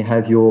 and then you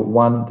have your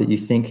one that you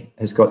think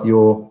has got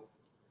your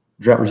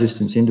drought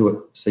resistance into it.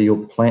 So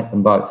you'll plant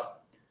them both.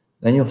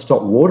 Then you'll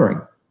stop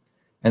watering,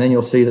 and then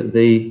you'll see that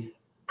the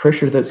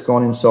pressure that's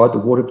gone inside, the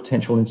water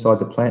potential inside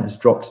the plant has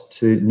dropped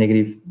to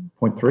negative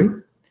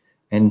 0.3.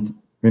 And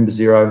remember,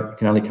 zero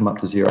can only come up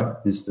to 0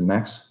 is the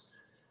max.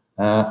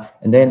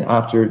 And then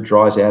after it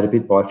dries out a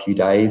bit by a few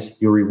days,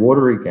 you'll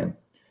rewater again.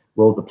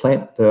 Well, the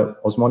plant, the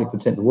osmotic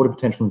potential, the water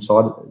potential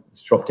inside it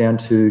has dropped down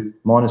to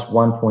minus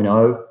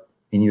 1.0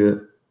 in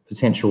your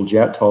potential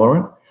drought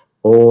tolerant,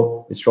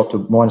 or it's dropped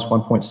to minus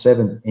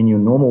 1.7 in your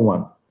normal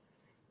one.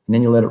 And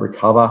then you let it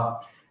recover,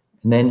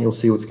 and then you'll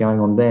see what's going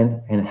on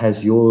then. And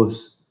has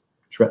yours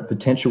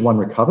potential one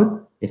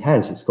recovered? It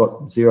has. It's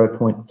got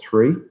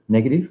 0.3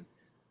 negative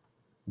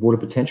water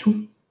potential.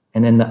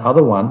 And then the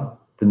other one,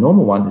 the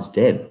normal one, is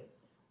dead.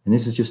 And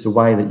this is just a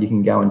way that you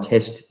can go and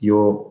test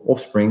your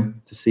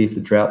offspring to see if the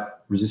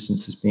drought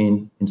resistance has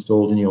been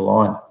installed in your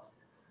line.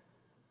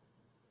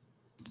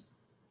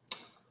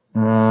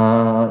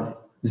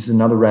 This is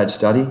another rad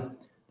study.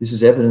 This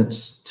is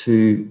evidence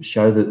to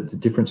show that the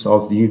difference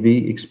of the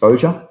UV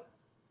exposure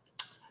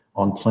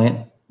on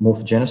plant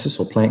morphogenesis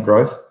or plant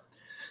growth.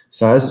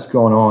 So as it's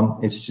gone on,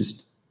 it's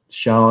just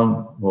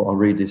shown, well, I'll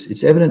read this.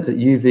 It's evident that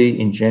UV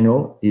in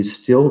general is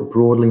still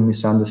broadly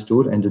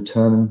misunderstood and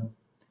determined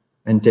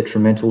and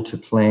detrimental to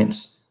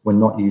plants when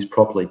not used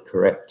properly.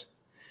 Correct.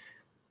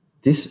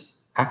 This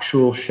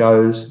actual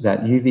shows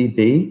that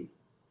UVB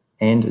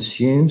and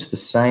assumes the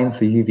same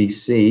for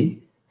UVC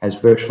has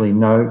virtually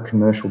no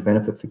commercial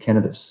benefit for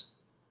cannabis.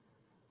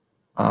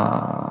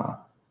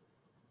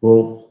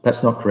 Well,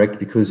 that's not correct,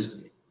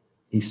 because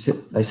they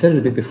said it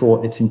a bit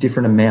before, it's in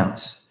different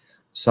amounts.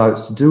 So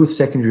it's to do with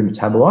secondary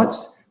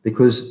metabolites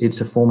because it's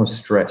a form of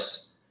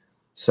stress.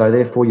 So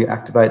therefore you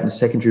activate the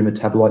secondary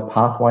metabolite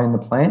pathway in the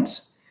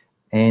plants.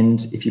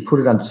 And if you put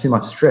it under too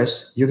much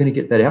stress, you're going to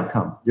get that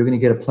outcome. You're going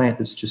to get a plant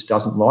that just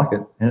doesn't like it,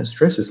 and it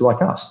stresses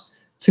like us.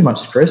 Too much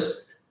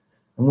stress,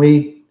 and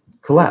we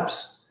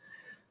collapse.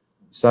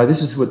 So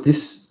this is what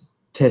this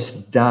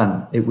test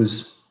done. It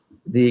was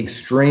the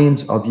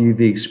extremes of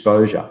UV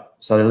exposure.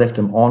 So they left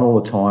them on all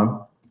the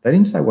time. They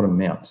didn't say what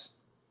amounts,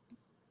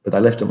 but they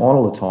left them on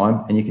all the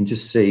time, and you can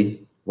just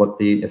see what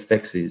the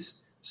effects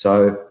is.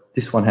 So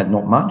this one had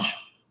not much,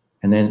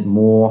 and then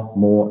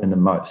more, and the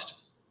most.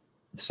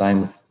 The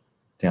same with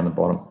down the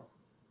bottom.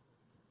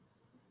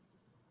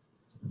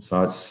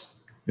 So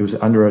it was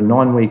under a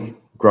 9-week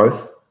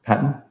growth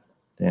pattern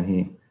down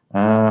here.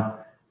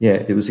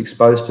 Yeah, it was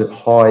exposed to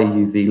high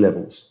UV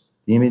levels.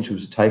 The image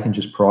was taken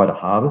just prior to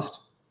harvest.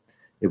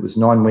 It was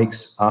 9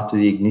 weeks after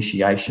the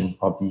initiation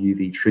of the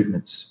UV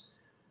treatments.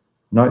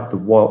 Note the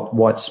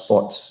white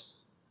spots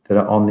that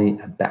are on the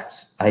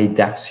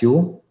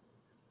adaxial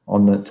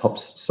on the top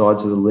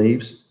sides of the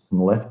leaves on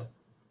the left.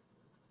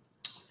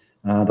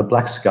 The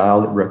black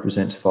scale, it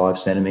represents 5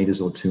 centimeters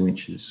or 2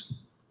 inches.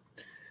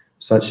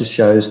 So it just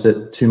shows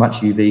that too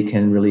much UV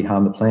can really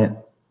harm the plant,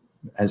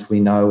 as we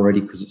know already,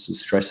 because it's the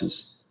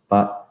stresses.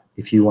 But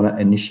if you want to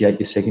initiate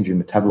your secondary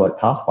metabolite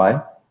pathway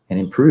and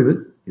improve it,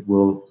 it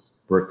will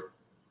work.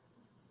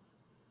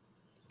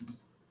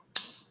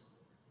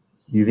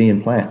 UV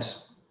in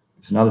plants.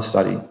 It's another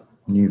study on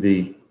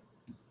UV.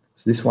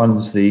 So this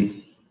one's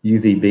the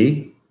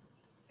UVB,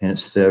 and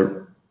is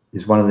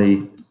one of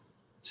the,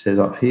 said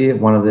up here,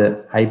 one of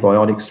the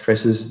abiotic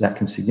stresses that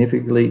can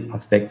significantly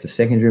affect the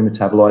secondary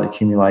metabolite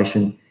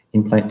accumulation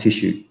in plant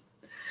tissue.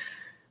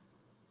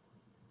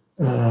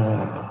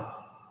 The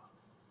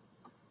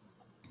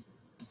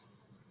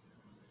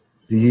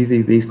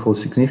UVBs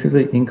cause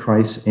significantly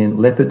increase in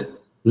lipid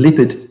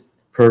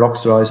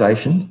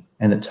peroxidization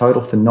and the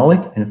total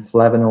phenolic and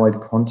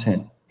flavonoid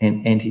content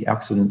and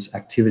antioxidants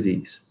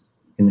activities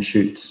in the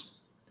shoots.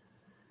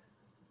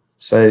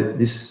 So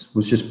this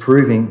was just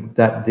proving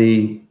that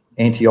the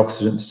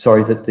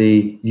that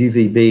the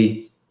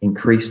UVB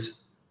increased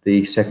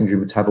the secondary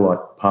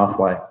metabolite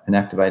pathway and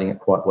activating it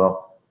quite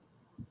well.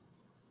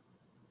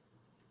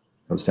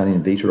 It was done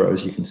in vitro,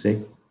 as you can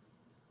see.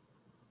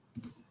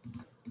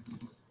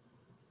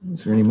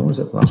 Is there any more? Is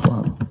that the last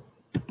one?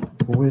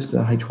 Well, where's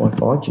the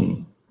HY5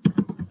 gene?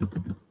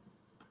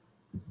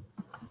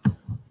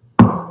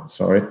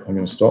 Sorry, I'm going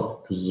to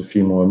stop because there's a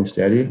few more I missed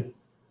out here.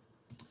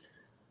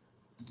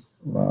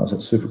 Wow, is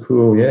that super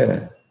cool?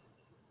 Yeah.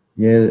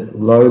 Yeah,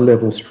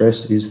 low-level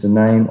stress is the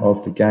name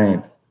of the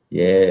game.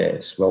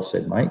 Yes, well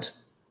said, mate.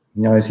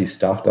 He knows his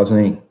stuff,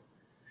 doesn't he?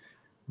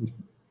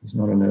 He's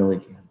not an early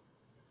kid.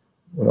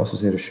 What else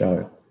is there to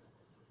show?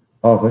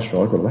 Oh, that's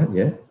right, I've got that,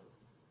 yeah.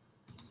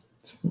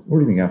 It's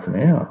already been going for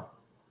an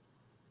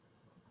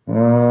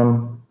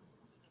hour.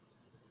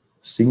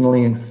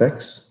 Signaling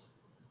effects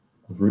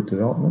of root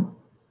development.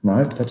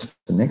 No, that's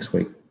for next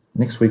week.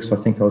 Next week's, I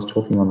think I was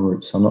talking on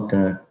roots, so I'm not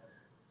going to...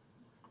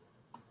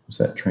 What's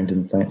that trend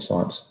in plant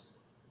science?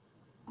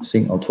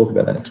 I'll talk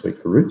about that next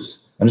week for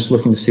roots. I'm just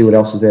looking to see what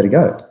else is there to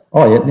go.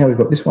 Oh, yeah, now we've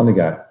got this one to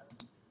go.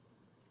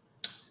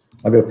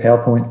 I've got a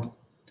PowerPoint.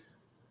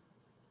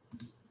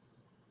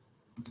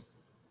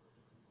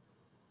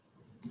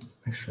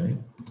 Actually,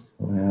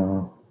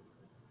 allow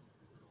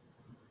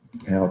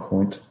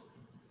PowerPoint.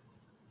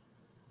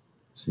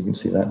 So you can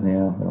see that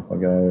now. And if I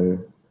go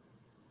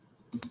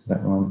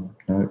that one,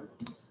 no.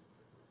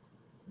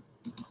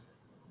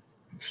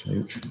 Actually,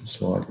 which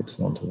slide gets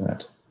onto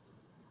that?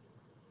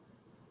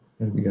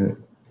 There we go.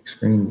 Big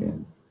screen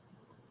again.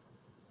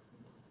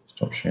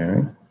 Stop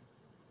sharing.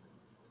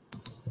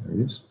 There it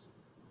is.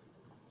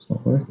 It's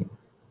not working.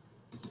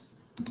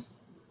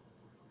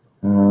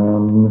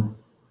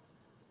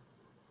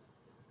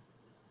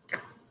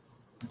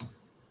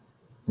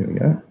 There we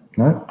go.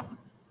 No.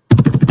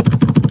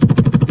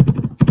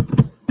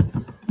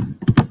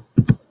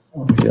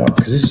 I'll make it up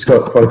because this has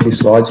got quite a few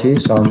slides here,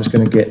 so I'm just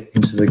going to get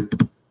into the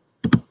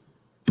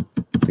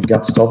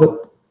guts of it.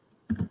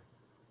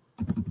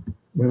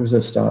 Where was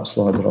that start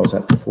slide that I was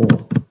at before?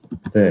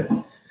 There.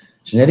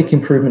 Genetic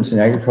improvements in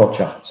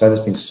agriculture. So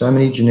there's been so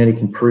many genetic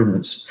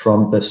improvements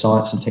from the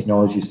science and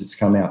technologies that's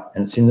come out,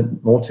 and it's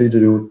more to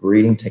do with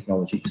breeding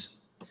technologies.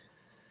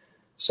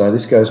 So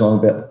this goes on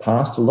about the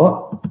past a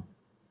lot.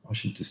 I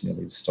should just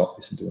nearly stop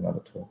this and do another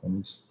talk on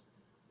this.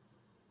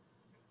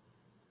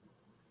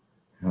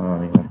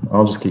 Anyway,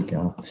 I'll just keep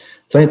going.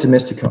 Plant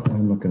domestication.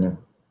 I'm not going to.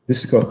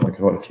 This has got like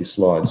quite a few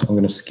slides. I'm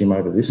going to skim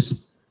over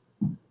this.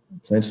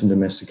 Plants and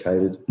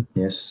domesticated.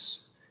 Yes.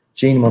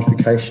 Gene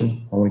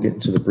modification. I want to get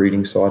into the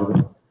breeding side of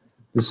it.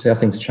 This is how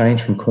things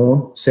change from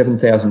corn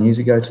 7,000 years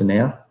ago to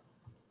now.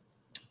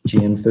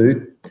 GM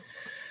food.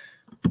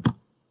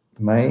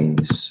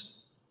 Maize.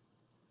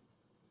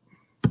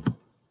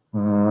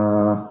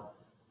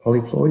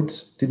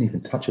 Polyploids. Didn't even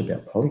touch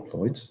about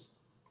polyploids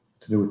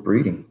to do with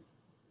breeding.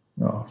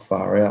 Oh,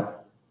 far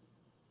out.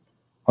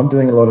 I'm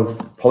doing a lot of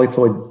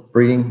polyploid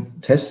breeding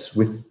tests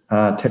with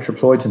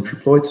tetraploids and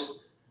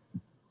triploids.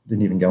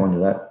 Didn't even go into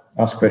that.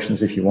 Ask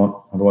questions if you want,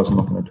 otherwise I'm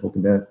not going to talk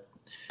about it.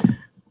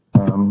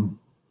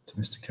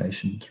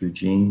 Domestication through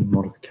gene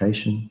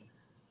modification.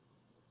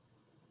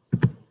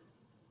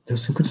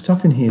 There's some good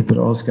stuff in here that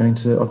I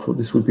thought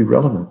this would be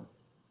relevant.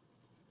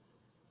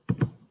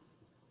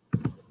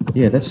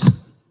 Yeah,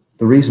 that's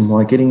the reason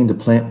why getting into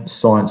plant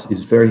science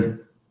is very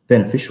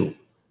beneficial.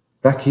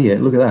 Back here,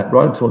 look at that,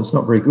 right until it's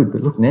not very good,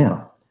 but look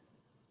now.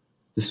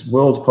 This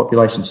world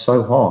population is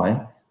so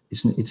high,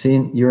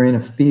 you're in a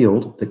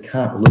field that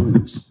can't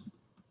lose.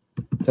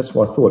 That's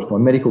why I thought if my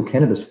medical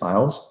cannabis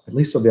fails, at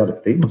least I'll be able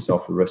to feed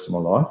myself for the rest of my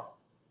life.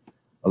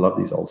 I love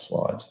these old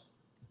slides.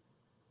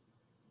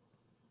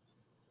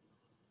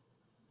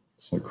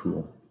 So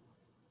cool.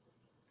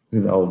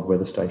 Look at the old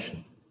weather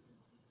station.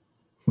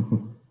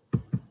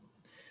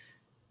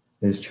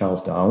 There's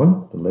Charles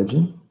Darwin, the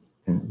legend,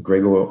 and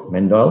Gregor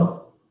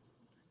Mendel,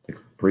 the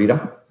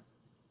breeder.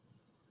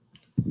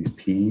 These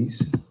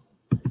peas.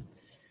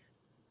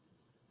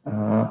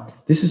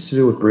 This is to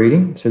do with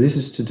breeding. So this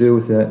is to do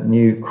with a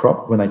new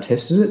crop. When they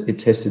tested it, it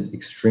tested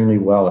extremely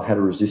well. It had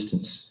a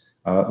resistance,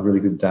 a really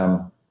good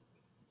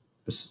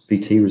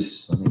BT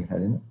resistance, I think it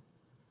had in it.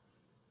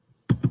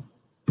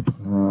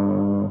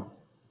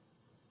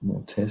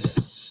 More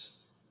tests.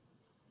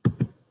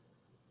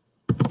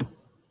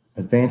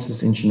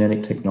 Advances in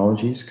genetic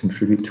technologies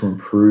contribute to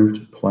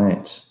improved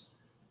plants.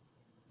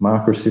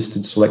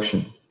 Marker-assisted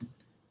selection.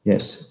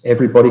 Yes,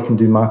 everybody can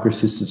do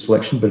marker-assisted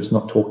selection, but it's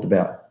not talked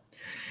about.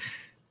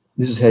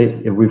 This is how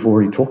we've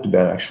already talked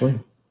about it, actually.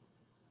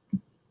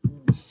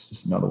 It's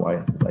just another way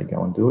they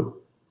go and do it.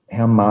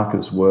 How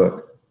markers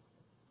work.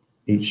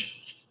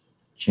 Each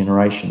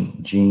generation,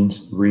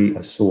 genes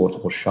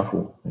reassort or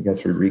shuffle. They go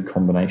through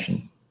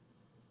recombination.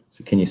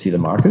 So can you see the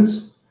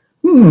markers?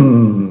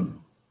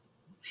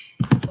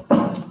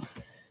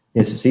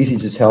 Yes, it's easy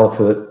to tell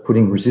for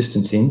putting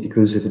resistance in,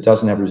 because if it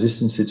doesn't have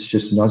resistance, it's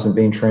just hasn't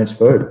been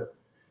transferred.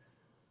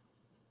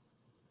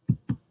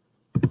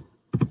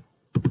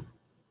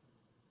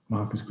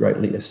 Markers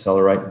greatly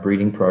accelerate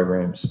breeding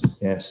programs.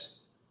 Yes.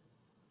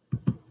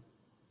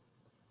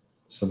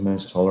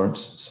 Submerged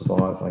tolerance,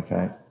 survive,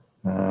 okay.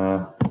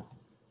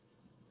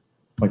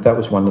 Like that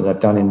was one that they've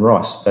done in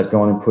rice. They've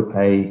gone and put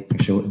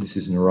actually this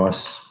isn't a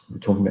rice, we're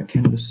talking about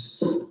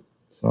cannabis,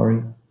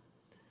 sorry.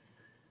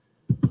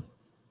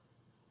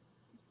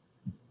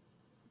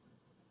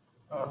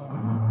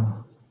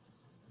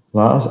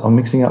 Lars, I'm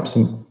mixing up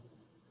some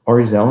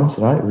Oryzalin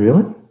today,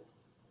 really?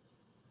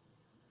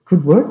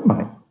 Good work,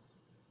 mate.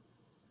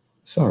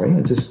 Sorry,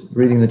 I'm just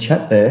reading the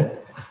chat there.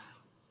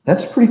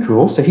 That's pretty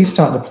cool. So he's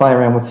starting to play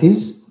around with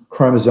his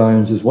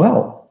chromosomes as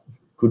well.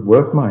 Good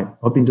work, mate.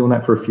 I've been doing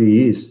that for a few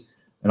years,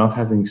 and I'm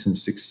having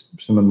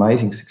some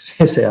amazing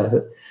success out of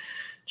it.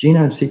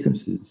 Genome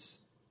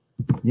sequences,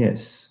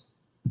 yes.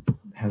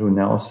 How to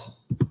analyze.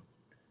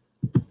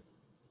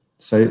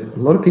 So a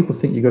lot of people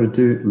think you've got to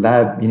do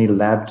lab, you need a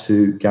lab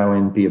to go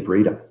and be a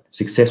breeder,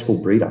 successful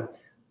breeder.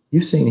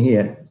 You've seen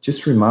here,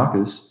 just through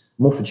markers,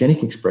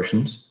 morphogenic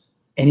expressions,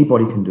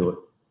 anybody can do it.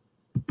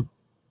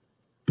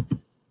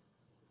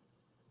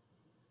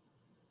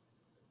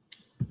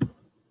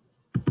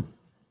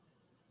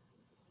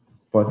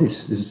 By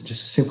this is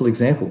just a simple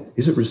example.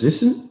 Is it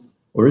resistant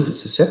or is it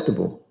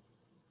susceptible?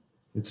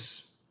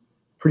 It's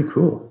pretty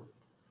cool.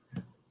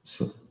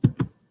 So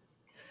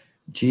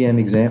GM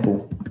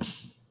example,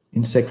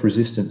 insect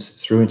resistance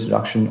through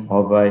introduction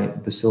of a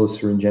Bacillus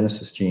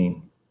thuringiensis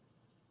gene.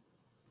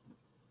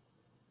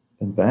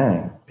 And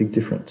bang, big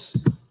difference.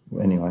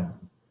 Anyway,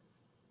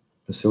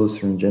 Bacillus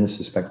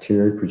thuringiensis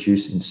bacteria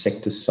produce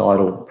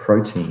insecticidal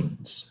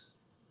proteins.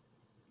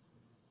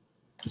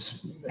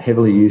 It's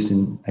heavily used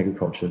in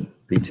agriculture,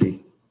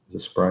 BT, as a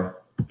spray.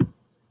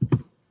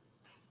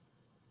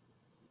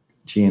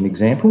 GM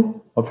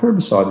example of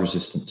herbicide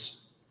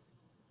resistance.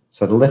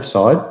 So the left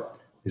side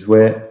is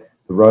where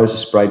the rows are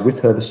sprayed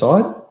with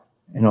herbicide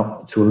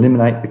and to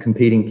eliminate the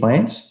competing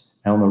plants.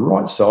 And on the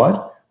right side,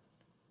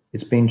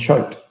 it's been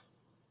choked.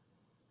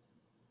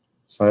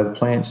 So the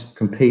plants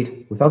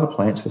compete with other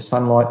plants for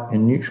sunlight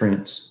and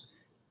nutrients.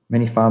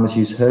 Many farmers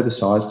use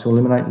herbicides to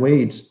eliminate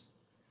weeds.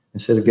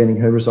 Instead of getting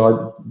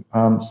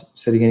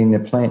instead of getting their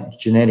plant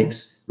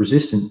genetics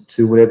resistant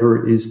to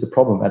whatever is the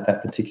problem at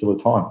that particular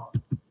time.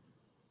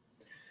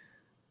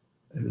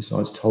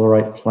 Herbicides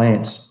tolerate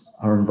plants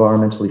are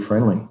environmentally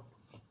friendly.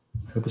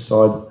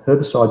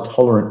 Herbicide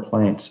tolerant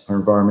plants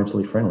are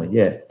environmentally friendly,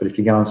 yeah. But if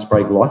you go and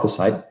spray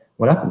glyphosate,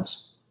 what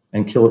happens?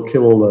 And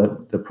kill all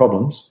the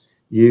problems.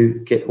 You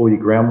get all your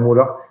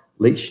groundwater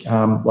leach,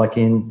 like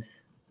in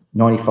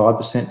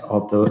 95%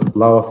 of the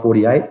lower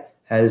 48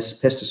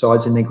 has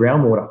pesticides in their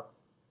groundwater.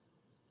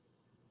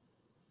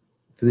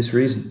 For this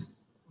reason,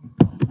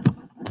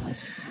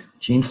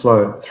 gene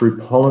flow through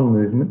pollen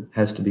movement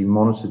has to be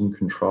monitored and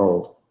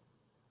controlled.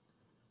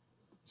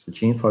 So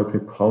gene flow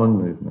through pollen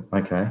movement,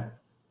 okay.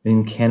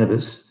 In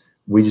cannabis,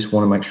 we just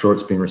want to make sure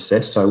it's been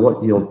recessed. So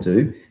what you'll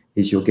do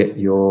is you'll get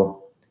your,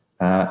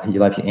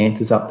 you'll have your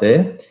anthers up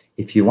there.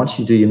 Once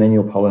you do your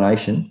manual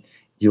pollination,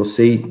 you'll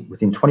see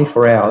within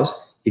 24 hours,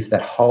 if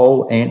that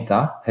whole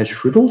anther has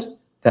shriveled,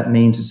 that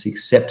means it's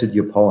accepted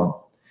your pollen.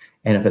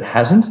 And if it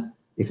hasn't,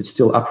 if it's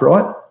still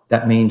upright,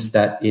 that means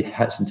that it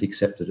hasn't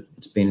accepted it.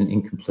 It's been an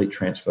incomplete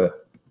transfer.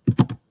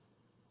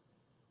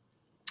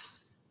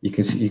 You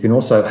can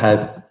also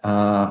have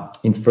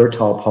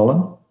infertile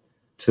pollen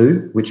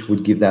too, which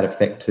would give that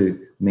effect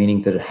too,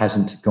 meaning that it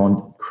hasn't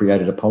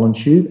created a pollen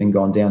tube and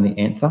gone down the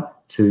anther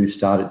to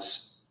start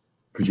its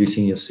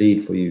producing your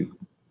seed for you.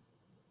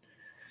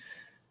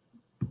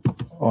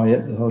 Oh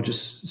yeah, I'll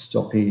just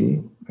stop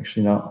here.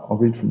 Actually, no, I'll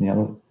read from the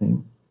other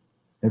thing.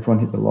 Everyone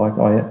hit the like.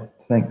 Oh yeah,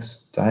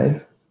 thanks,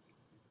 Dave.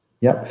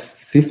 Yep,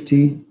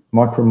 50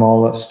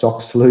 micromolar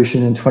stock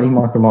solution and 20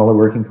 micromolar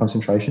working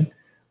concentration.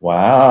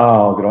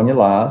 Wow, good on you,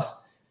 Lars.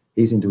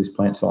 He's into his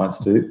plant science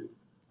too.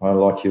 I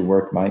like your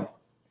work, mate.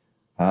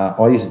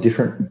 I use a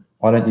different,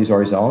 I don't use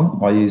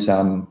Oryzolin. I use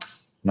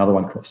another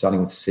one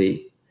starting with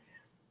C.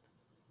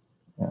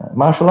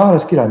 Martial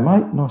artist, g'day,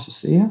 mate. Nice to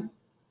see you.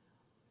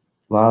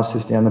 Lars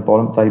says down the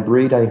bottom, they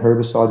breed a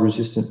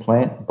herbicide-resistant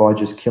plant by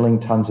just killing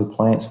tons of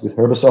plants with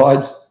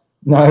herbicides.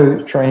 No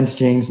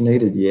transgenes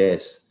needed.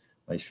 Yes,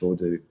 they sure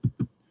do.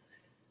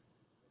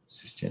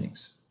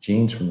 Cisgenics,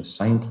 genes from the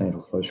same plant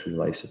or closely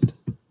related.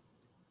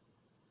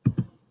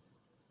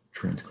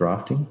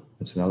 Transgrafting,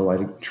 that's another way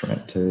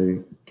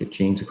to get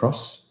genes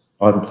across.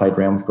 I haven't played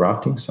around with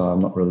grafting, so I'm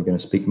not really going to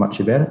speak much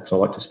about it because I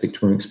like to speak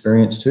from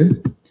experience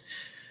too.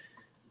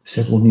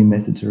 Several new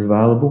methods are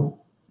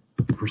available.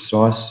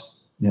 Precise.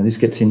 Now this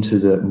gets into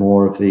the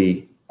more of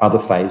the other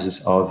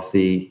phases of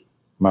the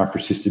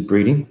marker-assisted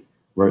breeding,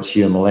 where it's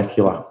your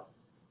molecular.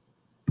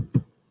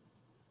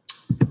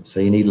 So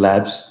you need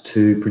labs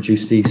to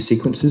produce these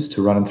sequences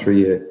to run them through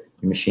your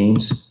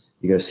machines.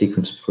 You got to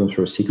put them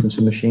through a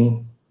sequencer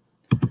machine.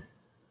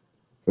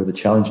 For the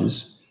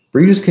challenges,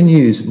 breeders can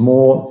use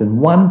more than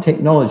one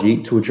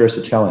technology to address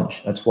a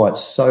challenge. That's why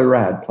it's so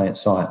rad, plant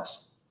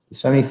science. There's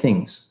so many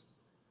things.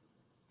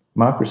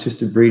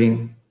 Marker-assisted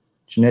breeding,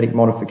 genetic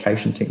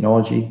modification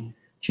technology,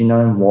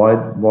 genome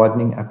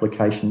widening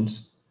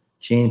applications,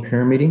 gene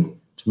pyramiding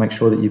to make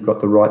sure that you've got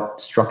the right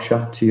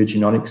structure to your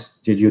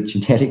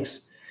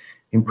genetics,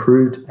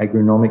 improved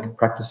agronomic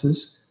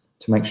practices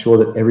to make sure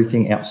that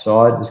everything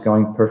outside is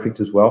going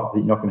perfect as well, that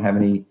you're not going to have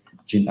any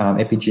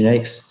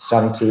epigenetics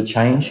starting to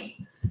change.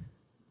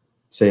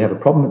 So you have a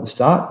problem at the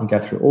start, you go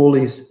through all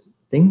these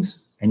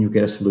things, and you'll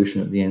get a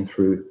solution at the end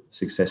through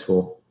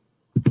successful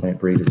plant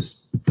breeders.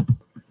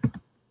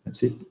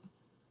 That's it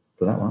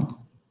for that one.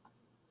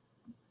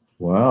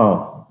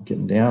 Wow,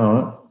 getting down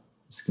on it.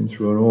 Skim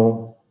through it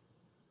all.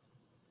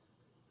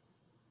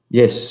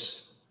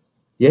 Yes,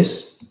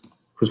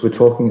 because we're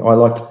talking, I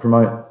like to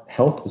promote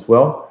health as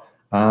well.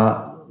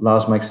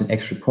 Lars makes an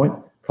extra point.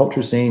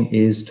 Colchicine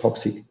is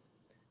toxic.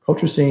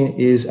 Colchicine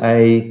is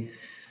a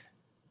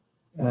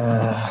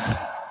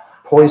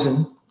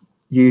poison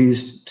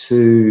used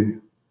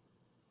to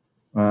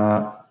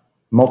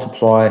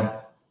multiply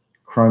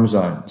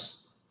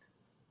chromosomes,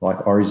 like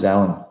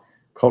Oryzolin.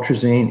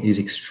 Colchicine is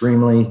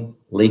extremely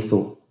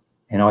lethal,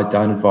 and I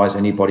don't advise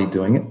anybody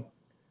doing it.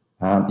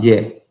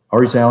 Yeah,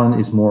 Oryzolin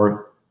is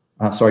more,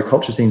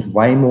 colchicine is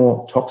way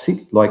more toxic,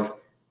 like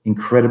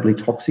incredibly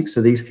toxic.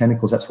 So these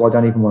chemicals, that's why I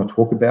don't even want to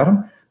talk about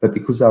them. But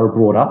because they were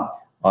brought up,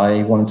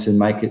 I wanted to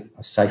make it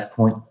a safe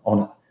point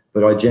on it.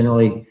 But I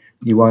generally,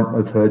 you won't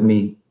have heard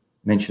me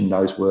mention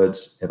those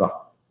words ever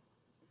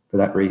for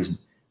that reason,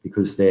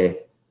 because they're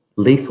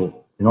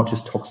lethal. They're not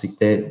just toxic,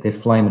 they're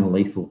flaming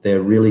lethal.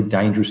 They're really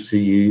dangerous to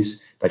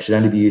use. They should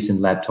only be used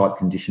in lab-type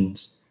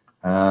conditions.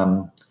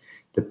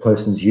 The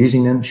person's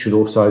using them should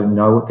also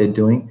know what they're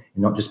doing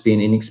and not just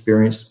being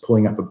inexperienced,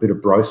 pulling up a bit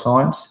of bro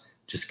science,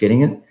 just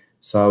getting it.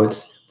 So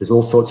there's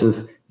all sorts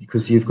of,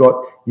 because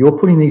you're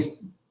putting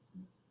these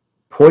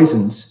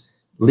poisons,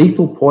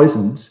 lethal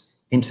poisons,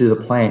 into the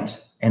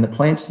plants, and the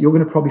plants, you're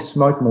going to probably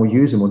smoke them or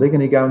use them, or they're going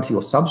to go into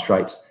your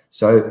substrates.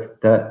 So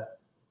the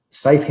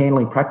safe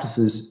handling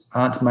practices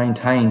aren't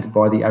maintained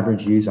by the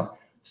average user.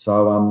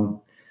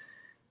 So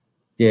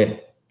yeah,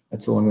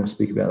 that's all I'm going to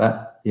speak about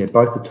that. Yeah,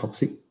 both are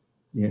toxic.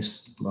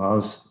 Yes,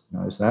 Lars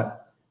knows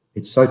that.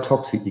 It's so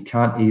toxic you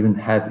can't even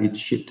have it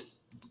shipped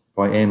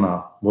by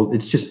MAB. Well,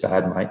 it's just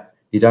bad, mate.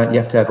 You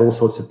have to have all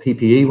sorts of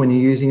PPE when you're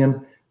using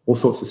them, all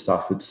sorts of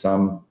stuff. It's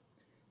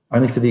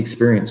only for the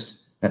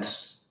experienced.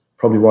 That's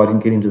probably why I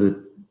didn't get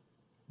into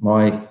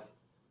my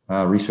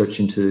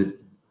research into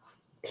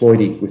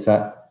ploidy with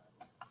that.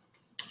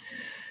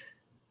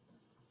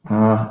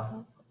 I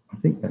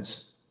think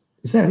is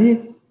that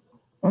it?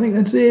 I think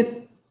that's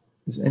it.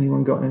 Has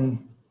anyone got any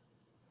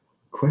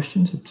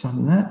questions? I've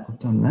done that.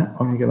 I'm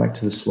going to go back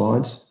to the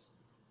slides.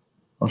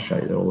 I'll show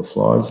you all the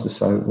slides to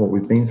show what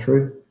we've been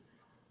through,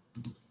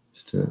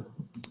 just to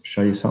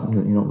show you something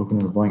that you're not looking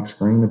at a blank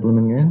screen, the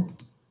blooming again.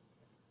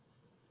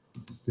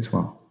 This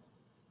one.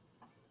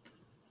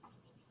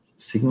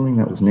 Signaling,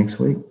 that was next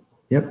week.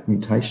 Yep,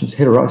 mutations.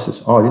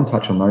 Heterosis. Oh, I didn't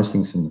touch on those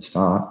things in the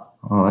start.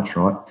 Oh, that's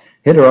right.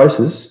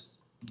 Heterosis,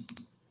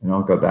 and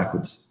I'll go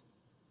backwards.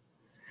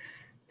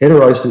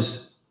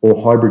 Heterosis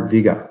or hybrid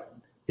vigor.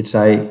 It's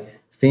a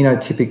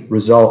phenotypic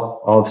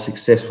result of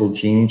successful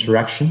gene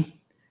interaction,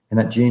 and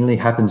that generally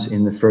happens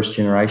in the first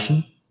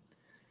generation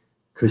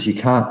because you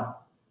can't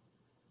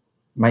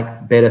make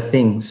better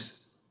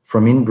things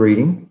from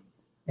inbreeding,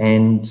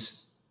 and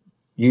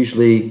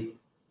usually,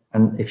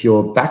 and if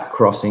you're back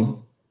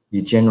crossing,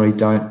 you generally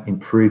don't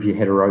improve your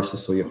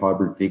heterosis or your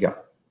hybrid vigor.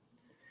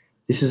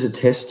 This is a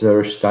test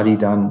or a study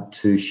done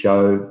to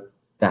show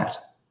that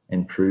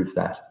and prove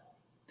that.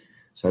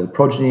 So the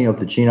progeny of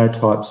the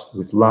genotypes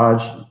with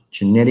large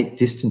genetic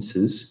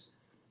distances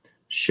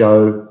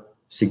show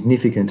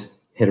significant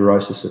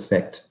heterosis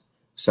effect.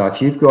 So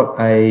if you've got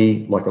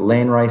like a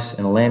landrace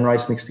and a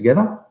landrace mixed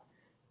together,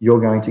 you're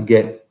going to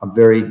get a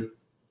very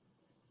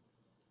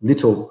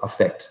little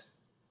effect.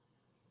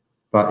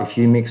 But if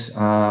you mix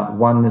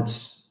one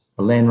that's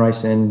a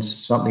landrace and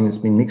something that's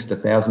been mixed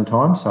 1,000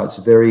 times, so it's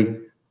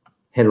very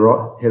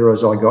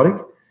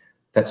heterozygotic,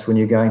 that's when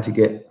you're going to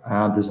get,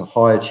 there's a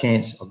higher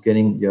chance of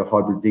getting your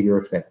hybrid vigor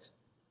effect.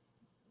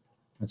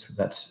 That's what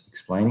that's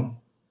explaining.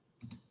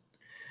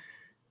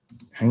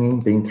 Hanging,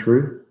 been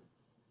through.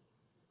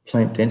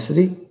 Plant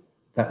density,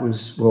 that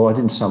was, well, I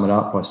didn't sum it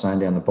up by saying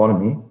down the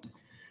bottom here.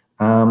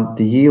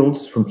 The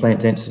yields from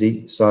plant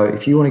density, so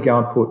if you want to go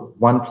and put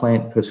 1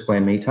 plant per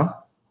square metre,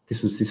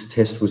 this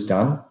test was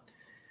done.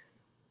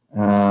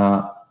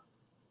 1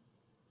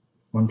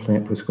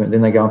 plant per square,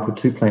 then they go and put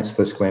 2 plants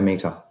per square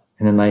metre.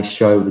 And then they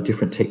show the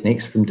different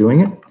techniques from doing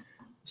it.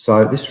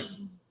 So this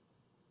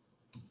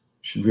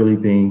should really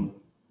be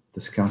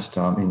discussed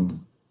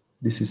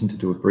this isn't to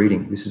do with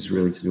breeding. This is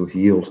really to do with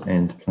yield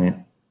and plant.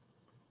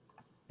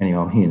 Anyway,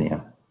 I'm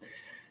here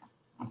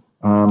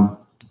now.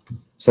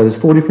 So there's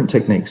 4 different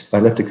techniques. They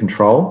left a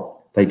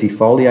control. They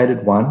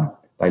defoliated one.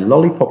 They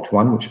lollipopped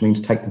one, which means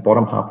take the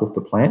bottom half off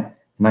the plant.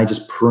 And they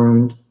just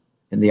pruned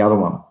in the other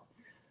one.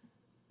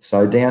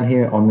 So down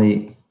here on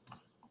the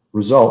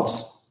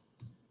results,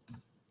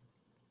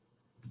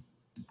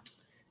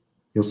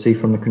 you'll see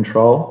from the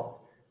control,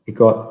 it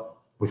got,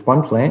 with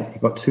 1 plant,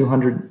 it got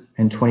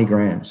 220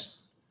 grams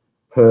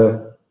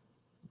per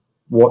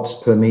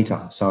watts per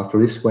metre. So for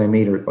this square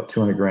metre, it got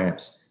 200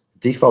 grams.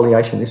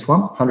 Defoliation, this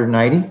one,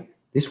 180.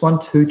 This one,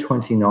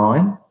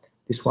 229.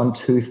 This one,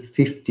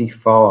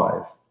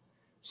 255.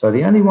 So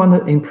the only one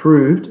that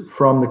improved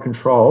from the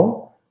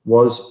control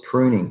was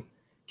pruning.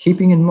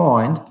 Keeping in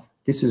mind,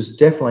 this is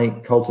definitely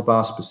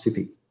cultivar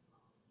specific,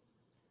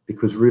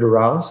 because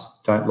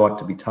ruderalis don't like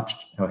to be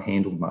touched or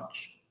handled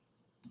much.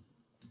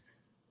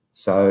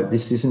 So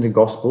this isn't a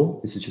gospel.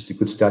 This is just a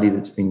good study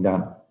that's been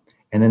done.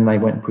 And then they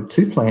went and put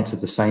 2 plants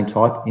of the same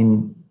type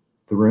in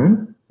the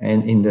room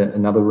and in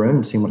another room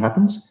and seeing what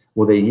happens.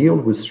 Well, their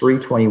yield was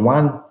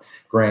 321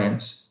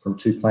 grams from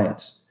 2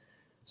 plants.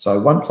 So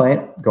 1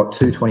 plant got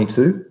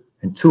 222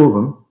 and 2 of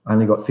them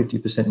only got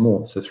 50%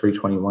 more, so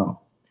 321.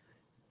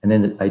 And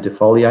then they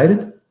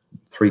defoliated,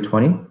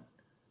 320.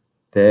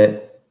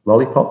 They're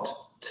lollipopped,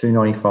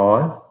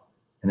 295,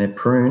 and their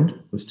pruned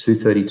was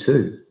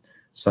 232.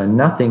 So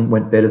nothing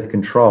went better than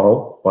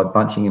control by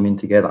bunching them in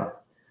together.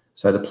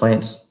 So the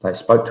plants, they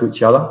spoke to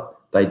each other.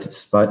 They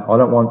spoke, I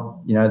don't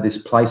want, this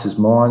place is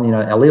mine.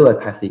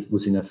 Allelopathy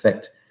was in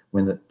effect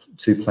when the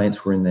 2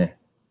 plants were in there.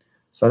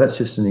 So that's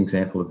just an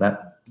example of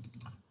that.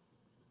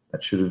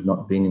 That should have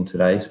not been in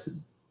today's.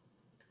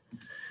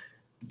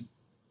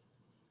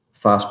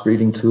 fast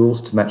breeding tools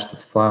to match the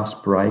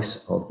fast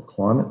pace of the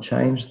climate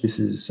change. This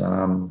is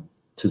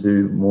to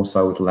do more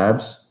so with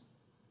labs,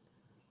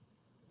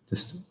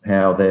 just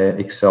how they're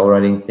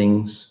accelerating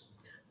things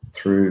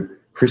through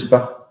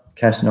CRISPR,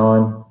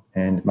 Cas9,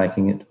 and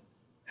making it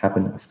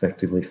happen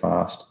effectively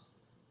fast.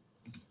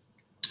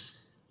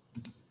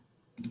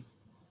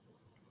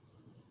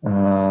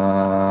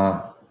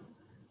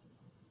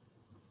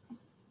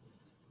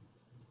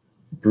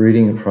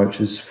 Breeding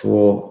approaches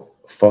for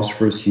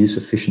phosphorus use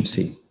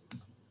efficiency.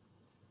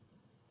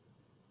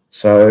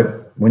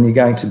 So when you're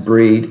going to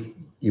breed,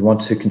 you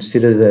want to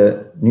consider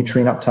the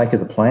nutrient uptake of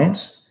the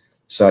plants.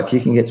 So if you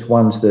can get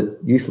ones that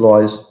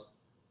utilise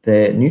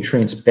their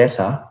nutrients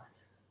better,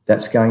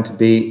 that's going to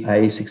be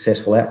a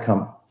successful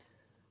outcome.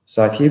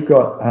 So if you've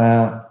got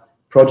a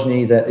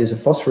progeny that is a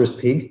phosphorus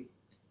pig,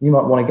 you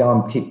might want to go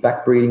and keep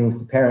back breeding with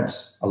the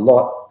parents a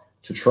lot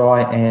to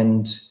try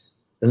and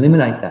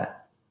eliminate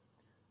that.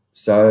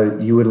 So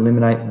you would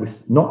eliminate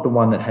with not the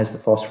one that has the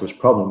phosphorus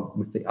problem,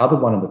 with the other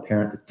one of the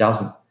parent that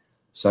doesn't.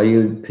 So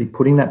you'd be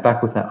putting that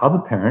back with that other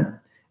parent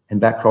and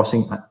back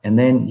crossing, and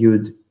then you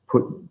would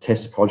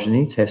test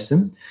progeny, test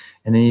them,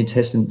 and then you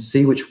test and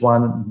see which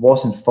one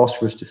wasn't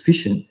phosphorus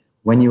deficient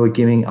when you were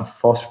giving a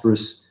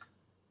phosphorus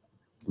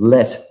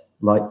less,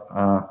 like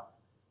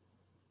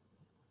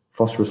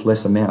phosphorus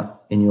less amount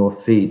in your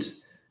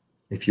feeds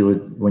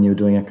when you were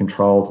doing a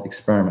controlled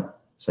experiment.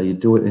 So you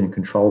do it in a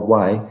controlled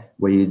way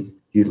where you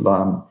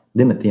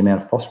limit the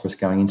amount of phosphorus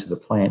going into the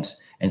plants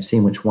and see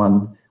which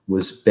one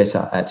was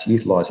better at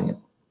utilising it.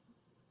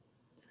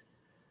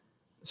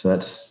 So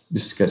this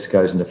just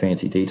goes into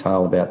fancy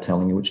detail about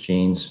telling you which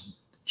genes.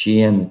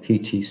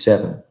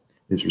 GMPT7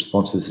 is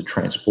responsive as a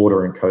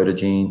transporter encoder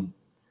gene.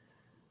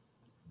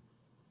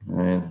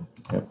 And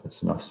yep,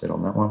 that's enough said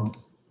on that one.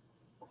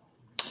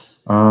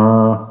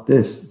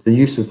 The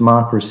use of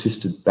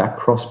marker-assisted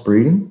back-cross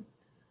breeding.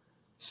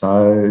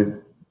 So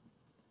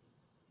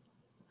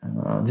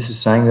this is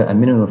saying that a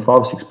minimum of 5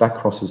 or 6 back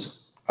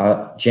crosses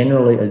are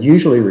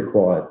usually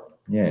required.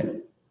 Yeah,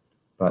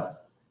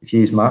 but if you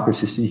use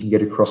marker-assisted, you can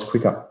get across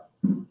quicker.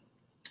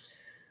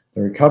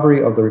 The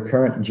recovery of the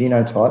recurrent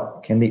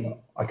genotype can be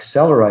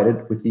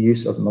accelerated with the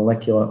use of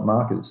molecular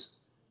markers.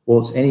 Well,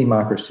 it's any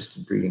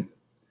marker-assisted breeding.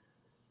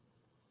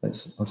 I've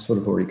sort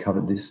of already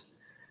covered this.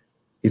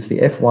 If the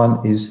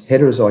F1 is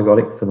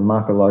heterozygotic for the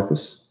marker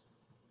locus,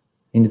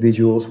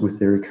 individuals with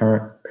the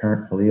recurrent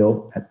parent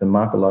allele at the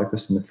marker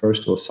locus in the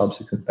first or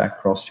subsequent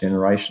back-cross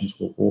generations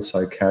will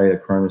also carry a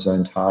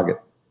chromosome target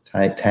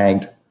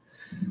tagged.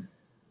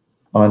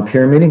 On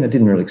pyramiding, I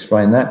didn't really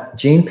explain that.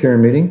 Gene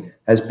pyramiding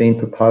has been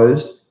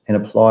proposed and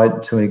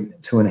applied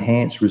to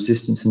enhance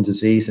resistance in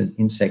disease in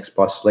insects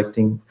by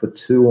selecting for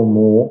 2 or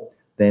more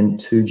than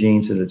 2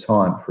 genes at a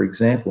time. For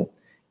example,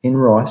 in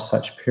rice,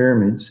 such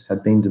pyramids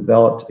have been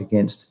developed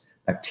against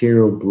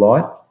bacterial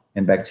blight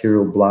and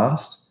bacterial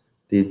blast.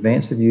 The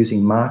advance of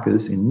using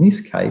markers in this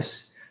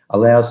case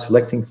allows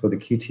selecting for the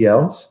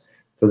QTLs,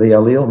 for the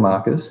allele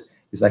markers,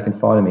 is they can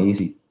find them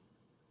easy.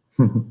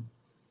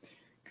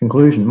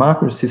 Conclusion,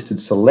 marker-assisted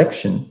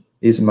selection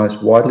is the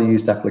most widely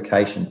used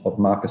application of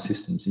marker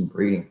systems in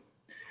breeding.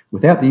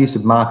 Without the use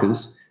of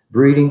markers,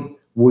 breeding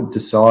would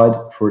decide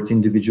for its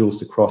individuals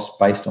to cross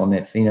based on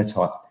their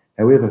phenotype.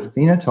 However,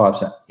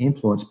 phenotypes are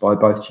influenced by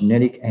both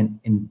genetic and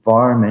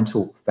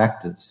environmental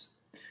factors.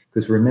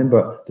 Because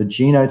remember, the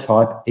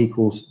genotype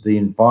equals the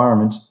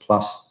environment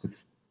plus the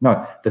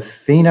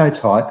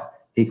phenotype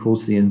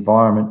equals the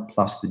environment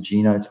plus the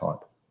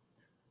genotype.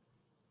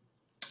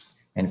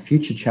 And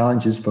future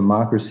challenges for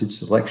marker-assisted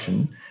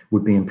selection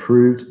would be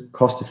improved,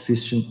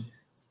 cost-efficient,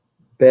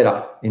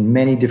 better in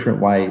many different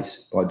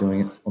ways by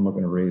doing it. I'm not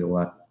going to read all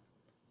that.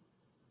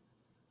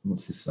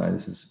 What's this say?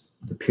 This is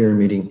the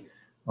pyramiding.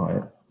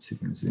 Let's see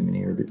if we can zoom in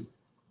here a bit.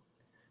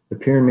 The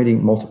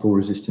pyramiding multiple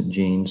resistant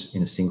genes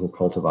in a single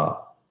cultivar.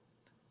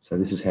 So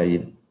this is how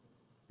you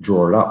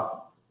draw it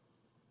up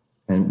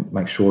and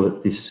make sure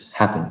that this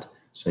happened.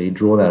 So you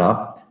draw that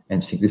up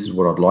and think this is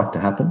what I'd like to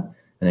happen.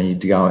 And then you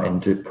go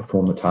and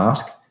perform the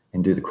task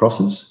and do the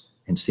crosses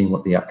and see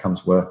what the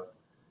outcomes were.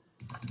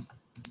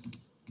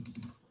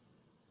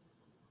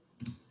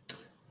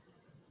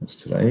 That's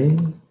today.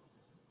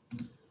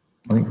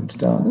 I think it's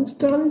done. It's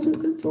done, is it?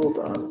 It's all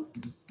done.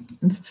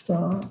 It's a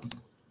start.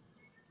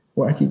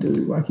 Wacky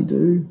do, wacky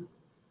do.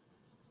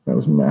 That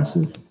was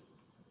massive.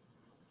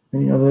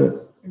 Any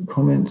other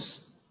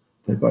comments?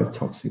 They're both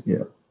toxic,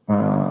 yeah.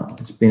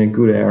 It's been a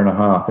good hour and a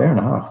half. Hour and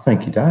a half.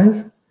 Thank you,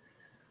 Dave.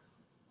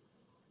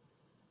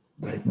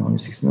 Dave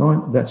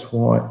 969. That's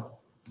why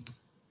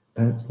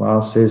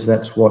Lars says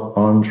that's what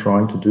I'm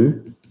trying to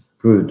do.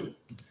 Good.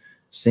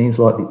 Seems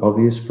like the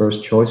obvious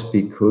first choice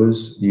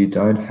because you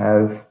don't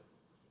have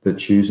the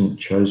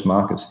chose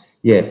markers.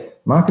 Yeah,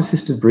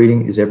 marker-assisted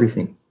breeding is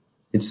everything.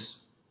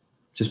 It's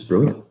just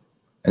brilliant.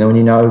 And then when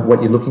you know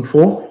what you're looking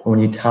for, and when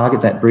you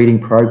target that breeding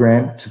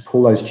program to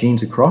pull those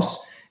genes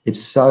across, it's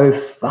so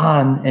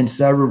fun and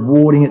so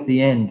rewarding at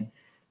the end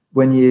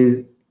when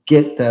you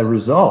get the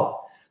result.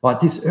 Like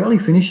this early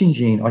finishing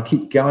gene, I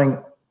keep going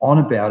on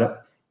about it,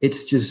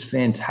 It's just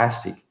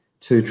fantastic.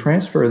 To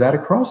transfer that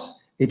across,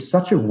 it's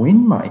such a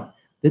win, mate.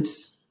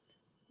 It's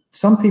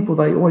some people,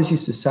 they always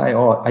used to say,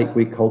 oh,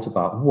 8-week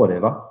cultivar,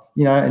 whatever,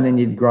 you know, and then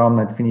you'd grow them,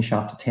 they'd finish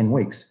after 10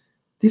 weeks.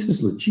 This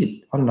is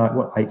legit. I don't know,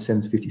 what, 8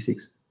 7's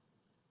 56.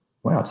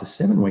 Wow, it's a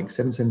 7-week,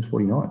 7 7's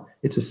 49.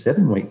 It's a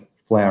 7-week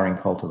flowering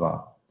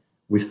cultivar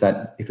with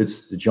that, if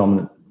it's the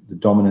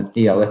dominant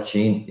ELF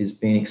gene is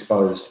being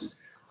exposed.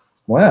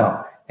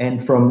 Wow.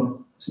 And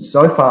from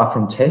so far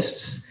from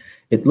tests,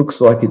 it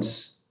looks like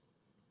it's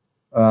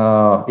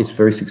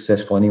very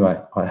successful anyway.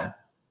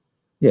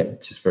 Yeah,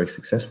 it's just very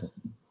successful.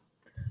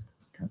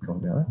 Can't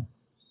comment about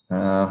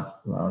that.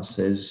 Lars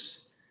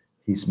says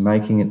he's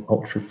making an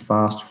ultra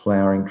fast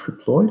flowering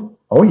triploid.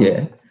 Oh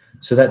yeah.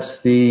 So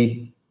that's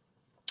the,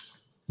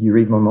 you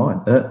read my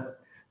mind.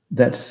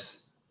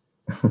 That's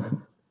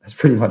that's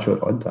pretty much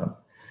what I'd done.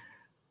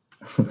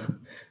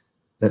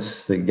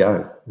 That's the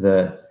go.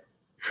 The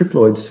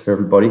triploids, for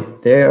everybody,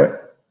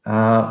 they're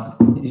about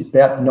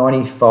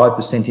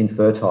 95%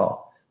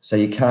 infertile. So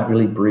you can't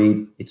really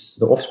breed. It's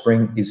the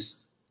offspring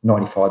is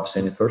 95%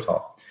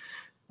 infertile.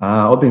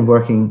 I've been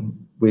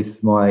working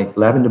with my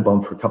lavender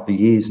bomb for a couple of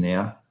years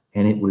now,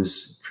 and it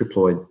was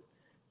triploid.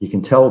 You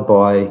can tell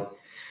by,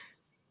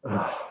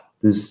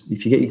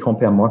 if you get your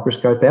compound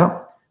microscope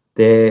out,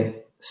 their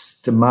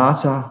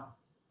stomata,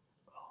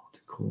 what's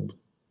it called?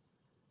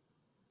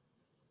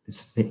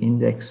 It's the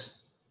index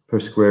per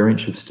square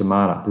inch of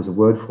stomata. There's a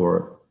word for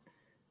it.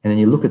 And then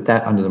you look at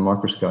that under the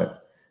microscope,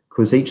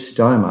 because each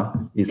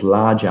stoma is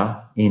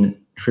larger in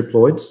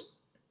triploids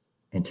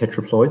and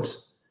tetraploids,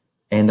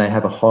 and they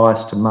have a higher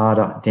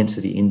stomata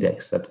density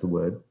index. That's the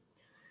word.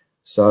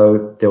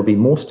 So there'll be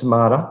more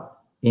stomata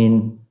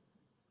in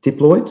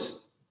diploids,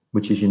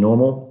 which is your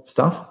normal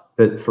stuff.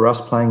 But for us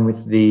playing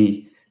with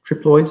the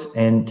triploids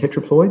and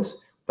tetraploids,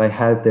 they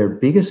have their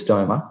bigger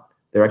stoma.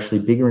 They're actually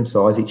bigger in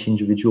size, each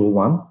individual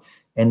one.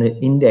 And the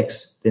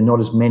index, they're not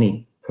as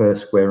many per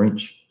square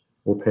inch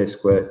or per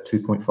square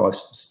 2.5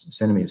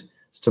 centimeters.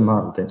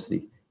 Stomatal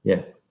density,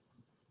 yeah.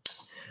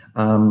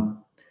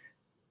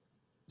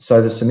 So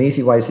there's some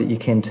easy ways that you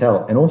can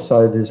tell. And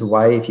also there's a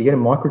way, if you get a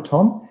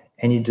microtom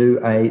and you do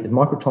the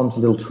microtom's a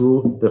little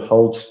tool that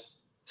holds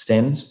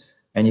stems,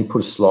 and you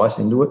put a slice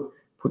into it,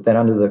 put that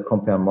under the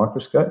compound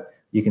microscope,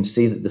 you can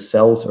see that the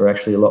cells are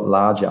actually a lot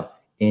larger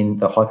in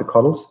the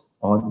hypocotyls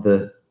on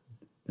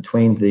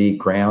between the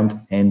ground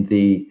and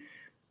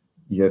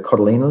your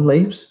cotyledon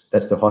leaves.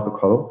 That's the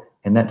hypocotyl,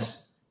 and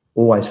that's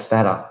always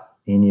fatter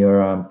in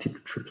your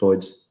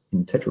triploids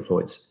and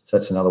tetraploids. So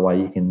that's another way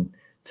you can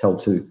tell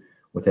too,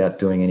 without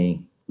doing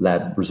any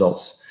lab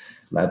results,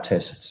 lab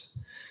tests.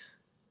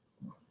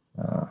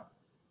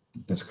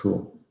 That's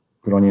cool.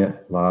 Good on you,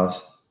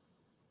 Lars.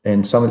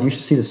 And you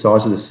should see the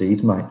size of the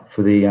seeds, mate.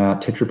 For the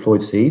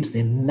tetraploid seeds,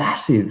 they're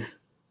massive.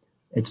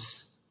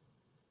 It's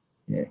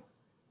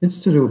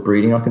to do with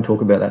breeding. I can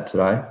talk about that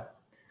today.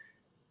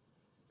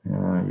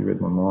 You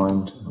read my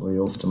mind.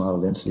 Allele,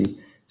 stomatal density.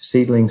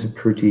 Seedlings are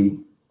pretty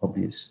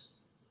obvious.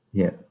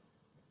 Yeah.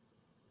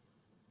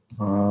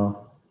 How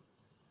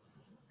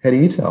do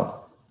you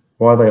tell?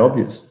 Why are they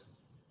obvious?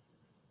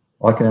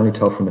 I can only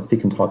tell from a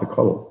thickened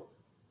hypocotyl.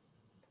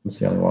 That's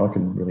the only way I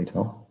can really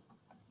tell.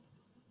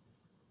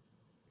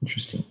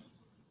 Interesting.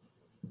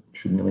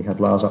 Should nearly have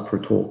Lars up for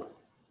a talk.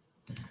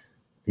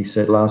 He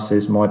said, Lars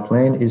says, my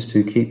plan is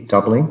to keep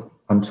doubling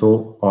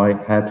until I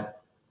have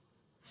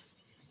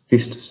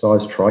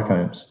fist-sized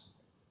trichomes.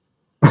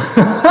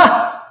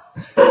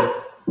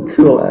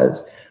 Cool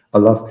as.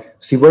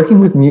 See, working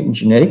with mutant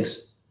genetics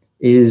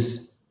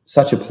is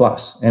such a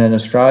plus. And in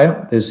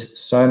Australia, there's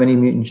so many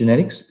mutant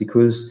genetics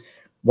because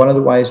one of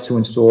the ways to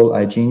install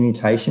a gene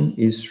mutation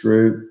is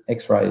through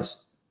X-rays.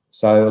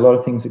 So a lot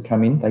of things that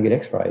come in, they get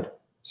X-rayed.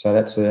 So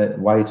that's a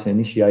way to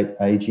initiate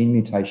a gene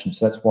mutation.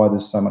 So that's why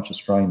there's so much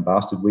Australian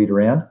bastard weed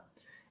around,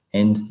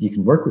 and you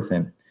can work with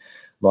them.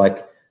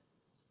 Like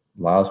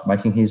Lars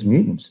making his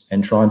mutants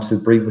and trying to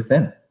breed with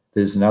them.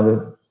 There's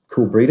another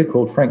cool breeder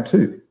called Frank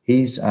too.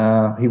 He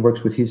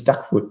works with his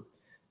duckfoot.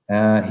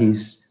 He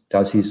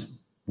does his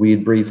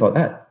weird breeds like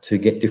that to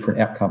get different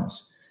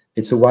outcomes.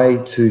 It's a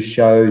way to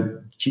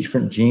show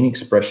different gene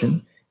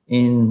expression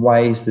in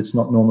ways that's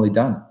not normally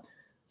done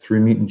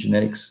through mutant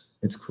genetics.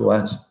 It's cool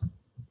as.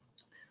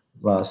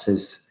 Lars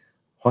says,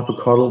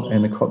 hypocotyl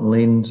and the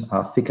cotyledons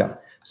are thicker.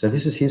 So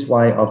this is his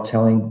way of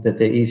telling that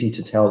they're easy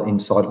to tell in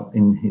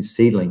his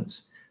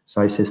seedlings.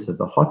 So he says that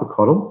the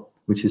hypocotyl,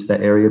 which is the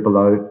area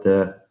below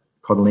the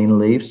cotyledon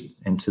leaves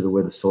and to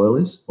where the soil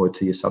is, or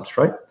to your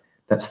substrate,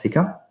 that's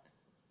thicker.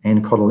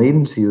 And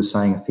cotyledons, he was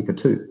saying, are thicker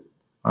too.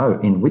 Oh,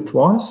 in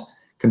width-wise,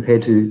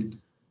 compared to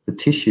the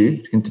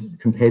tissue,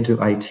 compared to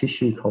a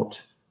tissue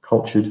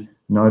cultured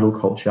nodal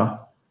culture,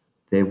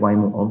 they're way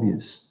more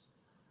obvious.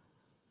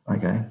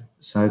 Okay,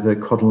 so the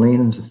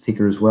cotyledons are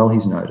thicker as well,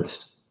 he's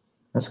noticed.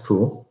 That's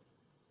cool.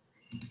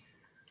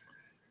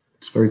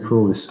 It's very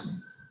cool, this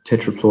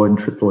tetraploid and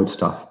triploid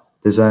stuff.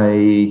 There's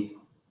that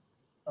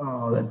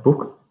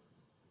book.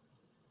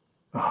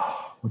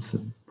 What's the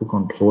book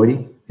on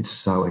ploidy? It's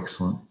so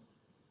excellent.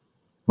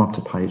 I'm up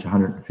to page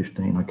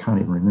 115. I can't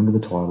even remember the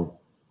title.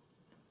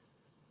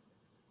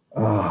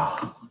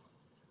 Oh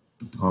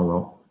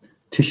well.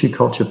 Tissue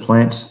culture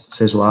plants,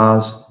 says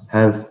Lars,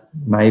 have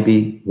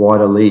maybe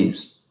wider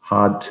leaves.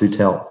 Hard to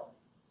tell.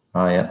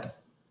 Oh, yeah.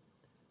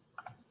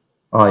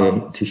 Oh,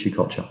 yeah, tissue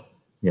culture.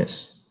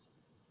 Yes.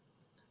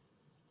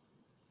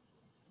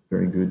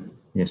 Very good.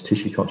 Yes,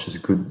 tissue culture is a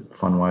good,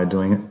 fun way of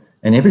doing it.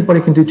 And everybody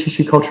can do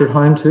tissue culture at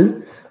home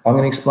too. I'm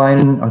going to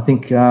explain, I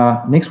think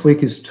next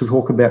week is to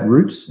talk about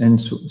roots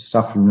and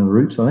stuff from the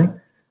roots, I think.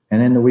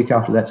 And then the week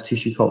after that's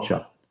tissue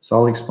culture. So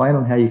I'll explain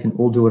on how you can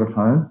all do it at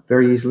home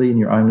very easily in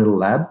your own little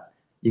lab.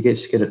 You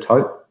just get a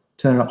tote,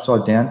 turn it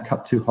upside down,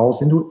 cut 2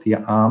 holes into it for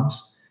your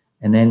arms,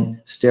 and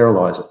then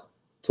sterilize it.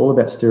 It's all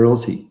about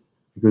sterility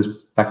because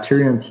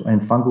bacteria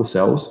and fungal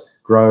cells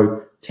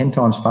grow 10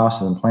 times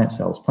faster than plant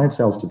cells. Plant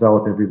cells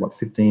develop every,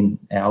 15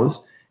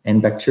 hours,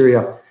 and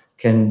bacteria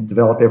can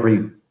develop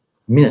every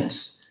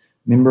minutes.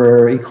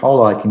 Remember, E.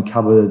 coli can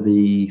cover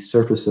the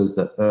surface of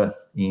the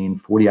earth in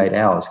 48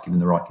 hours, given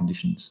the right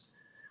conditions.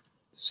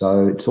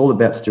 So it's all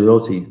about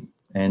sterility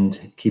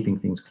and keeping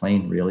things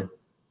clean, really.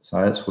 So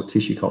that's what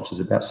tissue culture is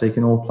about. So you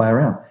can all play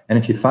around. And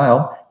if you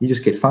fail, you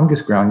just get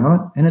fungus growing on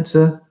it, and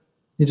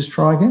you just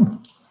try again.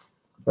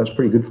 So it's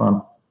pretty good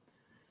fun.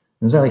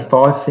 There's only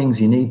 5 things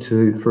you need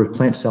for a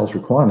plant cell's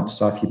requirements.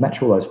 So if you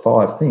match all those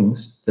 5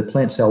 things, the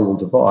plant cell will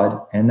divide,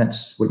 and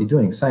that's what you're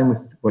doing. Same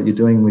with what you're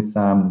doing with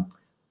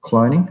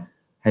cloning,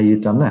 how you've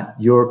done that.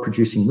 You're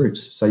producing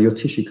roots. So you're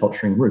tissue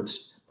culturing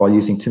roots by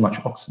using too much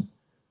oxygen.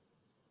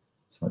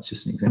 So that's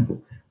just an example.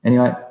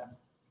 Anyway, I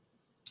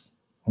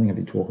think I've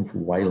been talking for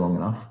way long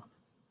enough.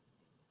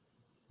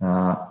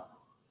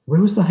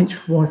 Where was the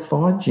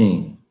HY5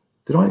 gene?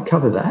 Did I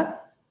cover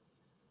that?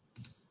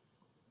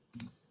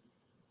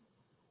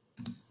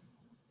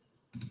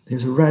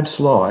 There's a rad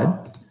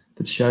slide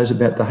that shows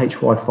about the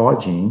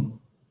HY5 gene.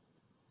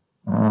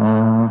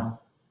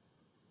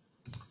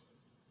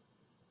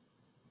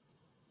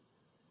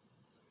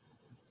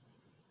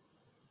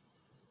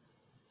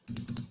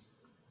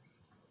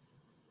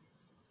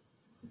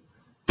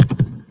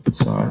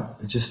 Sorry, I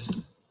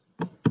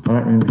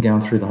don't remember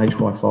going through the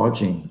HY5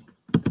 gene.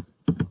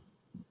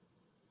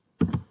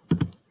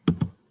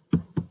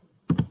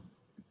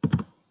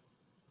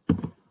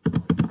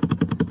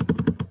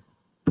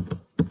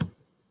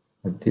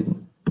 I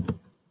didn't.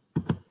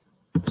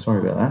 Sorry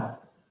about that.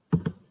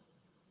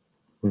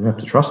 You'll have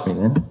to trust me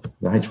then.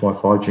 The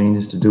HY5 gene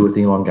is to do with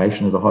the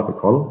elongation of the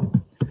hypocotyl.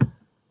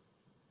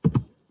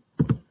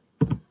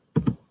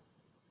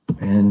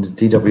 And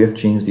DWF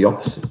gene is the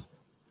opposite.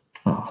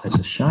 Oh, that's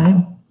a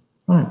shame.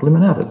 I don't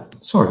blimmin' have it.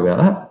 Sorry about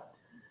that.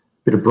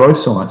 Bit of bro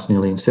science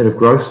nearly instead of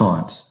growth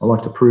science. I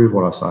like to prove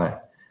what I say.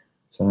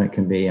 So that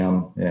can be,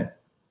 yeah.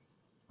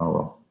 Oh,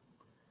 well.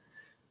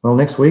 Well,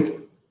 next week,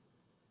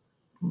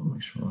 I'll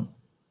make sure.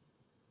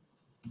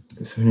 If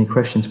there's any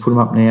questions, put them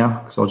up now,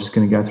 because I'm just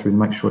going to go through and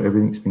make sure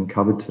everything's been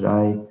covered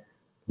today.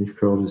 Leaf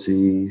curl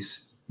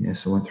disease.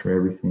 Yes, I went through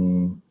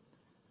everything.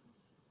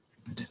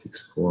 Scientific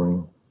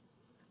scoring.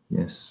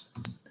 Yes,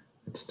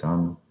 it's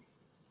done.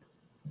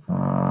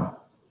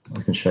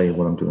 I can show you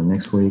what I'm doing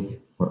next week.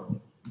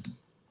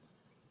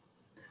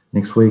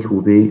 Next week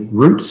will be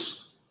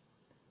roots,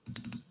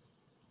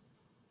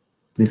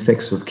 the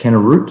effects of canna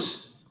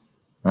roots,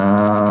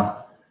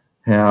 THC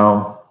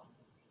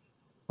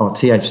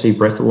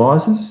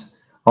breathalyzers,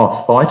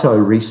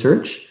 phyto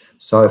research,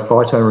 so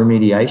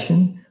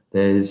phytoremediation.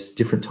 There's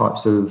different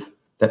types of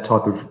that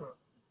type of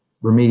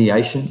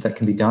remediation that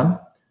can be done.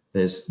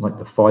 There's like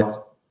the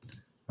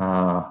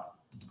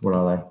what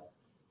are they?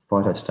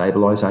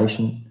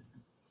 Phytostabilization,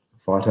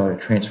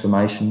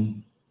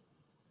 phytotransformation,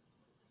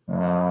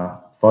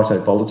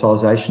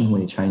 phytovolatilization,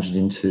 when you change it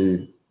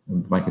into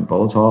make it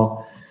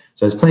volatile.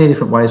 So there's plenty of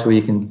different ways where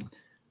you can.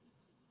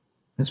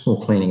 That's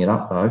more cleaning it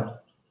up though,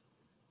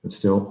 but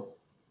still,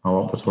 oh,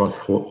 well, that's what I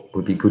thought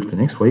would be good for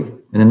next week.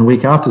 And then the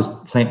week after is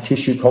plant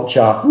tissue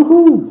culture.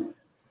 Woohoo!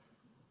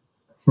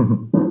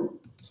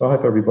 So I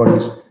hope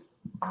everybody's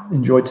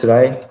enjoyed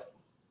today.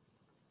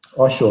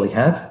 I surely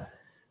have.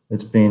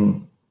 It's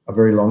been a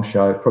very long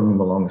show, probably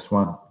my longest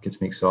one. It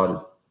gets me excited.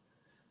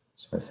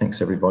 So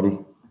thanks everybody.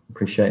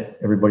 Appreciate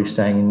everybody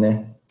staying in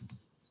there.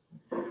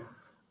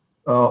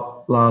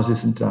 Oh, Lars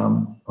isn't,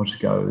 I'll just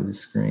go over this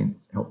screen,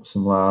 help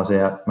some Lars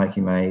out, make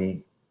him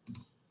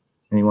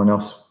anyone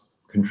else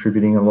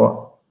contributing a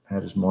lot,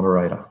 add as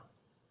moderator.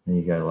 There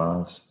you go,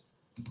 Lars.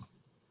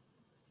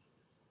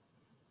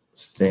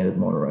 Standard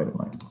moderator,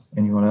 mate.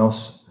 Anyone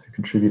else who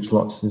contributes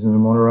lots isn't a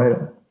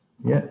moderator?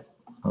 Yeah,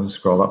 I'll just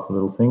scroll up the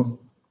little thing.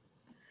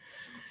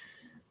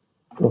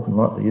 Walking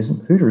Lightly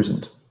isn't. Hooter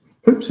isn't.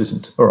 Poops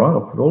isn't. All right,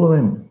 I'll put all of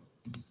them.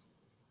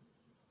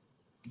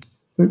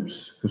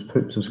 Poops, because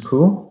Poops is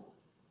cool.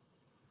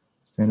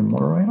 Standard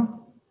moderator.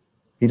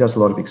 He does a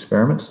lot of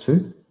experiments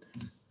too.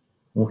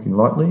 Walking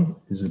Lightly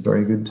is a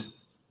very good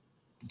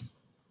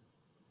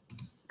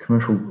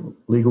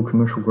legal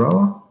commercial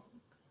grower.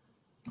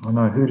 I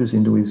know Hooter's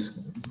into his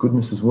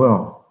goodness as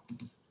well.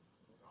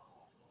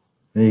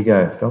 There you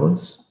go,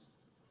 fellas.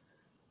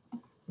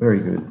 Very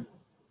good.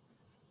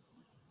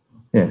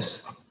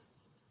 Yes.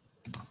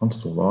 I'm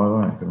still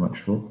live, I've got to make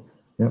sure.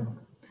 Yep.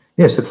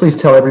 Yeah, so please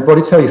tell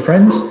everybody, tell your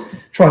friends,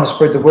 trying to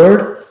spread the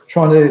word,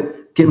 trying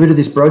to get rid of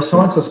this bro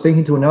science. I was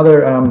speaking to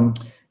another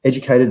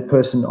educated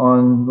person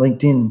on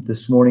LinkedIn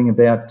this morning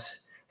about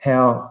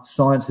how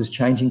science is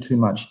changing too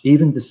much.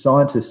 Even the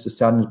scientists are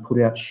starting to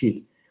put out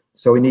shit.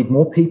 So we need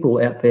more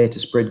people out there to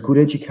spread good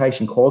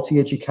education, quality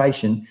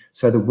education,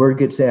 so the word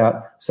gets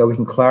out, so we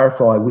can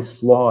clarify with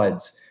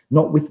slides,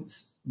 not with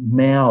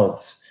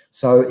mouths.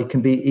 So it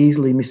can be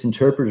easily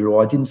misinterpreted,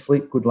 or I didn't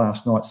sleep good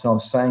last night, so I'm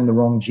saying the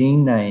wrong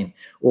gene name,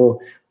 or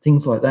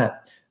things like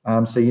that.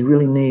 So you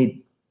really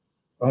need,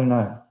 I don't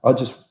know,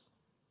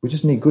 we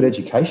just need good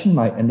education,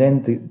 mate. And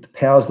then the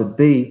powers that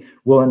be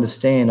will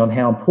understand on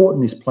how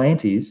important this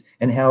plant is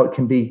and how it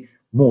can be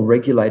more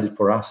regulated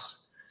for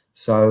us.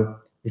 So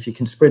if you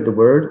can spread the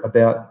word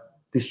about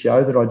this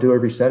show that I do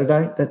every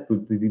Saturday, that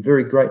would be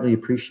very greatly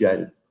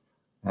appreciated.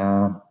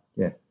 Yeah,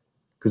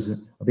 because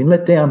I've been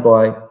let down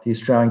by the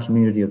Australian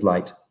community of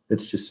late.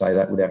 Let's just say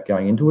that without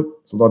going into it.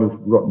 It's a lot of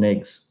rotten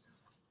eggs.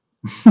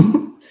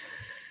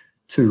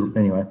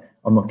 Anyway,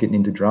 I'm not getting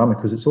into drama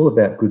because it's all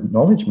about good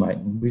knowledge, mate.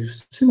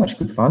 There's too much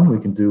good fun we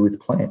can do with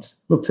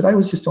plants. Look, today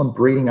was just on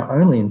breeding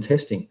only and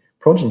testing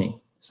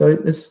progeny. So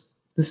there's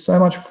so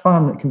much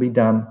fun that can be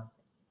done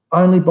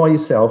only by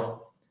yourself.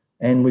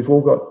 And we've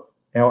all got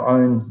our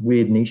own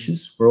weird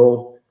niches. We're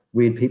all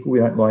weird people. We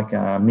don't like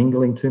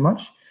mingling too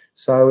much.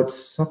 So it's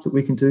stuff that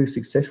we can do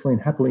successfully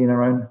and happily in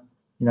our own,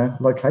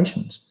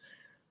 locations.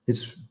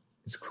 It's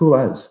cool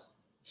as.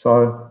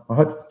 So I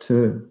hope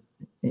to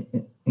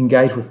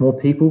engage with more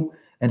people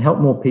and help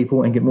more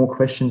people and get more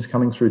questions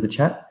coming through the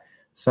chat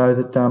so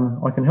that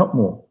I can help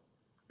more.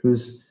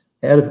 Because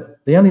out of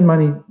the only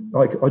money,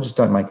 I just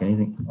don't make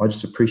anything. I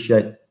just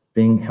appreciate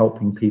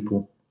helping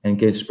people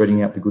and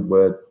spreading out the good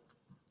word.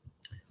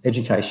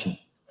 Education.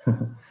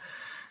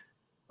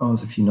 Oh,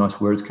 there's a few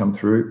nice words come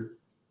through.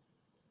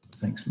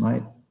 Thanks,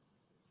 mate.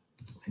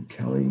 And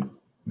Kelly,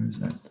 where's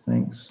that?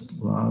 Thanks,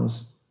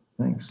 Lars.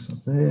 Thanks up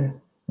there.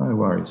 No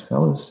worries,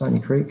 fellas.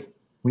 Stony Creek,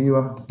 were you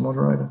a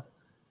moderator?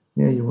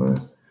 Yeah, you were.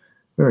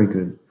 Very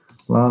good.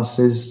 Lars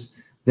says,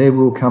 there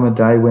will come a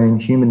day when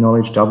human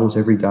knowledge doubles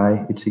every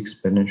day. It's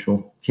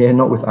exponential. Yeah,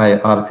 not with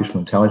artificial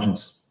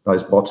intelligence,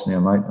 those bots now,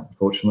 mate,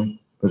 unfortunately.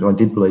 But I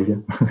did believe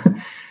you.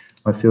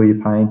 I feel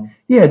your pain.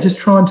 Yeah, just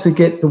trying to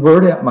get the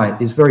word out, mate,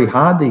 is very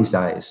hard these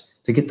days.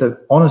 To get the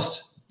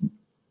honest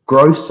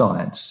grow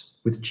science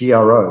with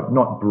GRO,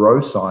 not bro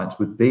science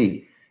with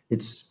B.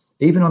 It's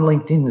even on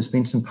LinkedIn, there's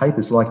been some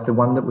papers like the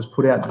one that was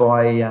put out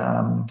by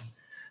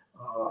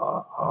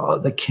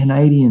the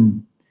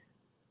Canadian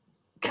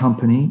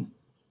company,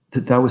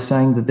 that they were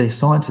saying that their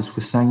scientists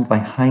were saying they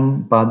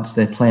hang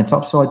their plants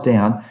upside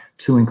down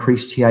to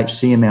increase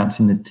THC amounts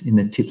in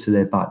the tips of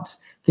their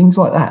buds. Things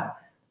like that.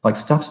 Like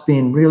stuff's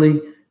being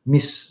really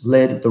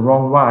misled the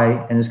wrong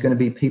way, and there's going to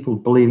be people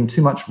believing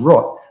too much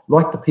rot,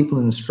 like the people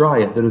in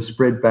Australia that have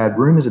spread bad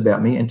rumours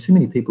about me, and too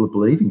many people are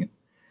believing it.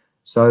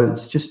 So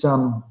it's just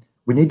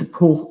we need to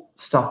pull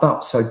stuff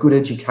up so good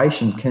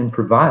education can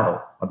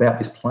prevail about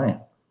this plant.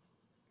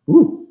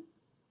 Ooh,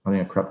 I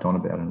think I crapped on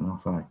about it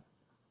enough,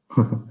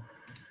 eh?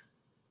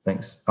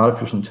 Thanks.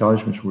 Artificial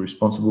intelligence will be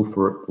responsible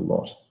for it a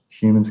lot.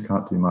 Humans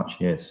can't do much,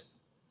 yes.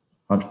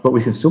 But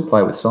we can still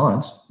play with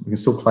science. We can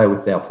still play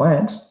with our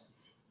plants.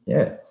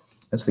 Yeah,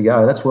 that's the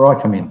go. That's where I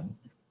come in.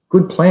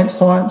 Good plant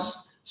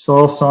science,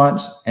 soil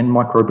science, and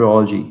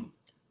microbiology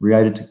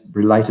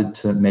related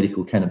to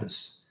medical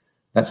cannabis.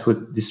 That's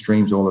what this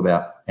stream's all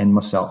about, and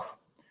myself.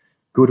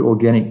 Good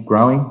organic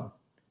growing,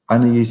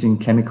 only using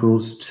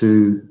chemicals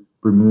to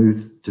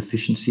remove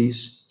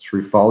deficiencies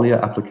through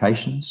foliar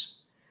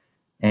applications,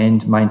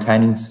 and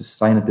maintaining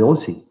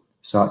sustainability.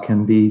 So it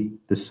can be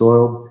the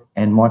soil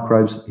and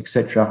microbes,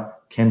 etc.,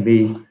 can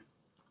be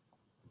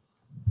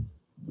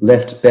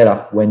left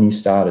better when you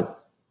started.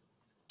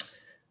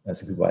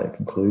 That's a good way to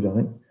conclude, I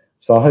think.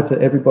 So I hope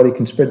that everybody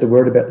can spread the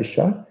word about this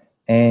show.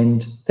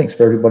 And thanks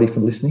for everybody for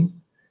listening.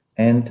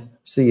 And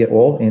see you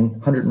all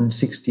in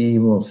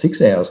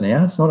 6 hours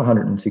now. It's not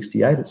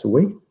 168, it's a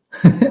week.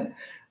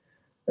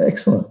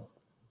 Excellent.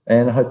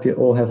 And I hope you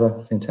all have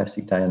a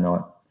fantastic day and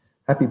night.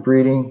 Happy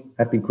breeding,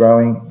 happy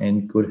growing,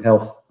 and good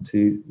health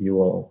to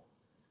you all.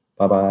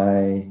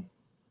 Bye-bye.